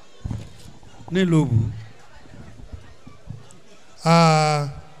ní Ilobu.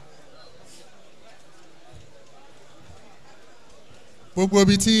 gbogbo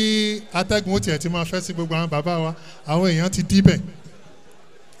ibi tí atẹ́gùn ó tiẹ̀ ti máa fẹ́ sí gbogbo àwọn bàbá wa àwọn èèyàn ti díbẹ̀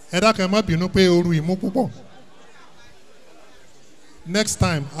ẹ dákẹ́ má bínú pé ooru ìmú púpọ̀ next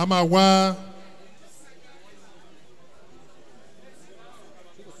time a máa wá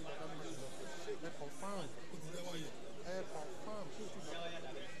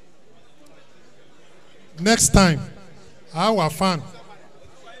next time a wà fan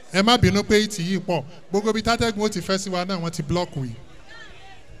ẹ má bínú pé ìtì yìí pọ̀ gbogbo ibi tátẹ́gùn ó ti fẹ́ sí wa náà wọ́n ti block wì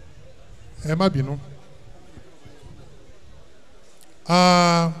ẹ má bínú.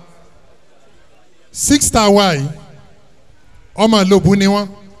 Six-star wa yìí ọmọ Ilobu ni wọ́n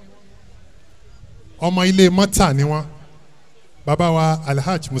ọmọ ilé mọ́tà ni wọ́n bàbá wa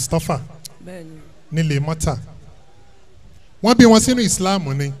Alhaji Mustapha nílé mọ́tà wọ́n bí wọn sínú Islam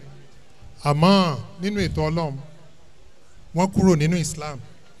ni àmọ́ nínú ètò Ọlọ́run wọ́n kúrò nínú Islam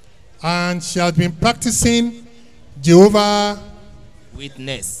and she has been practicing Jehovah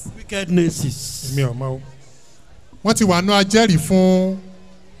wickednesses. èmi ò mọ̀ o wọ́n ti wà nú ajẹ́rìí fún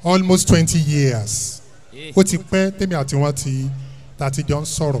almost 20 years ó ti pẹ́ tèmi àti wọn ti tàti jọ ń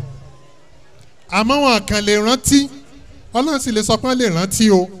sọ̀rọ̀ àmọ́ wọn kàn lè rántí Ọlọ́run sì lè sọ pé wọ́n lè rántí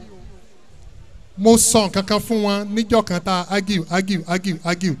o mo sọ nǹkan kan fún wọn níjọ́ kan tá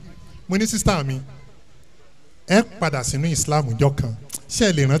argue mo ní sísítà mi ẹ padà sínú Islam ìjọ kan ṣé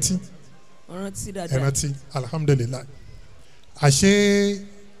ẹ lè rántí ẹ rántí alhamdulilayi àṣé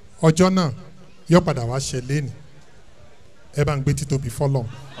ọjọ́ náà yóò padà wá ṣe léni ẹ bá ń gbé títóbi fọlọ́.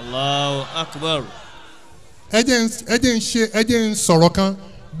 Allahu Akbar. ẹ jẹ́ ń sọ̀rọ̀ kan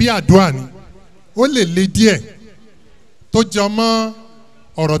bí àdúrà ni ó lè le díẹ̀ tó jọ mọ́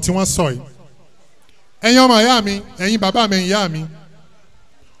ọ̀rọ̀ tí wọ́n sọ yìí ẹ̀yin ọmọ ìyá mi ẹ̀yin bàbá mi ìyá mi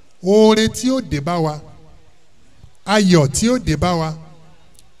oore tí ó dé bá wa ayọ̀ tí ó dé bá wa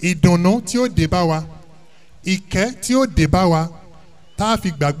ìdùnnú tí ó dé bá wa ìkẹ́ tí ó dé bá wa tá a fi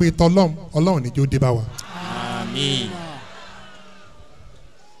gbàgbé tọlọ́run Ọlọ́run níjó dé bá wa. Àmín.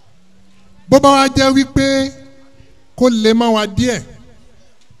 bó bá wa jẹ́ wípé kó lè mọ́ wa díẹ̀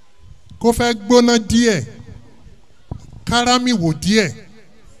kó fẹ́ gbóná díẹ̀ káràmì wò díẹ̀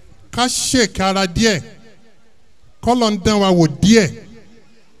ká ṣèkà ara díẹ̀ kọ́lọ̀ ń dán wa wò díẹ̀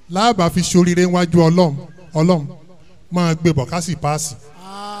láàbà fi ṣoríire wájú Ọlọ́run máa gbé bọ̀ ká sì páàsì.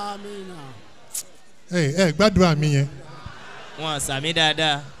 ẹ gbàdúrà mi yẹn. wọn sàmì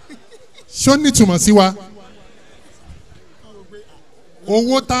dáadáa. ṣó nítumọ̀ sí wa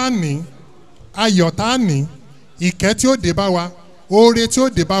owó tá a ní ayọ̀ tá a ní ìkẹ́ tí ó dé bá wa oore tí ó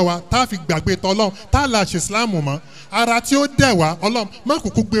dé bá wa tá a fi gbàgbé tọlọ́run tá a là ṣe Islam mọ́ ara tí ó dẹ̀ wá Ọlọ́run má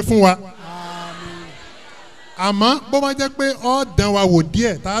kúkú gbé fún wa. àmọ́ bó bá jẹ́ pé ó dán wa wò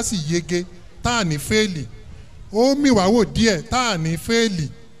díẹ̀ tá a sì yege tá a ní fẹ́ẹ̀lì ó mì wá wò díẹ̀ tá a ní fẹ́ẹ̀lì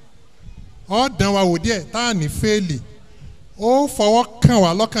ó dán wa wò díẹ̀ tá a ní fẹ́ẹ̀lì ó fọwọ́ kàn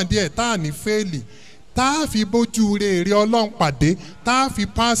wá lọ́kàn díẹ̀ tá a ní fẹ́ẹ̀lì tá a fi bójú rere Ọlọ́run pàdé tá a fi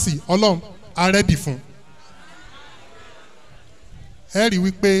páàsì Ọlọ́run arẹ́dì fún. ẹ rí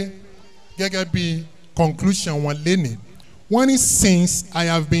wípé gẹ́gẹ́ bí conclusion wọn lénìí wọ́n ní since I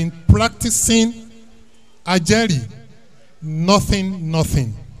have been practicing ajẹ́rìí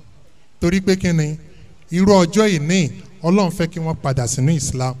nothing torí pé kí ni irú ọjọ́ ìní Ọlọ́run fẹ́ kí wọ́n padà sínú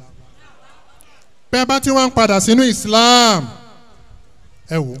Islam bẹ́ẹ̀ bá tí wọ́n ń padà sínú Islam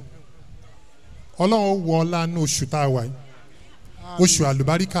ẹ wò Ọlọ́run wọ ọlá ní oṣù tá a wà yìí oṣù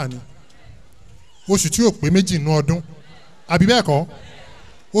àlùbáríkà ni oṣù tí yóò pé méjì nínú ọdún àbí bẹ́ẹ̀ kọ́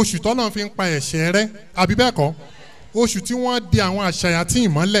oṣù tọ́lọ́run fi ń pa ẹ̀ṣẹ̀ rẹ́ àbí bẹ́ẹ̀ kọ́ oṣù tí wọ́n di àwọn àṣàyàn tí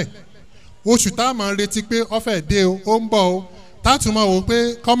ìmọ́lẹ̀ oṣù tá a máa ń retí pé ọ̀fẹ́ dé o ó ń bọ̀ o tá a tún máa wò pé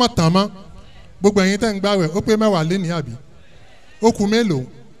kọ́mọ̀ tán mọ́ gbogbo ẹ̀yin tẹ́ ń gbàwẹ̀ ó pé 10 lé ní àbí ó kù mélòó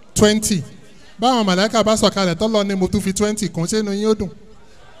 20 báwọn màláíkà bá sọ̀kalẹ̀ tọ́lọ́ ni mo tún fi 20 kún sínú yín ó dùn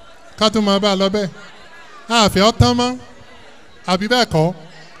ká tún máa bá a lọ bẹ́ẹ̀ àfẹ́ ọ̀tán mọ́ àbí bẹ́ẹ̀ kọ́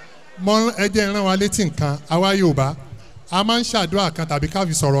mọ ẹjẹ́ ìran wa létí nǹkan àwa Yorùbá a máa ń ṣàdúrà kan tàbí ká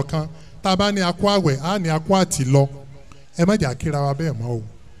fi sọ̀rọ̀ kan tá a bá ní akó àwẹ̀ á ní akó àtì lọ ẹ má jà kíra wa bẹ́ẹ̀ mọ́ o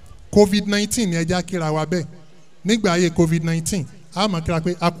COVID-19 ni ẹ já kíra wa bẹ́ẹ̀ nígbà ayé COVID-19 a máa kíra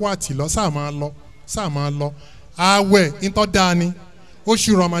pé akó àtì lọ sáà máa lọ àwẹ̀ ntọ́ dáa ni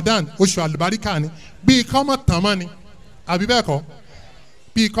oṣù Ramadan oṣù àlùbáríkà ni bíi kọ́mọ̀ tán mọ́ ni àbí bẹ́ẹ̀ kọ́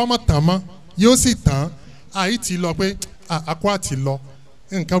bíi kọ́mọ̀ tán mọ́ yóò sì tán àyè ti lọ pé akó àtì lọ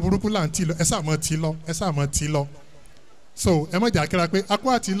nǹkan burúkú là ń ti lọ ẹ sáà mọ̀ ti lọ so ẹ má jà kíra pé akó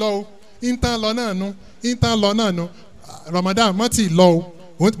àti lọ o intan lọ náà nu Ramadan mọ́ ti lọ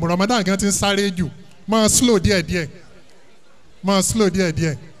o Ramadan gan ti ń sáré jù máa slow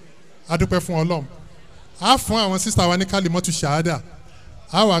díẹ̀díẹ̀ adúpẹ́ fún Ọlọ́run a fún àwọn sísá wa ní kálímọ́tù ṣàhádà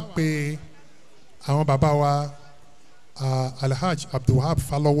a wá pé àwọn bàbá wa Alhaji Abdulwahab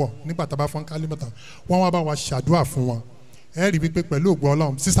Falọwọ nígbà tá a bá fún kálímọ́tà wọ́n wá bá wa ṣàdúrà fún wọn ẹ rí wípé pẹ̀lú ògbó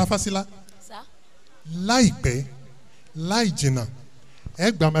Ọlọ́run sísá Fásilá láìpẹ́ láì jìnnà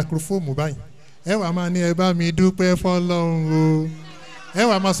ẹ gba máikrófóònù báyìí ẹ wàá máa ní ẹ bá mi dúpẹ́ fọ́lọ́run o ẹ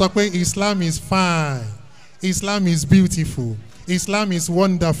wàá máa sọ pé Islam is fine Islam is beautiful Islam is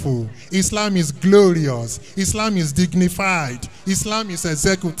wonderful Islam is glorious Islam is dignified Islam is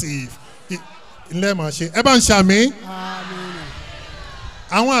executive ilé máa ṣe ẹ bá ń ṣàmì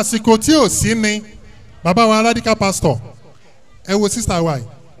àwọn àsìkò tí ò sí ni bàbá wa radical pastor ẹ wo sister wa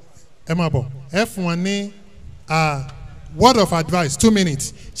ẹ máa bọ̀ ẹ fún wọn ní word of advice 2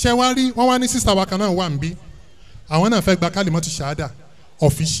 minutes ṣé wá rí wọ́n wá ní sister wa kan náà wà níbí àwọn náà fẹ́ gba kálímọ́tù ṣáádà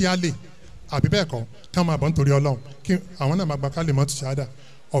officially àbí bẹ́ẹ̀ kọ́ ká máa bọ̀ nítorí Ọlọ́run kí àwọn náà máa gba kálímọ́tù ṣáádà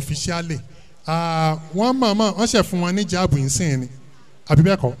officially wọ́n mọ̀ọ́mọ̀ wọ́n ṣẹ̀ fún wọn ní jáàbù ìsìn ni àbí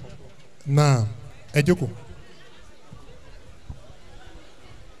bẹ́ẹ̀ kọ́ náà ẹ jókòó.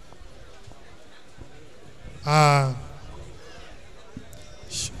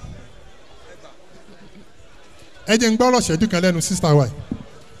 ẹ jẹ́ ń gbọ́rọ̀ ṣẹ́jú kan lẹ́nu sísá wa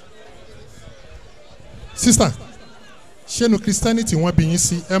sísá ṣẹ́nu Christianity wọ́n bí yín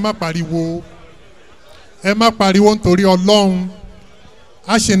sí ẹ má pariwo nítorí Ọlọ́run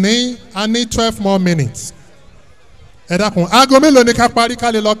a ṣì ní 12 more minutes ẹ dákun aago mélòó ni ká parí ká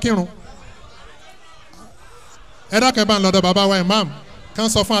lè lọ kírun ẹ dákun ẹ bá ń lọ́dọ̀ bàbá wa imam kàn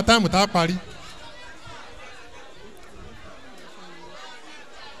sọ fún àtàìmù tá a parí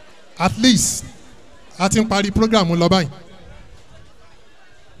at least a ti ń parí programu lọ báyìí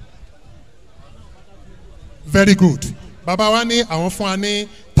very good bàbá wa ní àwọn fún wa ní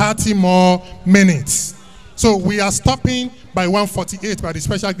 30 more minutes so we are stopping by 1:48 by the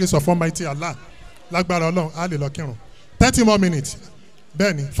special grace of Almighty Allah lágbára Ọlọ́run a lè lọ kírun 30 more minutes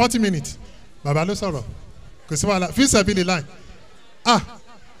bẹ́ẹ̀ ni 40 minutes bàbá ló sọ̀rọ̀ kò sí wàhálà fi sẹ́bìlì láì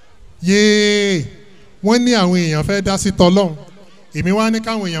yéé wọ́n ní àwọn èèyàn fẹ́ dá sí tọ́lọ́run èmi wá ní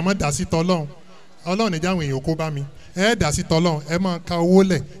káwọn èèyàn má dá sí tọ́lọ́run Ọlọ́run níjà àwọn èèyàn kó bá mi ẹ dá sí tọ́lọ́run ẹ máa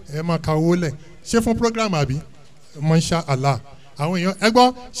ka owó lẹ̀ ṣé fún program àbí Masha Allah àwọn èèyàn ẹ gbọ́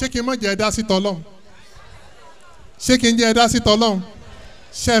ṣé kí n má jẹ́ ẹ dá sí tọ́lọ́run ṣé kí n jẹ́ ẹ dá sí tọ́lọ́run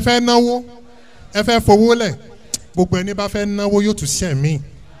ṣé ẹ fẹ́ náwó ẹ fẹ́ fowó lẹ̀ gbogbo ẹni bá fẹ́ náwó yóò tún ṣẹ̀ míì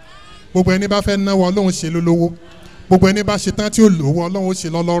gbogbo ẹni bá fẹ́ náwó Ọlọ́run ṣe lólówó gbogbo ẹni bá ṣe tán tí ó lówó Ọlọ́run ṣe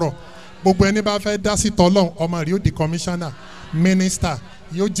lọ́lọ́rọ̀ gbogbo ẹni bá fẹ́ dá sí tọ́lọ́run ọmọ rẹ̀ yóò di commissioner minister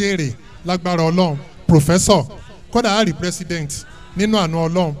yóò jèrè lágbára Ọlọ́run professor kódà á rí president nínú àánú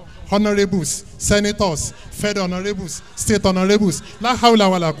Ọlọ́run honourables senators federal honourables state honourables la hawla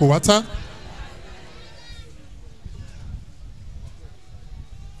wala quwwata.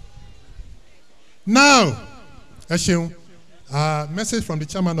 Now ẹ ṣeun message from the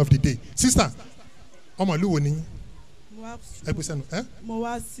chairman of the day sister ọmọ ìlú wo ni ẹ pèsè ẹnu ẹ. mo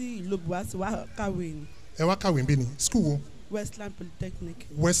wá sí Ilobu wá sí wá kàwé ni. ẹ wá kàwé níbí ni school wo. Westland Polytechnic.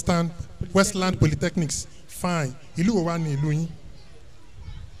 Westland Polytechnics fine ìlú wo wá ní ìlú yín.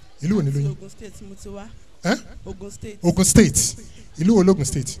 ìlú wo nílùú yín? Ogun State mo ti wá. Ogun State. Ogun State ìlú wo l'Ogun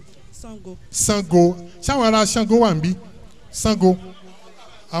State? Sango. Sango ṣáwọn ará Sango wà ń bí? Sango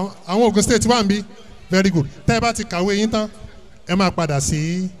àwọn Ogun State wà ń bí? Very good. Tẹ́ ẹ bá ti kàwé yín tán ẹ máa padà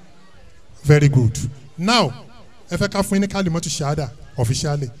sí very good. Now ẹ fẹ́ ká fún yín ní kálímọ́tù ṣáádà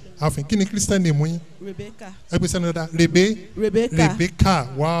officially àfin kí ni Christian name yín? Rebecca. ẹ gbé sẹ́nu dáadáa Rebecca. Rebecca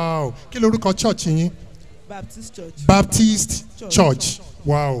wow kí lorúkọ church yín? Baptist Church. Baptist Church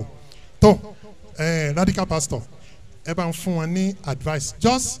wow tó radical pastor ẹ bá ń fún wọn ní advice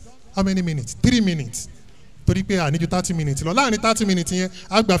just how many minutes 3 minutes torí pé àníjú 30 minutes lọ láàrin 30 minutes yẹn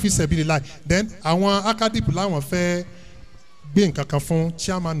àgbà fi sẹ̀bìlì láì then àwọn ACADIP láwọn fẹ́ gbé nǹkan kan fún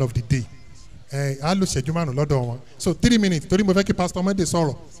chairman of the day á lò ṣẹ́jú márùn lọ́dọ̀ wọn so 3 minutes torí mo fẹ́ kí pastor Monday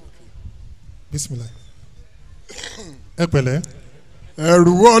sọ̀rọ̀ bismillah ẹ pẹ̀lẹ́.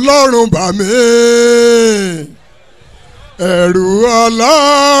 ẹ̀rù Ọlọ́run bà mí ẹ̀rù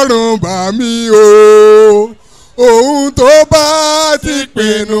Ọlọ́run bà mí o ohun tó bá ti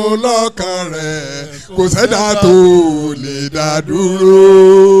pinnu lọ́kàn rẹ̀ kò sẹ́dá tó lè dá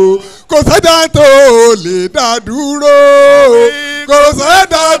dúró kò sẹ́dá tó lè dá dúró kò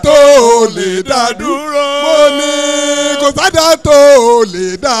sẹ́dá tó lè dá dúró mo ní kò sẹ́dá tó lè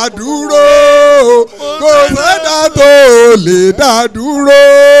dá dúró kò sẹ́dá tó lè dá dúró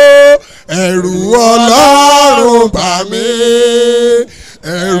ẹ̀rù Ọlọ́run bà mí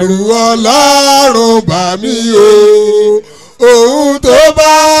ẹ̀rù Ọlọ́run bà mí o ohun tó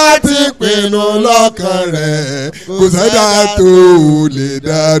bá ti pinnu lọ́kàn rẹ̀ kò sẹ́dá tó lè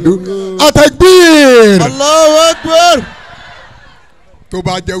dá dúró. Àtẹ̀gbìn. Allahu Akbar. tó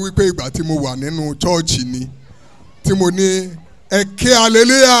bá jẹ́ wípé ìgbà tí mo wà nínú chọ́ọ̀chì ni tí mo ní ẹ̀kẹ́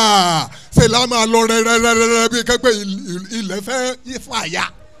hallelujah ṣe lá máa lọ rẹ́rẹ́rẹ́rẹ́ bí kẹ́gbẹ́ ilẹ̀ fẹ́ fàyà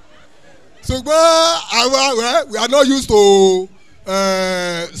ṣùgbọ́n àwa we are not used to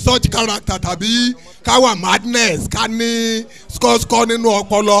such character tàbí káwa madness ká ní skọ́skọ́ nínú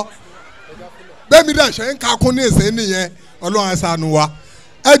ọpọlọ bẹ́ẹ̀ni dẹ̀ ṣe ń kakún ní ìsín nìyẹn Ọlọ́run ṣàánú wa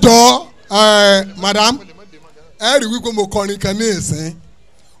ẹ jọ̀ọ́ madam ẹ rí wípé mo kọrin kan ní ìsín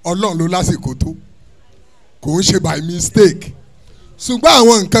Ọlọ́run ló lásìkò tó kò ń ṣe by mistake ṣùgbọ́n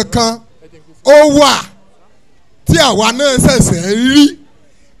àwọn nǹkan kan ó wà tí àwa náà ṣẹ̀ṣẹ̀ ń rí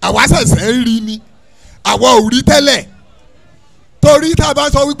àwa ṣẹ̀ṣẹ̀ ń rí ni àwa ò rí tẹ́lẹ̀ torí tá a bá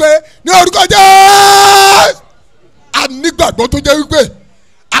sọ wípé ní orúkọ Jésù a nígbàgbọ́ tó jẹ́ wípé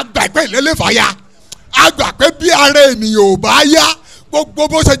a gbà pé ìlẹ́lẹ́fàáyà a gbà pé bí ara ènìyàn ò bá yá gbogbo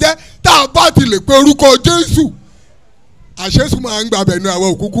bó ṣe jẹ́ tá a bá ti lè pe orúkọ Jésù àṣẹ́sù máa ń gbàbẹ̀ ní àwọn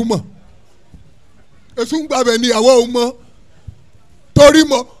òkúkú mọ̀ èṣù ń gbàbẹ̀ ní àwọn òun mọ̀ torí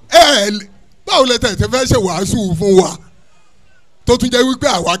mọ̀ báwo lẹ tẹ̀sẹ̀ fẹ́ ṣe wàásù fún wa tó tún jẹ́ wípé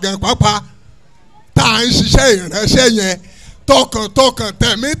àwa gan pápá tá à ń ṣiṣẹ́ ìránṣẹ́ yẹn tọkàntọkàn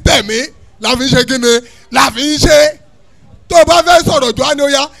tẹ̀mítẹ̀mí la fi ń ṣe kíni la fi ń ṣe tó o bá fẹ́ sọ̀rọ̀ jọ àní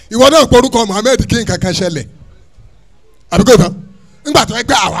óyá ìwọ náà porúkọ Muhammed kí nǹkan kan ṣẹlẹ̀ àbíkó tán nígbà tó yẹ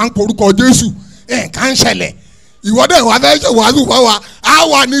pé àwa ń porúkọ Jésù nǹkan ń ṣẹlẹ̀ ìwọ náà wà fẹ́ ṣe wàásù fún wa á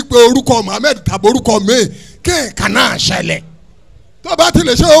wà ní pé orúkọ Muhammed tàbí orúkọ mi kí nǹkan náà ṣẹlẹ̀ tó o bá ti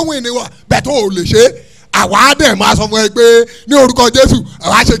lè ṣe ohun ìní wa bẹ́ẹ̀ tó o lè ṣe àwa á dẹ̀ máa sọ fún ẹ pé ní orúkọ Jésù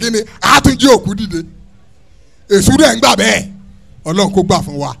àwa ṣe kíni á tún jí òkú dìde èṣù rẹ̀ ń gbà bẹ́ẹ̀ Ọlọ́run kó gbà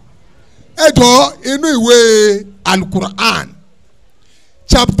fún wa ẹ jọ inú ìwé Al-Quran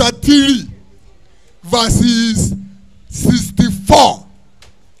chapter 3 verses 64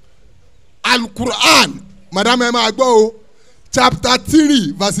 Al-Quran madam ẹ máa gbọ́ o chapter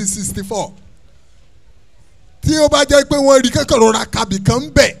 3 verses 64 tí ó bá jẹ́ pé wọ́n rí kẹ́kọ̀ọ́ rọra kàbí kan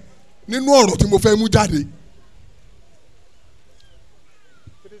ń bẹ̀ nínú ọ̀rọ̀ tí mo fẹ́ mú jáde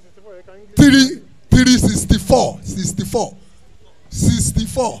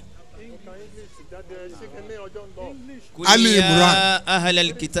 64 Ali Imran. يا أهل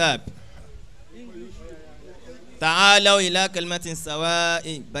الكتاب تعالوا إلى كلمة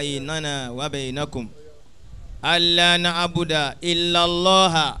سواء بيننا وبينكم ألا نعبد إلا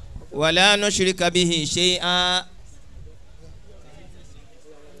الله ولا نشرك به شيئا.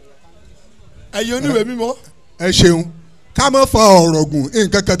 ẹ̀yin oníwèé mímọ́. ẹ ṣeun ká má fa ọ̀rọ̀ gùn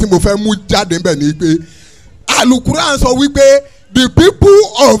nǹkan kan tí mo fẹ́ mú jáde níbẹ̀ ni pé Al-Quran sọ wípé the people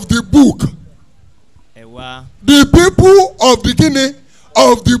of the book the people of the kini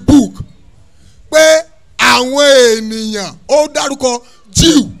of the book pé àwọn ènìyàn ó dárúkọ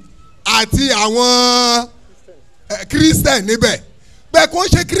Jew àti àwọn Christian níbẹ̀ bẹ́ẹ̀ kó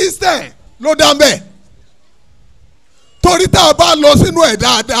ṣe Christian ló dá mbẹ̀ torí tá a bá lọ sínú ẹ̀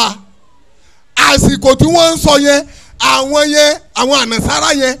dáadáa àsìkò tí wọ́n ń sọ yẹn àwọn yẹn àwọn ànàsára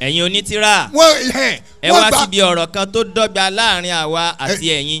yẹn. ẹ̀yin onítìrà ẹ wá síbi ọ̀rọ̀ kan tó dọ́gba láàrin àwa àti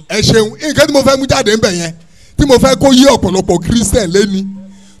ẹ̀yin. ẹ ṣeun nǹkan tí mo fẹ́ mú jáde ńbẹ̀ yẹn tí mo fẹ́ kó yí ọ̀pọ̀lọpọ̀ Christian lẹ́ni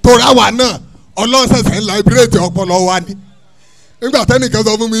torí àwa náà Ọlọ́run ṣẹ̀ṣẹ̀ ń liberate ọpọlọ wa ni. nígbà tẹ́nìkan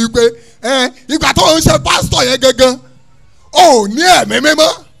sọ fún mi wípé ìgbà tó ń ṣe pásítọ̀ yẹn gangan ò ní ẹ̀mí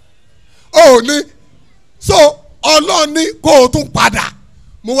mímọ́ ò ní so Ọlọ́run ní kó o tún padà.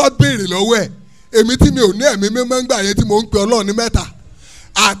 mo wá béèrè lọ́wọ́ ẹ̀ èmi tí mi ò ní ẹ̀mí mímọ́ ń gbà yẹn tí mo ń pe Ọlọ́run ní mẹ́ta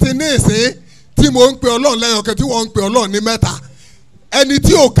àti ní ìsín tí mo ń pe Ọlọ́run lẹ́yọ̀kẹ́ tí wọ́n ń pe Ọlọ́run ní mẹ́ta ẹni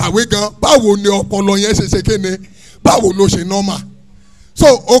tí ò kàwé gan báwo ni ọpọlọ yẹn ṣe kéne báwo ló ṣe normal so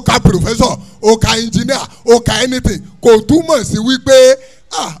ó ka professor ó ka engineer ó ka anything kò túmọ̀ sí wípé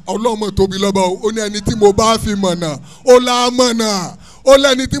Ọlọ́run tóbi lọ́ba ó ní ẹni tí mo bá fi mọ̀nà ó lá mọ̀nà ó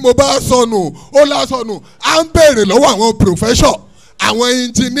lẹ́ni tí mo bá sọnù ó lá sọnù à ń béèrè lọ́wọ́ àwọn professor àwọn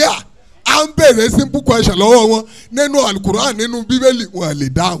engineer à ń béèrè simple question lọ́wọ́ wọn nínú alukuran nínú bíbélì wọn lè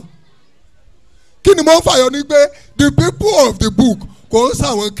dáhùn. kí ni mo ń fàyọ ni pé the people of the book kò ń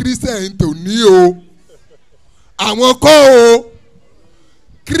sàwọn Christian tó ní o àwọn kọ́ o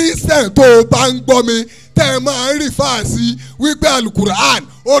Christian tó o bá ń gbọ́ mi tẹ́ ẹ máa ń rí fàásì wípé alukuran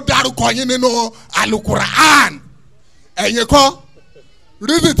ó dárúkọ yín nínú alukuran ẹ̀yin kọ́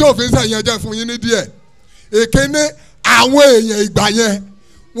reason tí òfin sẹ́yìn ẹjẹ́ fún yín ní díẹ̀ èkéne àwọn èèyàn ìgbà yẹn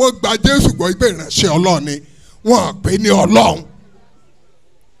wọ́n gba Jésù gbọ́ pé ìránṣẹ́ Ọlọ́run ni wọ́n pè ní Ọlọ́run.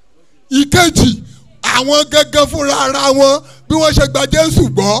 ìkejì àwọn gẹ́gẹ́ fúnra ara wọn bí wọ́n ṣe gba Jésù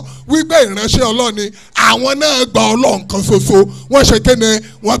gbọ́ wípé ìránṣẹ́ Ọlọ́run ni àwọn náà gba Ọlọ́run kan ṣoṣo wọ́n ṣe kéne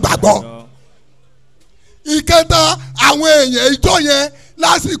wọ́n gbàgbọ́. ìkẹta àwọn èèyàn ìjọ yẹn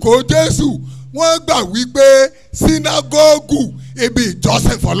lásìkò Jésù wọ́n gbà wípé sínágọ́gù ibi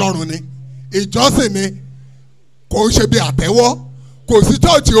ìjọsìn fọlọ́run ni ìjọsìn ni kò ń ṣe bí àtẹ́wọ́ kò sí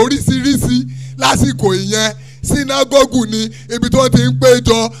chọ́ọ̀chì oríṣiríṣi lásìkò ìyẹn sínágọ́gù ni ibi tí wọ́n ti ń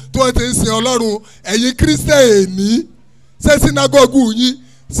péjọ tí wọ́n ti ń sin Ọlọ́run ẹ̀yin kírísítẹ̀nì ṣé sínágọ́gù yín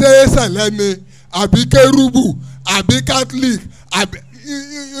ṣé sẹ̀lẹ̀ ni àbí kérúbù àbí catholic àbí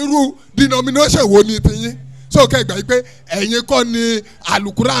irú denomination wo ni tiyín so kẹgbà yìí pé ẹ̀yin kọ́ ni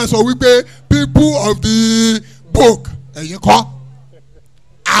alukuran sọ wípé people of the book ẹ̀yin kọ́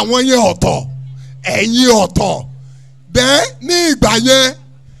àwọn yẹn ọ̀tọ̀ ẹ̀yin ọ̀tọ̀ bẹ́ẹ̀ ní ìgbà yẹn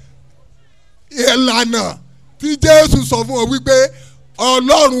ìlànà tí Jésù sọ fún wọn wípé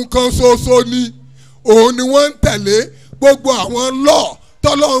Ọlọ́run kan ṣoṣo ni òun ni wọ́n ń tẹ̀lé gbogbo àwọn lọ́ọ̀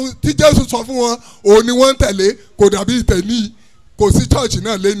tọ́lọ́run tí Jésù sọ fún wọn òun ni wọ́n ń tẹ̀lé kò dàbí ìtẹ̀ní kò sí church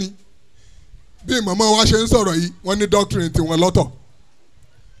náà lẹ́ni bí màmá wa ṣe ń sọ̀rọ̀ yìí wọ́n ní doctrine tiwọn lọ́tọ̀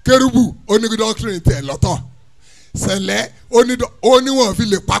kérúbù ó ní doctrine tiẹ̀ lọ́tọ̀ sẹ̀lẹ̀ ó ní wọ́n fi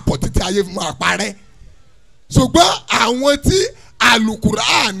lè papọ̀ títí ayé fún wa parẹ́ ṣùgbọ́n àwọn tí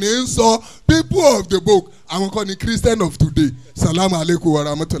alukurani ń sọ people of the book àwọn kan ní Christian of today salamu aleykum wa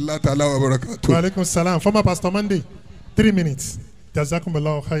rahmatulahi ta'ala wa barakatuh. wa aleykum salam former pastor Monday 3 minutes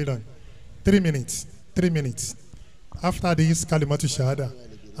jazakumullahu khairan 3 minutes 3 minutes after this kalimatu shahada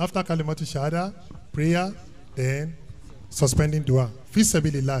prayer then suspending dua fi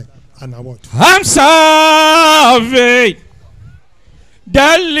sabilillah and award. I'm serving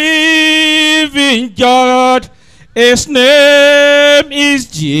the living God. His name is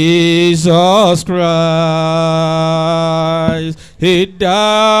Jesus Christ. He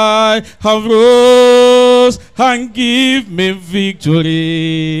died and rose and gave me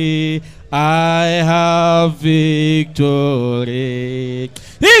victory. I have victory.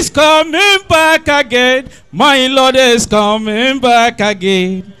 He's coming back again. My Lord is coming back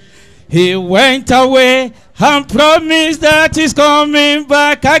again. He went away and promised that he's coming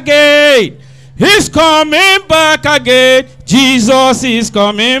back again. He's coming back again. Jesus is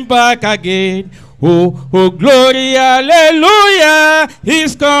coming back again. Oh, oh, glory, hallelujah.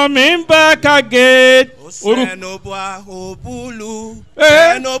 He's coming back again. Osenobwa obulu,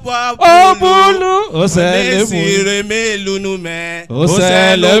 Oselebwa melunume,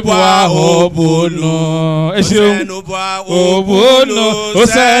 Oselebwa obulu, Osenobwa obulu,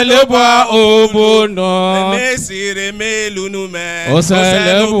 Oselebwa obulu, Mesire melunume,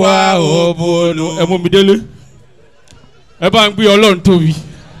 Oselebwa obulu. Ẹ mú mi délé. Ẹ bá ń gbé Ọlọ́run tóbi.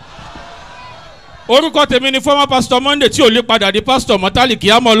 Orúkọ tèmi ni former pastor Monday tí ò lè padà di pastor mọ́tálì kí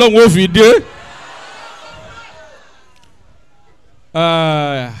á mọ Ọlọ́run ó fi dé.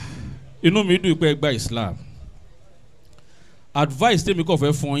 Inú mi dùn pé ẹ gba Islam. Advice tèmi kò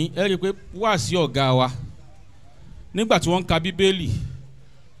fẹ́ fún yín ẹ rí i pé wá sí ọ̀gá wa nígbà tí wọ́n ń ka Bíbélì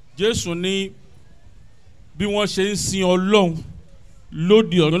Jésù ní bí wọ́n ṣe ń sin Ọlọ́run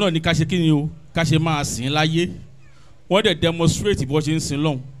lóde ọ̀run náà ní ká ṣe kí ni o ká ṣe máa sìn láyé wọ́n dẹ̀ demonstrate bí wọ́n ṣe ń sin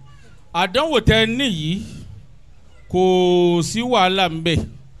Ọlọ́run. Àdánwò tẹ ní yìí kò sí wàhálà ń bẹ̀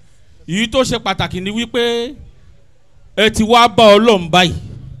èyí tó ṣe pàtàkì ni wípé ẹ ti wá bá Ọlọ́run báyìí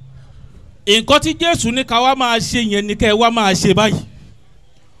nǹkan tí Jésù ní ká wá máa ṣe yẹn ni kẹ́ ẹ wá máa ṣe báyìí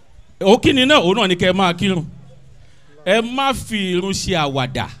òkìní náà òun náà ni kẹ́ ẹ máa kírun ẹ má fi irun ṣe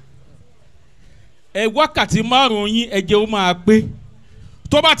àwàdà ẹ wákàtí márùn yín ẹ jẹ́ ó máa pé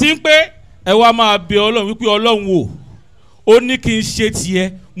tó bá ti ń pé ẹ wá máa bẹ Ọlọ́run wípé Ọlọ́run o ó ní kí n ṣe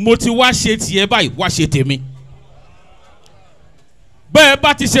tiẹ̀ mo ti wá ṣe tiẹ̀ báyìí wá ṣe tèmi bẹ́ẹ̀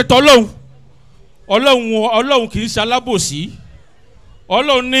bá ti ṣe tọ́lọ́hún Ọlọ́run kì í ṣe alábòsí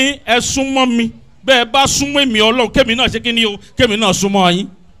Ọlọ́run ní ẹ súnmọ́ mi bẹ́ẹ̀ bá súnmọ́ èmi Ọlọ́run kémi náà ṣe kí ni o kémi náà súnmọ́ yín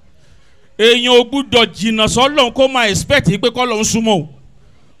èèyàn ò gbúdọ̀ jìnnà sọ́lọ́run kó máa expect pé kọ́lọ́run súnmọ́ o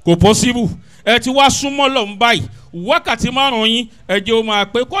kò possible ẹ ti wá súnmọ́ lọ́run báyìí wákàtí márùn yín ẹ jẹ́ ó máa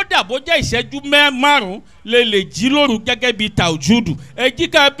pé kódà bó jẹ́ ìṣẹ́jú márùn lè jí lóru gẹ́gẹ́ bíi tàùjúdù ẹ jí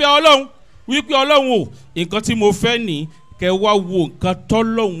ká bẹ̀ Ọlọ́run wípé Ọlọ́run o nǹkan tí mo fẹ́ ní kẹ́ wá wo nǹkan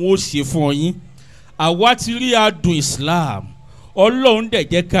tọ́lọ́run ó ṣe fún yín àwa ti rí adùn Islam Ọlọ́run dẹ̀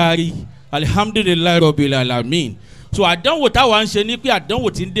jẹ́ ká rí alihamudulilayi rabbil alamin so àdánwò táwa ń ṣe ní pé àdánwò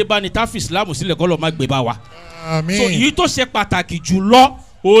tí ń dé bá ní táfi Islam sílẹ̀ kọ́ lọ́ọ́ má gbé bá wa so èyí tó ṣe pàtàkì jù lọ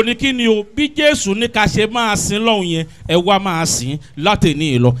ó ní kí ni o bí Jésù ní ká ṣe máa sin lọ́hùn yẹn ẹ wá máa sìn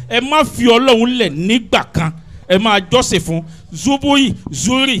látẹ̀ní lọ ẹ má fi Ọlọ́run lẹ̀ nígbà kan ẹ máa jọ́sìn fún zubuyi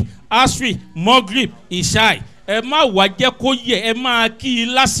zuri asri mogrib ishai ẹ má wá jẹ́ kó yẹ ẹ máa kí i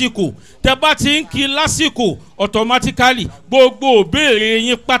lásìkò tẹ bá ti ń kí i lásìkò automatically gbogbo òbéèrè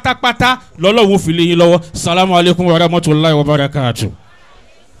yín pátápátá lọ́lọ́run fi lé yín lọ́wọ́ salamu alaykum wa rahmatulahi wa barakatuh.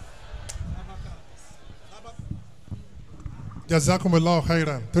 jazakumullahu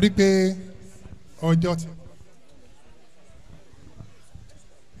khairan torí pé ọjọ́ tí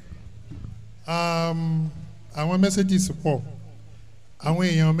àwọn messages pọ̀ àwọn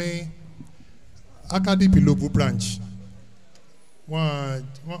èèyàn mi ACADIP Ilobu branch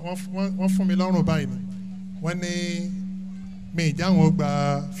wọ́n fún mi lọ́rùn báyìí ni wọ́n ní mi ìjáwọn gba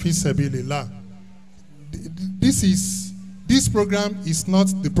fi sabilillah. This program is not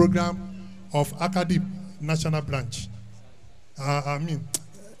the program of ACADIP national branch.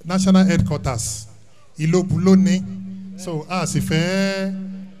 National headquarters Ilobu ló ní so a sì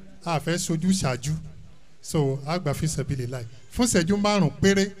fẹ́ sojú ṣáájú so a gbà fi sabilillah fún ìṣẹ́jú márùn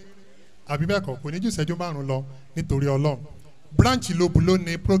péré àbí bẹ́ẹ̀ kọ́ kò ní ju ìṣẹ́jú márùn lọ nítorí Ọlọ́run branch Ilobu ló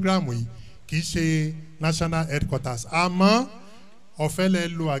ní program yìí kì í ṣe national headquarters àmọ́ ọ̀fẹ́ lẹ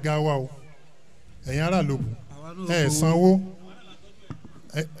lo àga wa o ẹ̀yin ará Ilobu ẹ̀ sanwó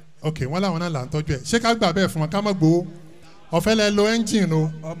ok wọ́n làwọn náà là ń tọ́jú ẹ̀ ṣé ká gbà bẹ́ẹ̀ fún wọn ká má gbowó ọ̀fẹ́ lẹ lo engine o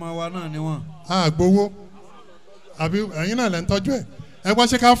ọmọ wa náà ni wọ́n. a gbowó àbí ẹ̀yin náà lẹ ń tọ́jú ẹ̀ ẹ gbọ́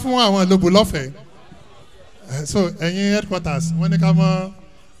ṣé ká fún àwọn Ilobu lọ́fẹ̀ẹ́ so ẹ̀yin headquarters wọ́n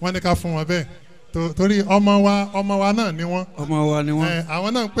ní ká fún wọn bẹ́ẹ̀ torí ọmọ wa náà ni wọ́n. ọmọ wa ni wọ́n. àwọn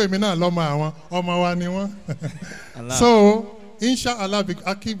náà ń pè mí náà lọ́mọ àwọn ọmọ wa ni wọ́n. so inshallah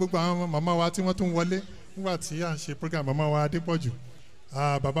a kí gbogbo àwọn màmá wa tí wọ́n tún wọlé nígbà tí à ń ṣe program màmá wa Adépọ̀jù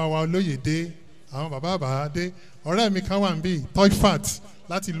bàbá wa Olóyèdé àwọn bàbá dé ọ̀rẹ́ mi kan wà níbí Toyfat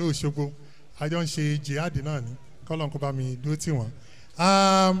láti ìlú Òṣogbo àjọ ń ṣe jihad náà ní kọ́lọ́n kó bá mi dúró tì wọ́n.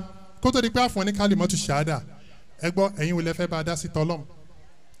 kó tó di pé àfọ̀n ní kálímọ́tù ṣáádà ẹ gbọ́ ẹ̀yin wo lẹ fẹ́ bá a dá sí tọ́lọ́m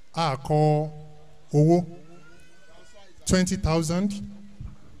àkọ́ owó 20,000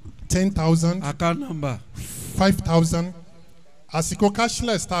 10,000 account number 5,000 àsìkò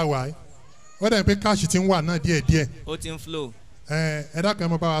cashless tá a wà ẹ́ wọ́n dẹ̀ pé cash ti ń wà náà díẹ̀díẹ̀. ó ti ń flow. ẹ dákun ẹ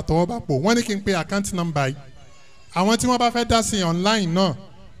mọ bá wa tọwọ́ bá pò wọ́n ní kí n pe account number yìí àwọn tí wọ́n bá fẹ́ dá sí online náà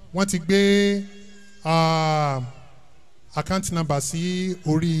wọ́n ti gbé account number sí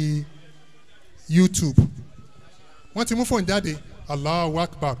orí YouTube wọ́n ti mú fóònù jáde Allahu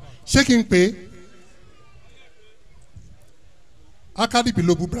Akbar ṣé kí n pè ACADIP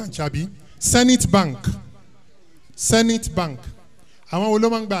Ilobu branch àbí Zenith Bank àwọn wo ló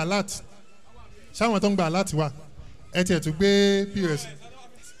máa ń gba alert ṣáwọn tó ń gba alert wà ẹ tiẹ̀ tún gbé POS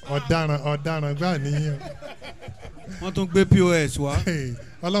ọ̀daràn gbà níyàn. wọ́n tún gbé POS wá.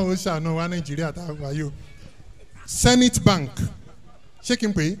 ọlọ́run ó ṣàánú wa Nàìjíríà táwọn wáyé o Zenith Bank ṣé kí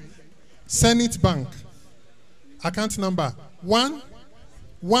n pè Zenith Bank account number 1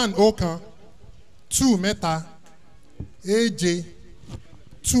 ọ̀kan 2 mẹ́ta èje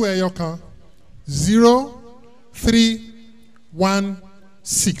 2 ẹyọkan 0316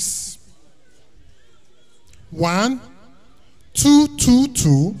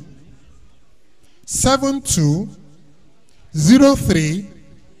 1222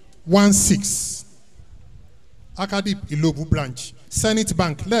 720316 ACADIP Ilobu branch Zenith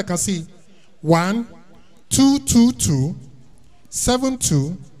Bank lẹ́ẹ̀kan sí 1222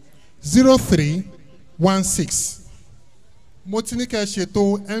 720316 mo ti ní kẹ́ ẹ ṣètò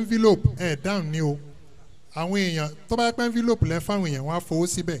envelope ẹ̀ dáhùn ní o àwọn èèyàn tó bá yẹ pé envelope lẹ́ fáwọn èèyàn wọn á fowó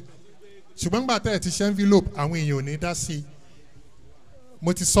síbẹ̀ ṣùgbọ́n gbà tẹ́ ẹ ti ṣe envelope àwọn èèyàn ò ní dá sí i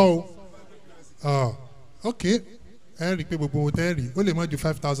mo ti sọ o ok ẹ rí i pé gbogbo ohun tẹ́ ẹ rí ó lè má ju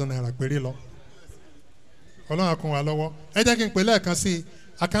 5,000 naira péré lọ ọlọ́run á kún wa lọ́wọ́ ẹ jẹ́ kí n pè lẹ́ẹ̀kan sí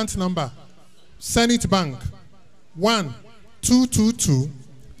account number Zenith Bank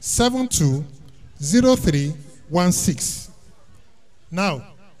 1-222-72-0316 now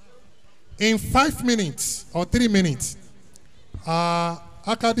in 5 minutes or 3 minutes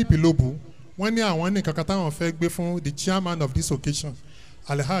ACADIP Ilobu wọ́n ní àwọn ní kankan táwọn fẹ́ gbé fún the chairman of this occasion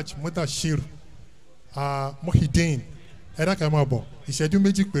Alhaj Mudashir Muhyiddin ẹ̀dá kan máa bọ̀ ìṣẹ́jú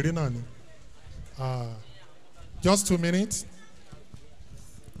méjì péré náà ni just 2 minutes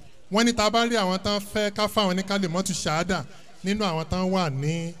wọ́n ní tá a bá rí àwọn tán fẹ́ ká fáwọn ní kálí mọ́tò ṣáádà nínú àwọn tán wà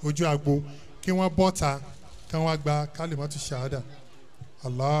ní ojú agbo kí wọ́n bọ́ta kí wọ́n gba kálí mọ́tò ṣáádà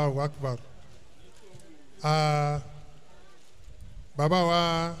Allahu Akbar bàbá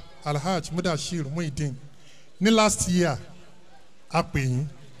wa Alhaj Mudashir Muhyiddin ní last year a pè yín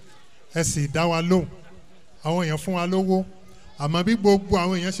ẹ sì dá wa lóhùn àwọn èèyàn fún wa lówó àmọ́ bí gbogbo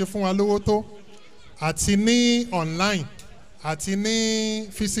àwọn èèyàn ṣe fún wa lówó tó àti ní online àti ní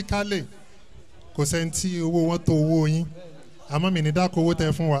physically kò sẹ́ni tí owó wọn tó owó yín àmọ́ mi ní dákọ̀ owó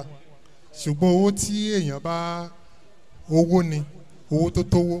tẹ fún wa ṣùgbọ́n owó tí èèyàn bá owó ni owó tó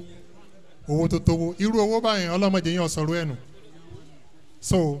tówó irú owó báyìí ọlọ́mọdé yín ọ̀sọ̀rọ̀ ẹ̀nù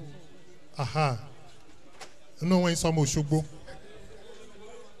so inú wọn sọmọ Òṣogbo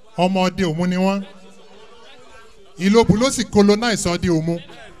ọmọdé òmu ni wọn Ìlobù ló sì colonize ọdẹ òmu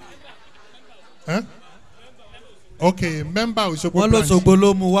ok member Òṣogbo branch wọ́n lọ́sọ̀gbọ̀ ló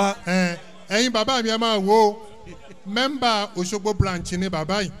mú wá. ẹ̀yin bàbá mi ẹ máa wo member Òṣogbo branch ni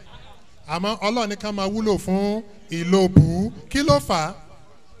bàbá yìí àmọ́ Ọlọ́run ká máa wúlò fún Ìlobù kí ló fà á.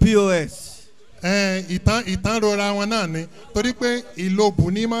 POS. ìtàn rora wọn náà ni torí pé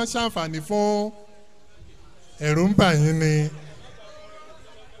Ìlobù ní máa ṣàǹfààní fún ẹ̀rù ń bà yín ni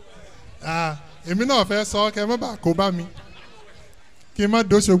èmi náà fẹ́ sọ kẹ́ mọ́ bá kó bá mi kí n má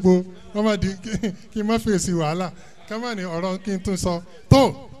dóṣogbo kí n má fèsì wàhálà kí n má ní ọ̀rọ̀ kí n tún sọ tó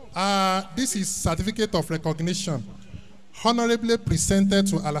this is certificate of recognition honourably presented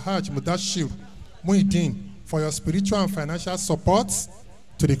to Alhaj Mudashir Muhyiddin for your spiritual and financial support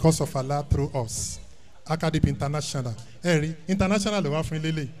to the cause of Allah through us ACADIP International ẹ̀rí international ló wá fún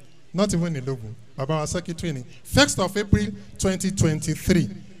ilé not even Ìlobù bàbá wa secretary ni 1st of April 2023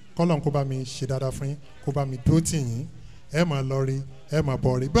 kọ́lọ́n kó bá mi ṣe dáadáa fún yín kó bá mi dúró tì yín ẹ máa lọ rí ẹ máa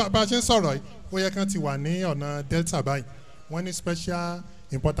bọ̀ rí bá a ṣe ń sọ̀rọ̀ yìí ó yẹ kán ti wà ní ọ̀nà Delta báyìí wọ́n ní special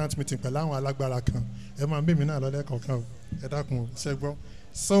important meeting pẹ̀lú àwọn alágbára kan ẹ máa ń bí mi náà lọ́lẹ́ kọ̀ọ̀kan o ẹ dákun o ṣe gbọ́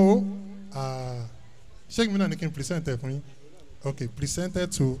so ṣé mi náà ní kí n present ẹ fún yín okay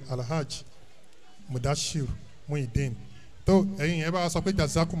presented to Alhaj Mudashir Muhyiddin tó ẹ̀yin yẹn bá a sọ pé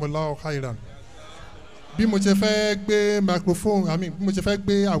jazakumullahu khairan bí mo ṣe fẹ́ gbé microphone bí mo ṣe fẹ́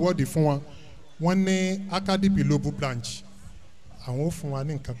gbé awọ́ọ̀dì fún wọn wọ́n ní ACADIP Ilobu branch àwọn ó fún wa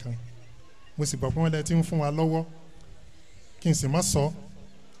ní nǹkan kan mo sì gbọ́ pé wọ́n lẹ ti ń fún wa lọ́wọ́ kí n sì má sọ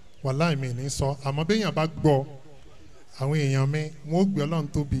wàláì mi ní sọ àmọ́ béèyàn bá gbọ́ àwọn èèyàn mi wọ́n ó gbé Ọlọ́run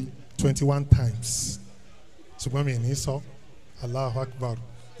tóbi 21 times ṣùgbọ́n mi ní sọ Allahu Akbar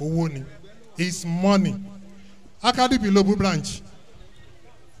owó ni is money ACADIP Ilobu branch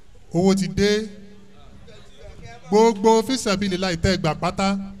owó ti dé gbogbo fíṣàbílì láì tẹ́ gbà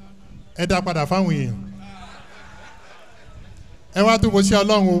pátá ẹ dá padà fáwọn èèyàn ẹ wá tó bó ṣe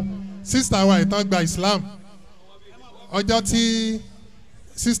Ọlọ́run o sísítà wa ìtàn gba Islam ọjọ́ tí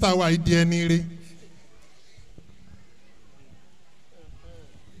sísítà wa yìí di ẹni ire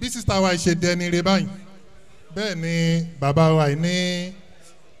bí sísítà wa yìí ṣe di ẹni ire báyìí bẹ́ẹ̀ ni bàbá wa yìí ní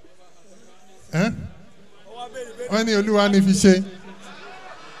wọ́n ní Olúwa ní fi ṣe.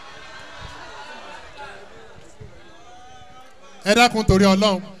 ẹ dákun torí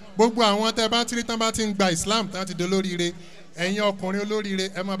Ọlọ́run gbogbo àwọn tẹ́ bá tírí tán bá ti ń gba Islam tán ti di olóríire ẹ̀yin ọkùnrin olóríire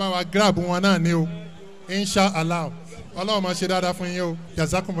ẹ máa bá wa grab wọn náà ní o insha Allah Ọlọ́run máa ṣe dáadáa fún yín o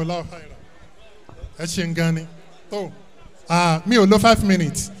jazakumullahu khairan ẹ ṣe ń gan ni tó mi ò lo 5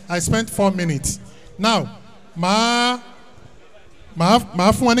 minutes I spent 4 minutes now màá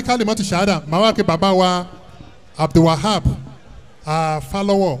fún wọn ní kálímọ́tù ṣáádà màá wá pé bàbá wa Abdulwahab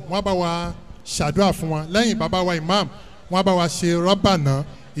Falọ́wọ̀ wọ́n bá wa ṣàdúrà fún wọn lẹ́yìn bàbá wa Imam wọ́n bá wa ṣe rọ́bà náà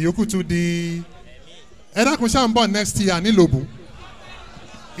ìyókù tún di ẹ dákun ṣáà ń bọ̀ next year ní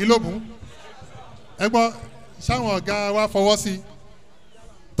Ìlobù ẹ gbọ́ ṣáwọn ọ̀gá wa fọwọ́ sí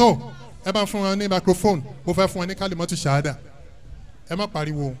tó ẹ bá fún wọn ní microphone mo fẹ́ fún wọn ní kálímọ́tù ṣáádà ẹ má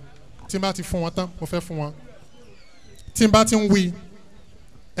pariwo tí n bá ti fún wọn tán mo fẹ́ fún wọn tí n bá ti ń wí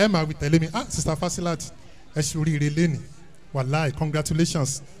ẹ máa wí tẹ̀lé mi sister Fasilat ẹ ṣe oríire lẹ́nìí wàláì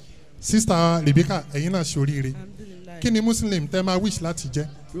congratulations sister Rebecca ẹ̀yin náà ṣe oríire kí ni muslim tẹ́ máa wish láti jẹ́.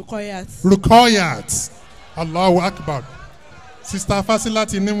 Rukoyat Allahu Akbar sister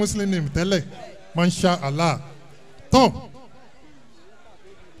Fasilat ní muslim name tẹ́lẹ̀ masha Allah tó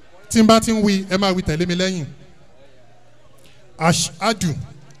tí n bá ti ń wí ẹ máa wí tẹ̀lé mi lẹ́yìn ashadu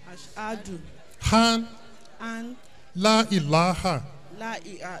han la ilaha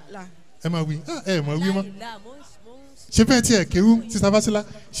ẹ máa wí ẹ máa wí mọ́ ṣe bẹ́ẹ̀ tí ẹ kéwú sister Fasilat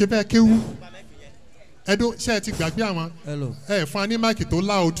ṣe bẹ́ẹ̀ kéwú ẹdó ṣe ẹ ti gbàgbé àwọn ẹ fún wa ní máìkì tó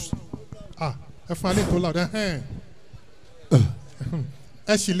loud ẹ fún wa ní tó loud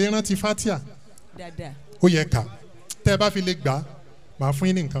ẹ sì lè rántí fatia ó yẹ ká tẹ́ ẹ bá fi lè gbà máa fún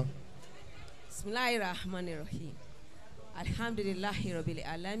yín ní nǹkan. bisimilahi rahmani rahim alhamdulilahi rabbil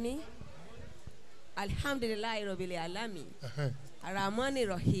alamin alhamdulilahi rabbil alamin arahmani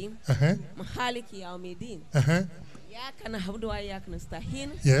rahim mahaliki yaumidin iyyaka na'budu wa iyyaka nasta'in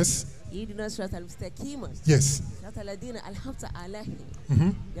yes ihdina siratal mustaqim yes siratal ladina an'amta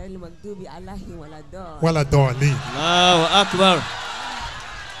alaihim ghayril maghdubi alaihim waladdallin. Allahu Akbar.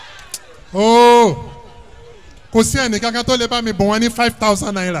 Kò sí ẹnì kankan tó lè bá mi bọ̀ wọ́n ní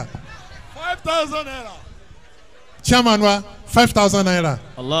 5,000 naira. 5,000 naira. Chairman wa 5,000 naira.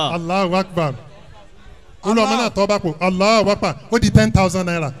 Allah. Allahu Akbar. Olú ọmọ náà tọ́ bá kò Allahu Akbar ó di 10,000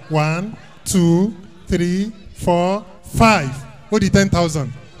 naira 1 2 3 4 5 ó di 10,000.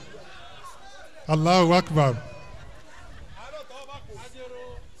 Allahu Akbar.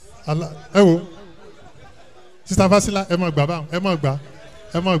 Ẹ wo sister Fasilat ẹ mọ̀ gbà báwọn ẹ mọ̀ gbà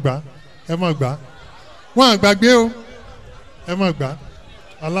ẹ mọ̀ gbà ẹ mọ̀ gbà wọ́n àgbàgbé o ẹ mọ̀ gbà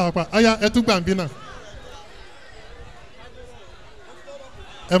Allahu Akbar aya ẹ tún gbàǹbí náà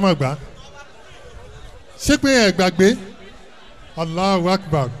ẹ mọ̀ gbà ṣé pé ẹ gbàgbé Allahu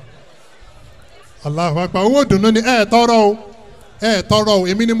Akbar Allahu Akbar owó dùnú ni ẹ tọrọ o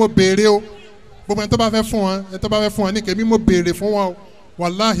èmi ni mo béèrè o gbogbo ẹni tó bá fẹ́ fún wọn ní kèmí mo béèrè fún wọn o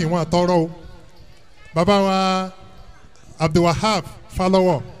wàláhì wọn àtọrọ o bàbá wa Abdulwahab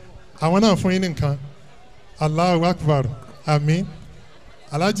Fálọ́wọ̀ àwọn náà fún yín ní nǹkan Allahu Akbar àmín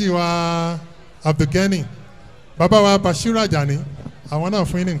Alhaji wa Abdulgani bàbá wa Bashiru Ajani àwọn náà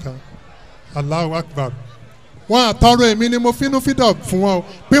fún yín ní nǹkan Allahu Akbar wọn àtọrọ èmi ni mo fínú fídọ̀ fún wọn o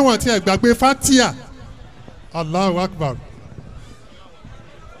pé wọn ti ẹ̀ gbàgbé fatia Allahu Akbar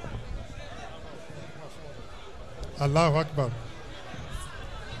Allahu Akbar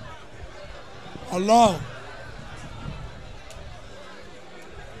Allah.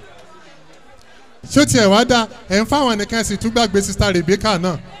 ṣó tiẹ̀ wá dáa ẹ̀ ń fáwọn nìkan sì tún gbàgbé sista Rebecca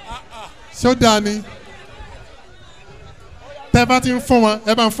náà ṣó dáa ni tẹ́ bá ti ń fún wọn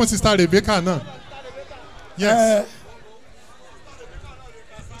ẹ bá ń fún sista Rebecca náà yes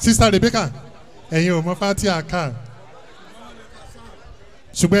sista Rebecca ẹ̀yin ò mọ fatia ká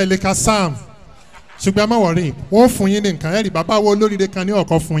ṣùgbọ́n ẹ lè ka sam ṣùgbọ́n ẹ má wọ̀rí wọ́n fún yín ní nǹkan ẹ̀rí bàbá wo olóríire kan ní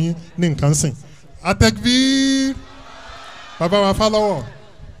ọ̀kọ́ fún yín ní nǹkan sìn atẹ́gbí bàbá wa Fálọ́wọ̀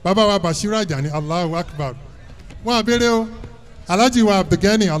bàbá wa Bashiru Ajani Allahu Akbar wọn àbẹ̀rẹ̀ o Alhaji wa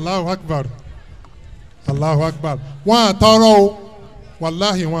Abdulgani Allahu Akbar Allahu Akbar wọn àtọrọ o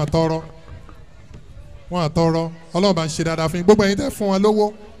wàláhì wọn àtọrọ Ọlọ́run bá ń ṣe dáadáa fún yín gbogbo ẹ̀yin tẹ́ fún wọn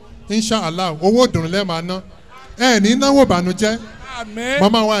lówó inshallah owó dùn lẹ́ẹ̀ máa ná ẹ̀ ní náwó ìbànújẹ́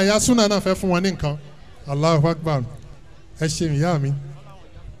màmá wa ẹ̀yà súnà náà fẹ́ fún wọn ní nǹkan Allahu Akbar ẹ ṣe ìyá mi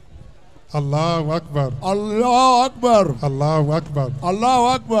Allahu Akbar Allahu Akbar Allahu Akbar Allahu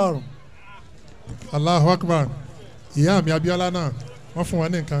Akbar Allahu Akbar ìyá mi Abíọ́lá náà wọ́n fún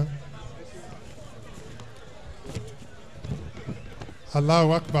wọn ní nǹkan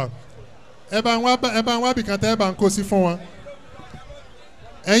Allahu Akbar ẹ bá ń wá bìkan tẹ́ ẹ bá ń kó sí fún wọn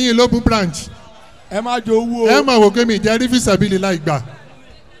ẹ̀yin Ilobu branch ẹ má jọ owó ẹ má wò pé mi jẹ́ rífì sàbílì láì gbà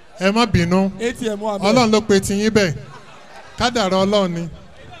ẹ má bínú Ọlọ́run ló pe tiyín bẹ́ẹ̀ kádàrá Ọlọ́run ni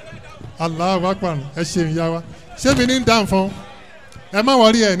Allahu Akbar ẹ ṣe ìyá wa ṣé mi ní ń dáhùn fún ẹ má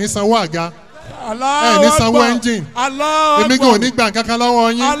wọrí ẹ ní sanwó àga ẹ ní sanwó ẹ́ńjìn èmi kò ní gbà kankan lọ́wọ́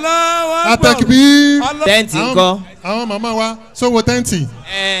yín àtẹ̀kbí tẹ́ǹtì ńkọ́ àwọn màmá wa sówó tẹ́ǹtì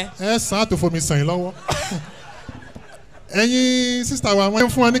ẹ sàn àtòfòmí sàn yín lọ́wọ́ ẹ̀yin sísítà wa wọ́n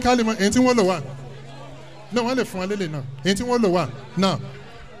fún wa ní kálímọ̀ èyí tí wọ́n lò wà náà wọ́n lè fún wa lélẹ̀ náà èyí tí wọ́n lò wà náà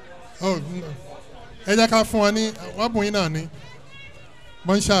ẹ jẹ́ ká fún wa ní wọ́n bùn yín náà ní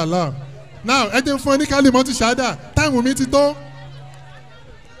mọ́ṣáláà now ẹ jẹ́ fún wa ní kálímọ̀ ti ṣáádà táìmù mi ti tó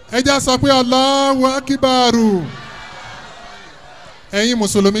ẹ jẹ́ sọ pé Allahu Akbaru ẹ̀yin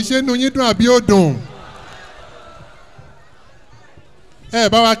mùsùlùmí ṣé inú yín dùn àbí ó dùn ẹ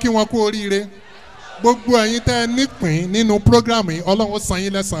bá wa kí wọn kú oríire gbogbo ẹ̀yin tẹ́ ẹ nípìn nínú program yìí ọlọ́run ó san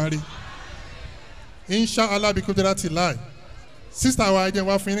yín lẹ́sàn-án rí inshallah bí kúndínlá ti láì sísá wa ẹjẹ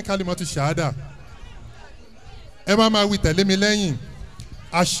wa fún yín ní kálímọ́tù ṣáádà ẹ máa wí tẹ̀lé mi lẹ́yìn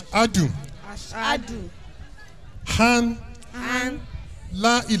ashadu han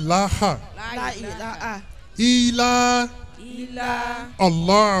la ilaha illa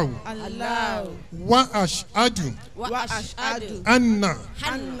Allah wa ashadu anna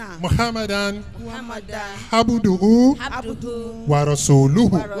muhammadan abduhu wa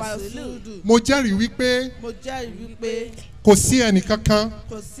rasuluhu mo jẹ́rìí wípé kò sí ẹnì kankan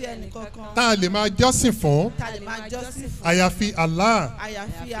tá a lè máa jọ́sìn fún àyàfi Allah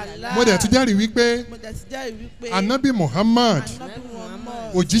mo dẹ̀ tún jẹ́rìí wípé anabi Muhammad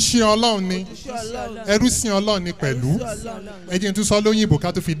òjíṣẹ́ Ọlọ́run ni ẹrúsìn Ọlọ́run ni pẹ̀lú ẹ jẹ́ n tún sọ lóyìnbó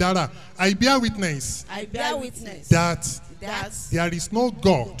ká tó fi dára I bear witness that there is no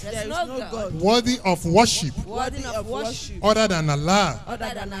God worthy of worship other than Allah.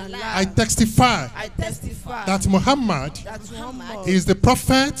 I testify that Muhammad is the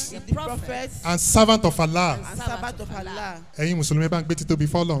prophet and servant of Allah. Ẹ̀yin Mùsùlùmí bá ń gbé títóbi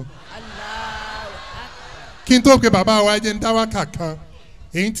fọ́lọ́run. Kí n tó pe bàbá wa jẹ́ ń dá wákà kan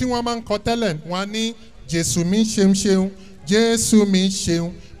èyí tí wọ́n máa ń kọ tẹ́lẹ̀ wọ́n ní Jésù mi ṣeun ṣeun Jésù mi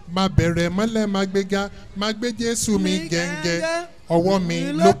ṣeun má bẹ̀rẹ̀ mọ́lẹ̀ má gbéga má gbé Jésù mi gẹ́ngẹ́ ọwọ́ mi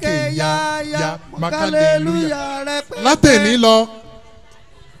lókè ya makaleluya látẹ̀ní lọ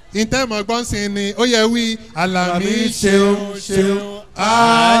ìtẹ́mọ̀ gbọ́nsìn ni ó yẹ wí alami ṣeun ṣeun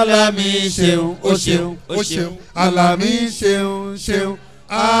alami ṣeun ó ṣeun ó ṣeun alami ṣeun ṣeun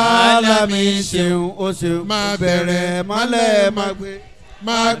alami ṣeun ó ṣeun má bẹ̀rẹ̀ mọ́lẹ̀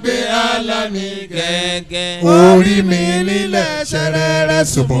má gbé alami gẹ́gẹ́ orí mi nílẹ̀ ṣẹrẹrẹ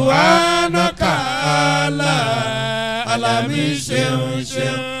subhanaka Allah alami ṣeun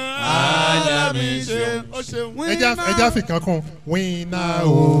ṣeun alami ṣeun ó ṣeun. ẹja fi kan kún wíná o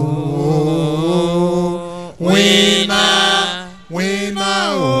wíná wíná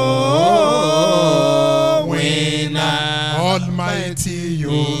o wíná almighty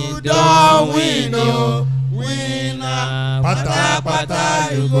you don win o. Pata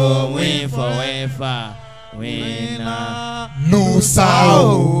you go win forever. Winner. Lusa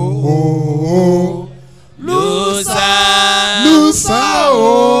oh. Lusa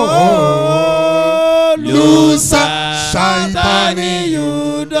oh. Lusa. Shaitani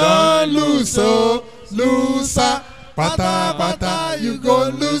you don't lose oh. Lusa. Pata you go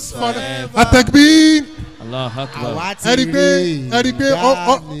lose forever. Atekbi. Allah Akbar. Ẹ̀rí pé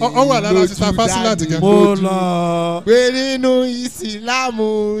ọ wà lára sísá fásilà ti gẹ̀. Mo lọ pé nínú ìsìlámù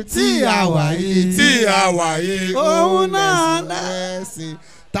tí a wà yìí òun náà lẹ́sìn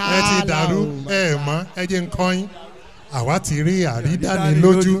tá a ẹ ti dàrú ẹ mọ̀ ẹ jẹ́ nǹkan yín àwa ti rí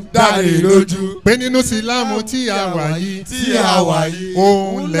àrídánilójú pé nínú ìsìlámù tí a wà yìí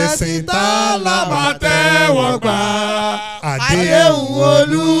òun lẹ́sìn tá a là máa tẹ́wọ́ gbà. Àdéhùn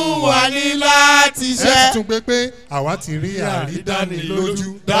Olúwa ní láti ṣẹ. ẹ tún pé àwa ti rí àrídánilójú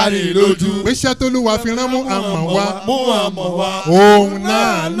pé iṣẹ́ t'Olúwa fi rán mú àmọ̀ wá òun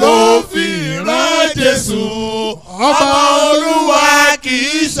náà ló fi rán Jésù ọba Olúwa kì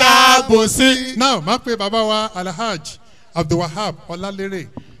í ṣàbòsí. náà má pé bàbá wa Alhaji Abdulwahab Ọlálérè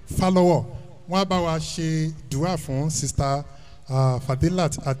Fálọ́wọ̀ wọ́n á bá wa ṣe dùwà fún sista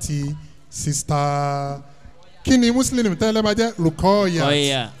Fadilat àti sista kí ni muslim tẹ́lẹ̀ máa jẹ́ Rukoya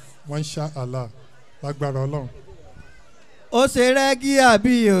Masha Allah lágbára Ọlọ́run. Ó ṣe rẹ́gí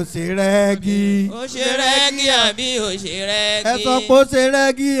àbí ó ṣe rẹ́gí. Ó ṣe rẹ́gí àbí ó ṣe rẹ́gí. Ẹ sọ pé ó ṣe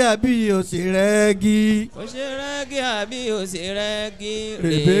rẹ́gí àbí ó ṣe rẹ́gí. Ó ṣe rẹ́gí àbí ó ṣe rẹ́gí.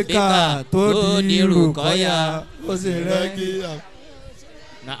 Rebeka tó di Rukoya ó ṣe rẹ́gí.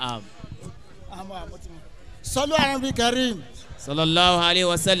 Naam. Sọlú Ànábì Karim. Sallallahu alayhi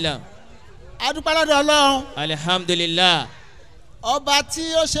wa sallam. Adúpẹ́ lọ́dọ̀ Ọlọ́run. Alhamdulillah. Ọba tí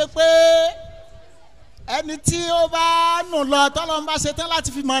ó ṣe pé ẹni tí ó bá nù lọ tọ́lọ́run bá ṣe tán láti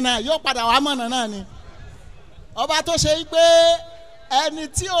fi mọ̀nà yóò padà wá mọ̀nà náà ni. Ọba tó ṣe pé ẹni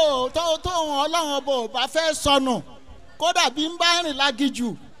tí tóun Ọlọ́run ọba ò bá fẹ́ sọnù kódà bí ń bá rìn lágijù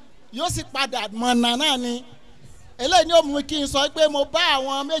yóò sì padà mọ̀nà náà ni. Eléyìí ni ó mú kí n sọ pé mo bá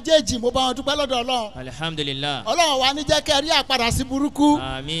àwọn méjèèjì mo bá wọn dúpẹ́ lọ́dọ̀ Ọlọ́run. Alhamdulillah. Ọlọ́run wa ní jẹ́ kẹ́ rí àpadà sí burúkú.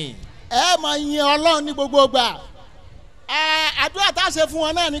 Àmín. Ẹ máa yin Ọlọ́run ní gbogbo ìgbà. Àdúrà tá a ṣe fún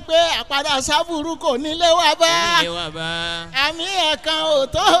wọn náà ni pé àpadà sábúrú kò nílé wa bá. Àmì ẹ̀kan ò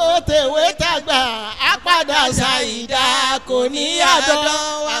tó tèwé tàgbà àpadà ṣàìdá kò ní àdán.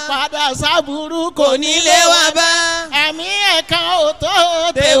 Àpadà sábúrú kò nílé wa bá. Àmì ẹ̀kan ò tó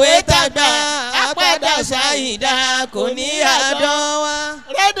tèwé tàgbà àpadà ṣàìdá kò ní àdán wa.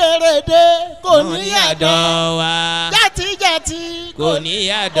 Rédèrè rédèrèdè kò ní yàdọ̀ wa. jàtijàti kò ní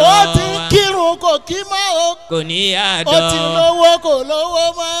yàdọ̀ wa. ó ti kírun kò kí mọ́ o. kò ní yàdọ̀. ó ti lówó kò lówó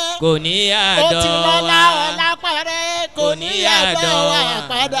mọ́. kò ní yàdọ̀ wa. ó ti lọ́lá ọ̀la parẹ́ kò ní yàdọ̀ wa.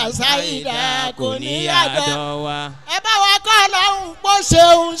 padà sáyidá kò ní yàdọ̀ wa. ẹ bá wa kọ́ lọ́hùn kó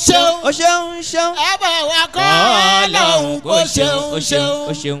ṣeun ṣeun. ó ṣeun ṣeun. ẹ bá wa kọ́ lọ́hùn kó ṣeun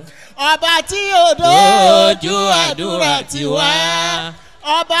ṣeun. ọba tí ò dojú àdúrà tiwa.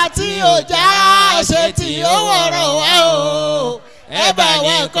 ọba tí ò já ṣe tí ó wọ̀rọ̀ wá o. ẹ bá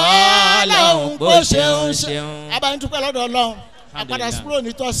wa kọ́ lọ́hùn kó ṣeun ṣeun. abáyé dúpẹ́ lọ́dọ̀ ọlọ́run àpàdà sípò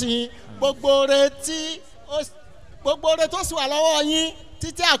nítòsí gbogbo ore tó sì wà lọ́wọ́ yín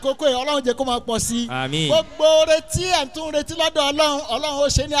títí àkókò yìí ọlọ́run jẹ́ kó máa pọ̀ sí i. àmín. gbogbo retí ẹ̀ ń tún retí lọ́dọ̀ ọlọ́run ó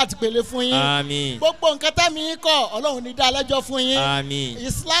ṣe ní àtìpèlé fún yín. àmín. gbogbo nǹkan tẹ́mi yín kọ̀ ọlọ́run ní dá lẹ́jọ́ fún yín. àmín.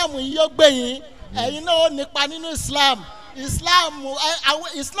 islam yìí yóò gbé yín ẹ̀yin náà ó nípa nínú islam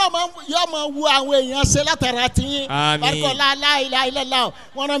yóò máa wu àwọn èèyàn ṣe látara tiyín. àmín. barikọ̀lá aláìláìlẹ́lá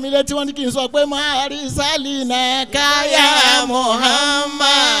wọ́n rán mi létí wọ́n ní kí n sọ pé máa rí sálì náà káyà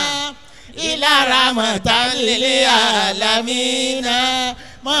Muhammad ila rahmatan lil alamina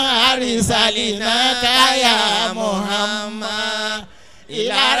ma arsalna kaya Muhammad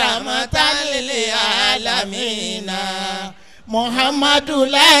ila rahmatan lil alamina Muhammadu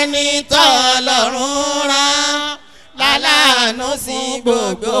lẹ́ni tọ́lọ́run rán lálàánú sí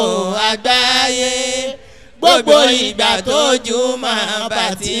gbogbo àgbáyé gbogbo ìgbà tójú máa bá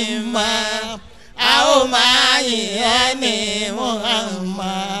ti mọ́ a ó máa yìn ẹ́ ní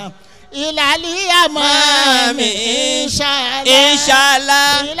Muhammad. Ilaliya mami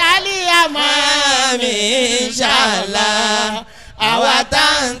inshallah. Ilaliya mami inshallah. Àwa tá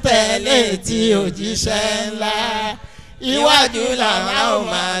ń tẹ̀lé tí òjíṣẹ́ ńlá. Iwájú làwa ò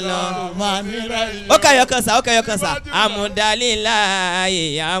máa lọ. ó kẹyọ kan sá amúdálíláyè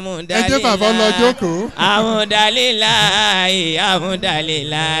amúdálíláyè. ẹ jẹ́ bàbá lọ jókòó. amúdálíláyè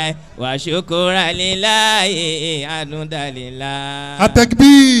amúdálíláyè wàṣukúrálíláyè amúdálíláyè.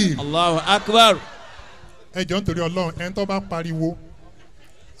 Atakbir. Allahu akbar. ẹ jọ̀ọ́ nítorí ọlọ́run ẹni tó bá pariwo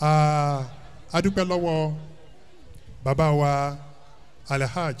adúpẹ́ lọ́wọ́ bàbá wa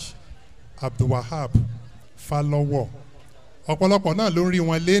Alhaj Abdulwahab Falọ́wọ̀ ọ̀pọ̀lọpọ̀ náà ló ń rí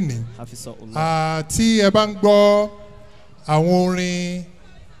wọn lénìí. tí ẹ bá ń gbọ́ àwọn orin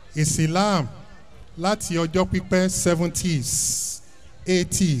Islam láti ọjọ́ pípẹ́ 70s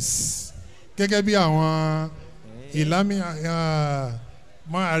 80s gẹ́gẹ́ bí àwọn ìlàmì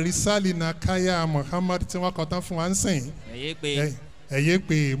àrísàlì na káyà Muhammad tí wọ́n kọ tán fún wa ń sìn. ẹ̀yẹ́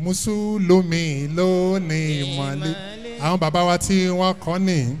pé mùsùlùmí ló ní ìmọ̀lẹ́ àwọn bàbá wa tí wọ́n kọ́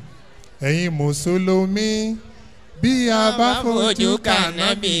ní ẹ̀yin mùsùlùmí bí a bá fojú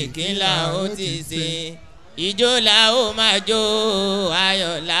kànábì kí la ó ti ṣe ìjó la ó máa jó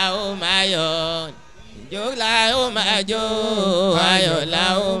ayọ̀ la ó máa yọ̀ ìjó la ó máa jó ayọ̀ la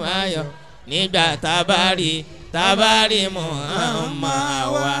ó máa yọ̀ nígbà tábàárì Muhammad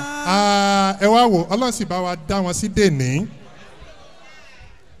wa. ẹ wá wò ọlọ́run sì bá wa dá wọn sí dèní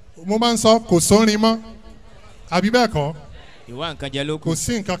mo máa ń sọ kò sórin mọ́ àbí bẹ́ẹ̀ kọ́ ìwà nǹkan jẹ ló kù. kò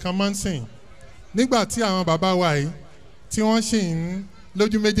sí nǹkan kan máa ń sìn nígbà tí àwọn bàbá wa yìí tí wọ́n sì ń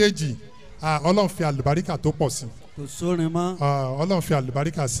lójú méjèèjì ọlọ́run fi àlùbáríkà tó pọ̀ sí. kò sórin mọ́. ọlọ́run fi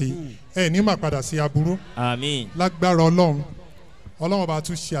àlùbáríkà sí ẹ ní máa padà sí aburú. àmín. lágbára ọlọ́run bá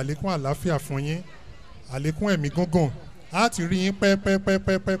tún ṣe àlékún àlàáfíà fún yín àlékún ẹ̀mí gúngùn á ti rí yín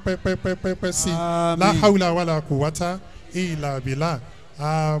pẹ́pẹ́pẹ́pẹ́pẹ́pẹ́pẹ́pẹ́ sí la hawla wala quwwata illa billah.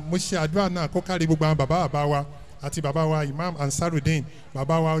 mo ṣe àdúrà náà kó kárí gbogbo àwọn bàbá wa àti bàbá wa Imam Ansarudeen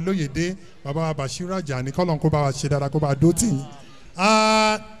bàbá wa Olóyèdé bàbá wa Bashiru Ajani kọ́lọ́n kó bá wa ṣe dáadáa kó bá a dó tì yín.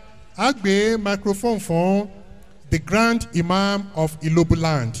 a gbé microphone fún the Grand Imam of Ilobu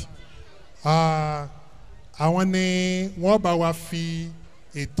land. Àwọn ni wọ́n bá wa fi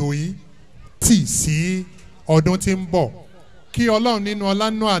ètò yìí tì sí ọdún tí ń bọ̀ kí Ọlọ́run nínú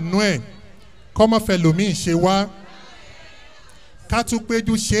ọlánú àánú ẹ̀ kọ́mọ́fẹ́ lòmíì ṣe wá ká tún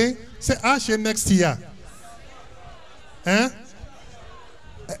péjú ṣe á ṣe next year.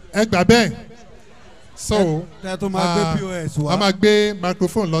 ẹ gbà bẹ́ẹ̀ so a máa gbé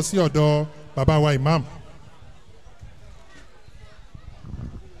microphone lọ sí ọ̀dọ̀ bàbá wa Imam.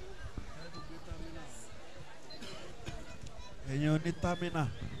 ẹ̀yin oní tamina.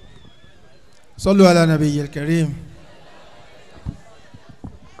 Sallu ala nabiyyil karim.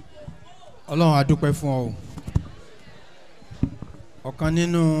 Ọlọ́run a dúpẹ́ fún ọ ọ̀kan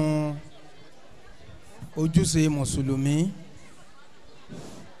nínú ojúṣe mùsùlùmí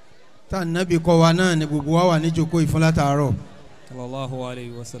tá nàbí kọ́ wa náà ni gbogbo wa wà níjókòó ìfúnlátàárọ̀. sallallahu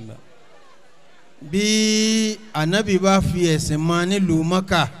alayhi wa sallam. bí ànábì bá fi ẹ̀sìn mọ́ nílùú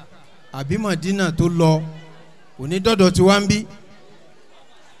Mọ́kà àbí Mọ̀dínà tó lọ kò ní dọ́dọ̀ tí wá ń bí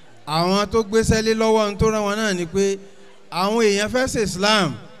àwọn tó gbéṣẹ́ lé lọ́wọ́ ń tó rán wọn náà ni pé àwọn èèyàn fẹ́ ṣe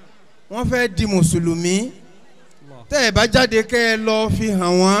Islam wọ́n fẹ́ di mùsùlùmí tẹ́ ẹ̀ bá jáde kẹ́ ẹ lọ fi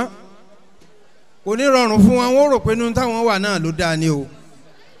hàn wọ́n kò ní rọrùn fún wọn wọ́n rò pé inú táwọn wà náà ló dáa ni o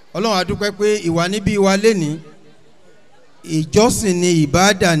Ọlọ́run a dúpẹ́ pé ìwà níbí wa lénìí ìjọsìn ni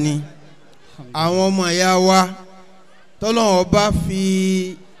ìbáàdà ni àwọn ọmọ ìyá wa tọ́lọ́run bá fi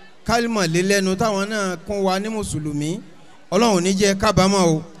kálímọ̀ lé lẹ́nu táwọn náà kún wa ní mùsùlùmí Ọlọ́run ní jẹ́ kábàámọ̀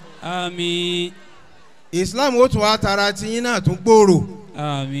o. Àmín. Islam ó tún wá tara tiyín náà tún gbòòrò.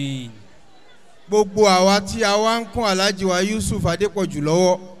 Àmín. Gbogbo àwa tí a wá ń kún Alhaji wa Yusuf Adépọ̀jù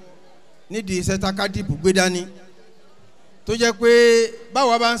lọ́wọ́ nídìí iṣẹ́ ACADIP gbé dání tó jẹ́ pé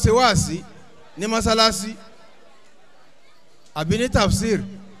báwa bá ń ṣe wáàsí ní mọ́sálásí àbí ní tafsir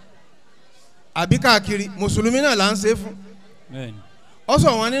àbí káàkiri mùsùlùmí náà là ń ṣe fún. Ó sọ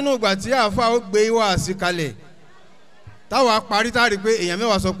wọn nínú ìgbà tí àáfà ó gbé wáàsí kalẹ̀ táwa parí tá a rí pé èèyàn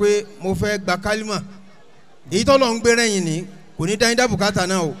mẹ́wàá sọ pé mo fẹ́ gba kálímà èyí tó lọ́n ń gbé rẹ́yìn ní kò ní dáyín dábùkátà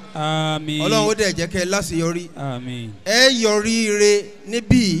náà o. Àmín. Ọlọ́run ó dẹ̀ jẹ́ kẹ́ ẹ láṣeyọrí. Àmín. ẹ yọrí ire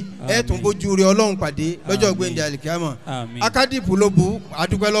níbí ẹ tún bójú ire Ọlọ́run pàdé lọ́jọ́ gbẹ̀ndẹ̀ àlìkíyàmọ̀. Àmín. ACADIP Ilobu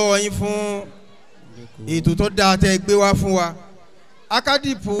adúpẹ́ lọ́wọ́ yín fún ètò tó dáa tẹ́ ẹ gbé wá fún wa.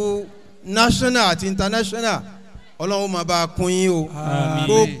 ACADIP national àti international Ọlọ́run máa bá a kún yín o. Àmín.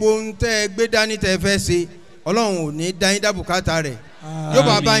 gbogbo ń tẹ́ ẹ gbé dání tẹ́ ẹ fẹ́ ṣe Ọlọ́run ò ní dáyín dábùkátà rẹ̀ yóò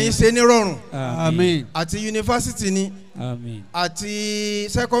bá bá yín ṣe nírọ̀rùn. Àmín. àti yunifásitì ni Àmín. àti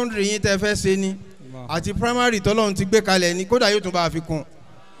secondary yín tẹ́ fẹ́ ṣe ni àti primary tọ́lọ́run ti gbé kalẹ̀ ni kódà yóò tún bá a fi kún.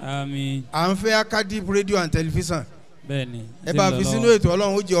 Àmín. à ń fẹ́ ACADIP radio and television. Bẹ́ẹ̀ni. ẹ bá fi sínú ètò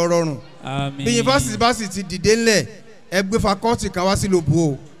Ọlọ́run ó jẹ́ ọ̀rọ̀ rùn. Àmín. bí yunifásitì bá sì ti dìde ńlẹ̀ ẹ gbé fakọ́ọ̀tì kan wá sí Ilobu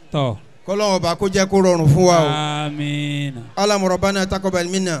o. Tọ́. kọ́lọ́run ọba kó jẹ́ kó rọrùn fún wa o. Àmín. Allahumma rabbana taqabbal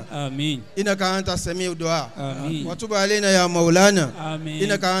minna. Àmín. innaka anta sami'ud du'a. Àmín. wa tub alayna ya maulana. Àmín.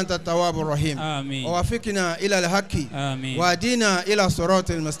 innaka anta tawwabur rahim. Àmín. wa wafiqna ila al-haqqi. Àmín. wa hadina ila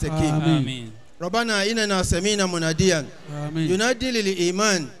siratil mustaqim. Àmín. ربنا إننا سمينا مناديا ينادي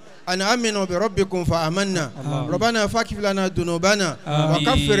للإيمان أن آمنوا بربكم فآمنا ربنا فاكف لنا ذنوبنا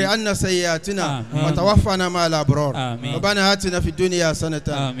وكفر عنا سيئاتنا وتوفنا مع الأبرار ربنا آتنا في الدنيا حسنة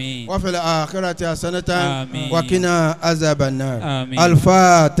وفي الآخرة حسنة وقنا عذاب النار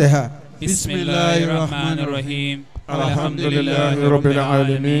الفاتحة بسم الله الرحمن الرحيم الحمد لله رب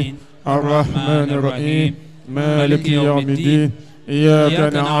العالمين الرحمن الرحيم مالك يوم الدين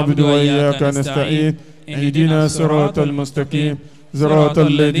إياك نعبد وإياك نستعين اهدنا صراط المستقيم صراط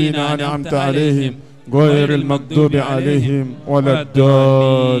الذين أنعمت عليهم غير المغضوب عليهم ولا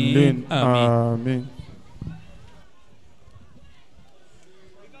الضالين آمين.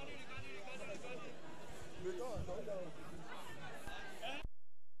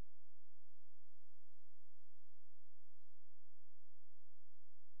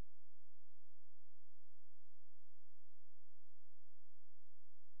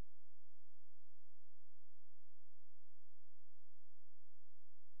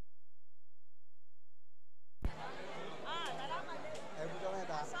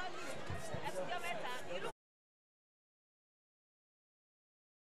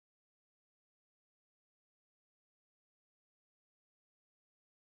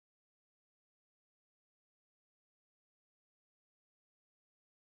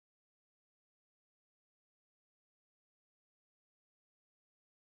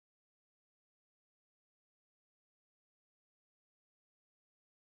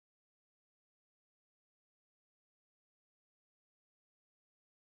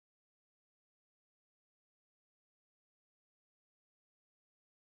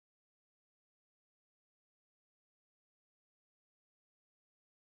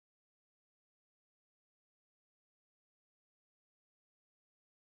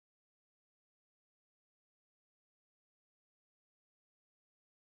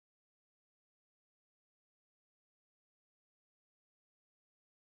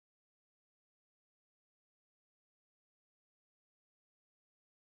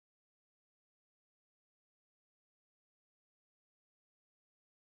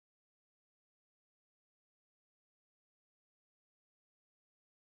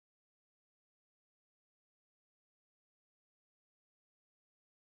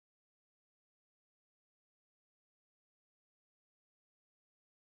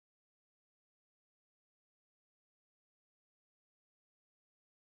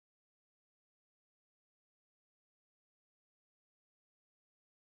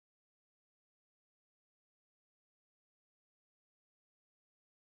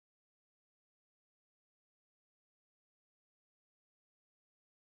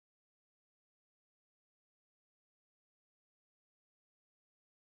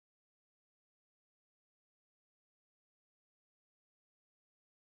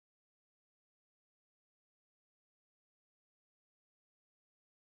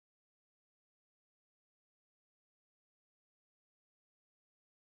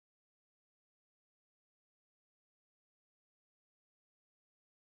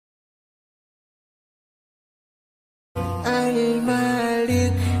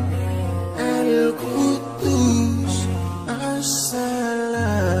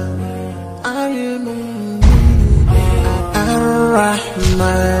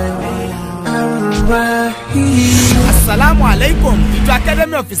 Assalamu alaikum. Ìjọ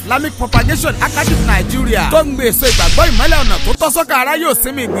Academy of Islamic Propagation ACADIP Nigeria tó ń gbé èso ìgbàgbọ́ ìmọ́lẹ̀ ọ̀nà tó tọ́ sọ́kà ara yóò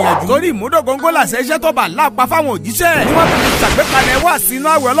sinmi ìgbìyànjú. Torí ìmúdògóńgó làṣẹ iṣẹ́ tó bá láàpá fáwọn òjíṣẹ́. Ni wọ́n fi ṣàgbékalẹ̀ wá sínú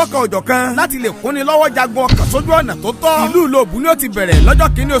àwẹ̀ ọlọ́kan òjọ̀ kan láti lè kúnni lọ́wọ́ jagun ọkàn sójú ọ̀nà tó tọ́. Ìlú Ilobu ni ó ti bẹ̀rẹ̀ lọ́jọ́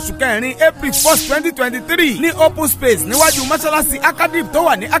kìíní oṣù kẹrin April 1st 2023 ní open space níwájú mọ́ṣáláṣí ACADIP tó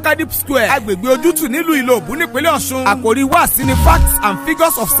wà ní ACADIP Square agbègbè ojútùú nílùú Ilobu nípínlẹ̀ Ọ̀ṣun. Àkòrí wá sí ni facts and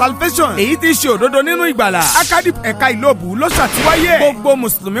figures of salvation èyí tí í ṣe òdodo nínú ìgbàlà. ACADIP ẹ̀ka Ilobu ló ṣàtiwáyé. Gbogbo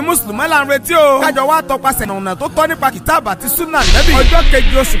mùsùlùmí là ń retí o. Kájọ wá tọpasẹ̀ ọ̀nà tó tọ́ nípa kìtàbù àti súnà Nábì. Ọjọ́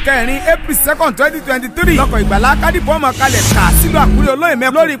kejì oṣù kẹrin April 2nd 2023 lọ́kọ̀ ìgbàlá ACADIP ọmọ kalẹ̀ kà sílùú Àkúrẹ́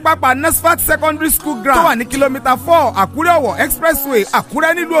olóyèmẹ́ lórí pápá Nasfat Secondary School ground tó wà ní kìlómítà 4 Àkúrẹ́ Ọ̀wọ̀ expressway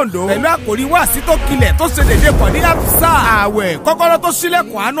Àkúrẹ́ nílùú Oǹdó. Pẹ̀lú àkòrí wáàsí tó kilẹ̀ tó ṣe dédé pọ̀ ní àbùsà ààwẹ̀ kọ́kọ́rọ́ tó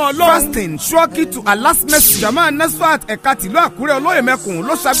ṣílẹ̀kùn àánú Ọlọ́run. Fasting surety to Allah's mercy. Jama Nasfat ẹ̀ka tìlú Àkúrẹ́ olóyèmẹ́kùn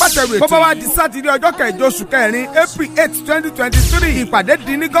ló ṣagbátẹrù ètò. Bọ́bá wa di Sátidé ọjọ́ kẹjọ oṣù kẹrin April 8 2023 ìpàdé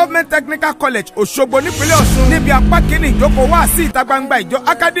di ní Government Technical College Òṣogbo nípínlẹ̀ Ọ̀ṣun níbi apá kínní ìjókòó wá sí ìta gbangba ìjọ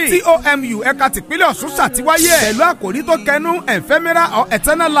ACADIP TOMU ẹ̀ka tìpínlẹ̀ Ọ̀ṣun ṣàtiwáyé pẹ̀lú àkòrí tó kẹnu ephemeral or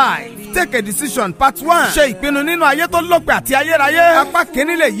eternal life. Take a decision part 1. Ṣe ìpinnu nínú ayé tó lópin àti ayérayé. Apá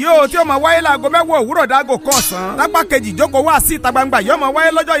kìíní lè yí o tí ó máa wáyé láago 10 òwúrọ̀ dáago kan ọ̀sán. Lápá kejì ìjókòó wá sí ìta gbangba yóò máa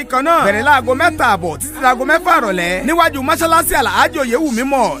wáyé lọ́jọ́ ìkan náà. Bẹ̀rẹ̀ láago 7:00 títí láago 6 ìrọ̀lẹ́. Níwájú mọ́ṣáláṣí Alhaji Oyewumi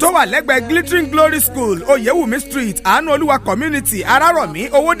mọ̀ tó wà lẹ́gbẹ̀ẹ́ Glittering Glory School Oyewumi Street Àánú Olúwa Community Arárọ̀mí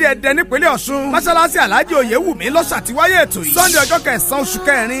Owódé Ẹdẹ nípínlẹ̀ Ọ̀ṣun. Mọ́ṣáláṣí Alhaji Oyewumi ló ṣàtiwáyé ètò yìí. Sunday ọjọ́ kẹsàn-án oṣù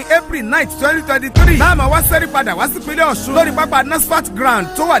kẹrin April 9 2023. Láàmú wá sẹ́rí padà wá sí ìpínlẹ̀ Ọ̀ṣun lórí pápá Nasfat ground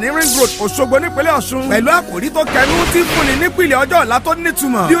tó wà ní Ring Road Òṣogbo nípínlẹ̀ Ọ̀ṣun. Pẹ̀lú àkòrí tó kẹnu tí fúnni nípìnlẹ̀ ọjọ́ ọ̀la tó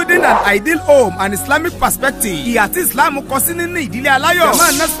nítumọ̀. Building an ideal home and Islamic perspective. Ìyà tí Islam kọ sí nínú ìdílé aláyọ̀.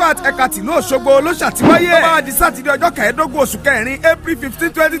 Jama Nasfat ẹ̀ka tìlú Òṣogbo ló ṣàtiwáyé. Tó bá wá di Sátidé ọjọ́ kẹẹ̀ẹ́dógún oṣù kẹrin April 15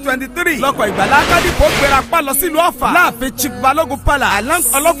 2023. Lọ́kọ̀ ìgbàlá ACADIP ó gbéra pa lọ sílùú Ọ̀fà. Láàfin Chief Balogun Palace along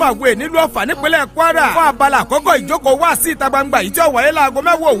Ọlọ́fàwé nílùú Ọ̀fà nípínlẹ̀ Kwara. Fún abala àkọ́kọ́ ìjókòó wá sí ìta gbangba yìí tí ó wáyé láago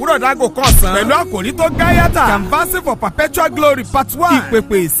 10 òwúrọ̀ dáago kan ọ̀sán. Pẹ̀lú àkòrí tó gáyàtà. Canvassing for perpetual glory part 1.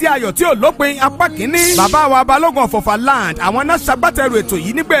 Ìpèpè sí ayọ̀ tí ò lópin apá kìíní. Bàbá wa Balógun Ọ̀fọ̀fà land àwọn náà ṣagbátẹrù ètò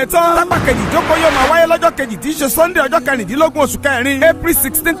yìí nígbà tán. Tápá kejì ìjókòó yóò máa wáyé lọ́jọ́ kejì tí í ṣe Sunday ọjọ́ kẹrìndínlógún oṣù kẹrin April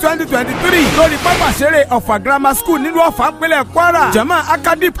 16 2023 lórí pápá ṣeré Ọ̀fà Grammar School nílùú Ọ̀fà ńpínlẹ̀ Kwara. Jama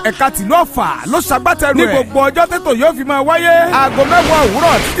ACADIP ẹ̀ka tìlú Ọ̀fà ló ṣagbátẹrù ẹ̀. Ní gbogbo ọjọ́ tètò yóò fi máa wáyé. Aago 10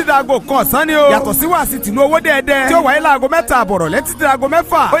 òwúrọ̀ títí dáago kan ọ̀sán ni o. Yàtọ̀ sí wàásì tìlú Owódé Ẹdẹ tí ó wáyé láago 7:00 ìrọ̀lẹ́ títí dáago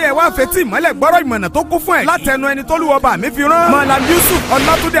 6. Ó yẹ wá fetí ìmọ́lẹ̀ gbọ́rọ̀ ìmọ̀nà tó kún fún ẹ̀ látẹnu ẹni tó lúwọ́ bá mi fi rán. Malam Yusuf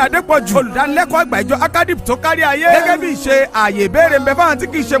Ọlátúndé Adépọ̀jù olùdánilẹ́kọ̀ọ́ àgbà ìjọ ACADIP tó kárí ayé. Gẹ́gẹ́ bí ìṣe ààyè ìbéèrè ń bẹ fáwọn tí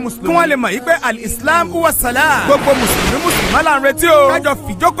kì í ṣe mùsùlùmí. Kí wọ́n lè mọ̀ yí pé al-Islam huwa salam. Gbogbo mùsùlùmí là ń retí o. Kájọ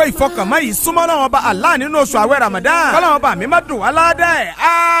fìjókòó ìfọkànmọ́ yìí súnmọ́ náà wọn bá Allah nínú oṣù àwẹ̀ Ramadan. Kọ́lá wọn bá mi má dùn wá ládàá ẹ̀.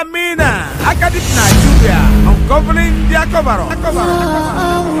 Amina. ACADIP Nigeria. Uncovering their cover-up.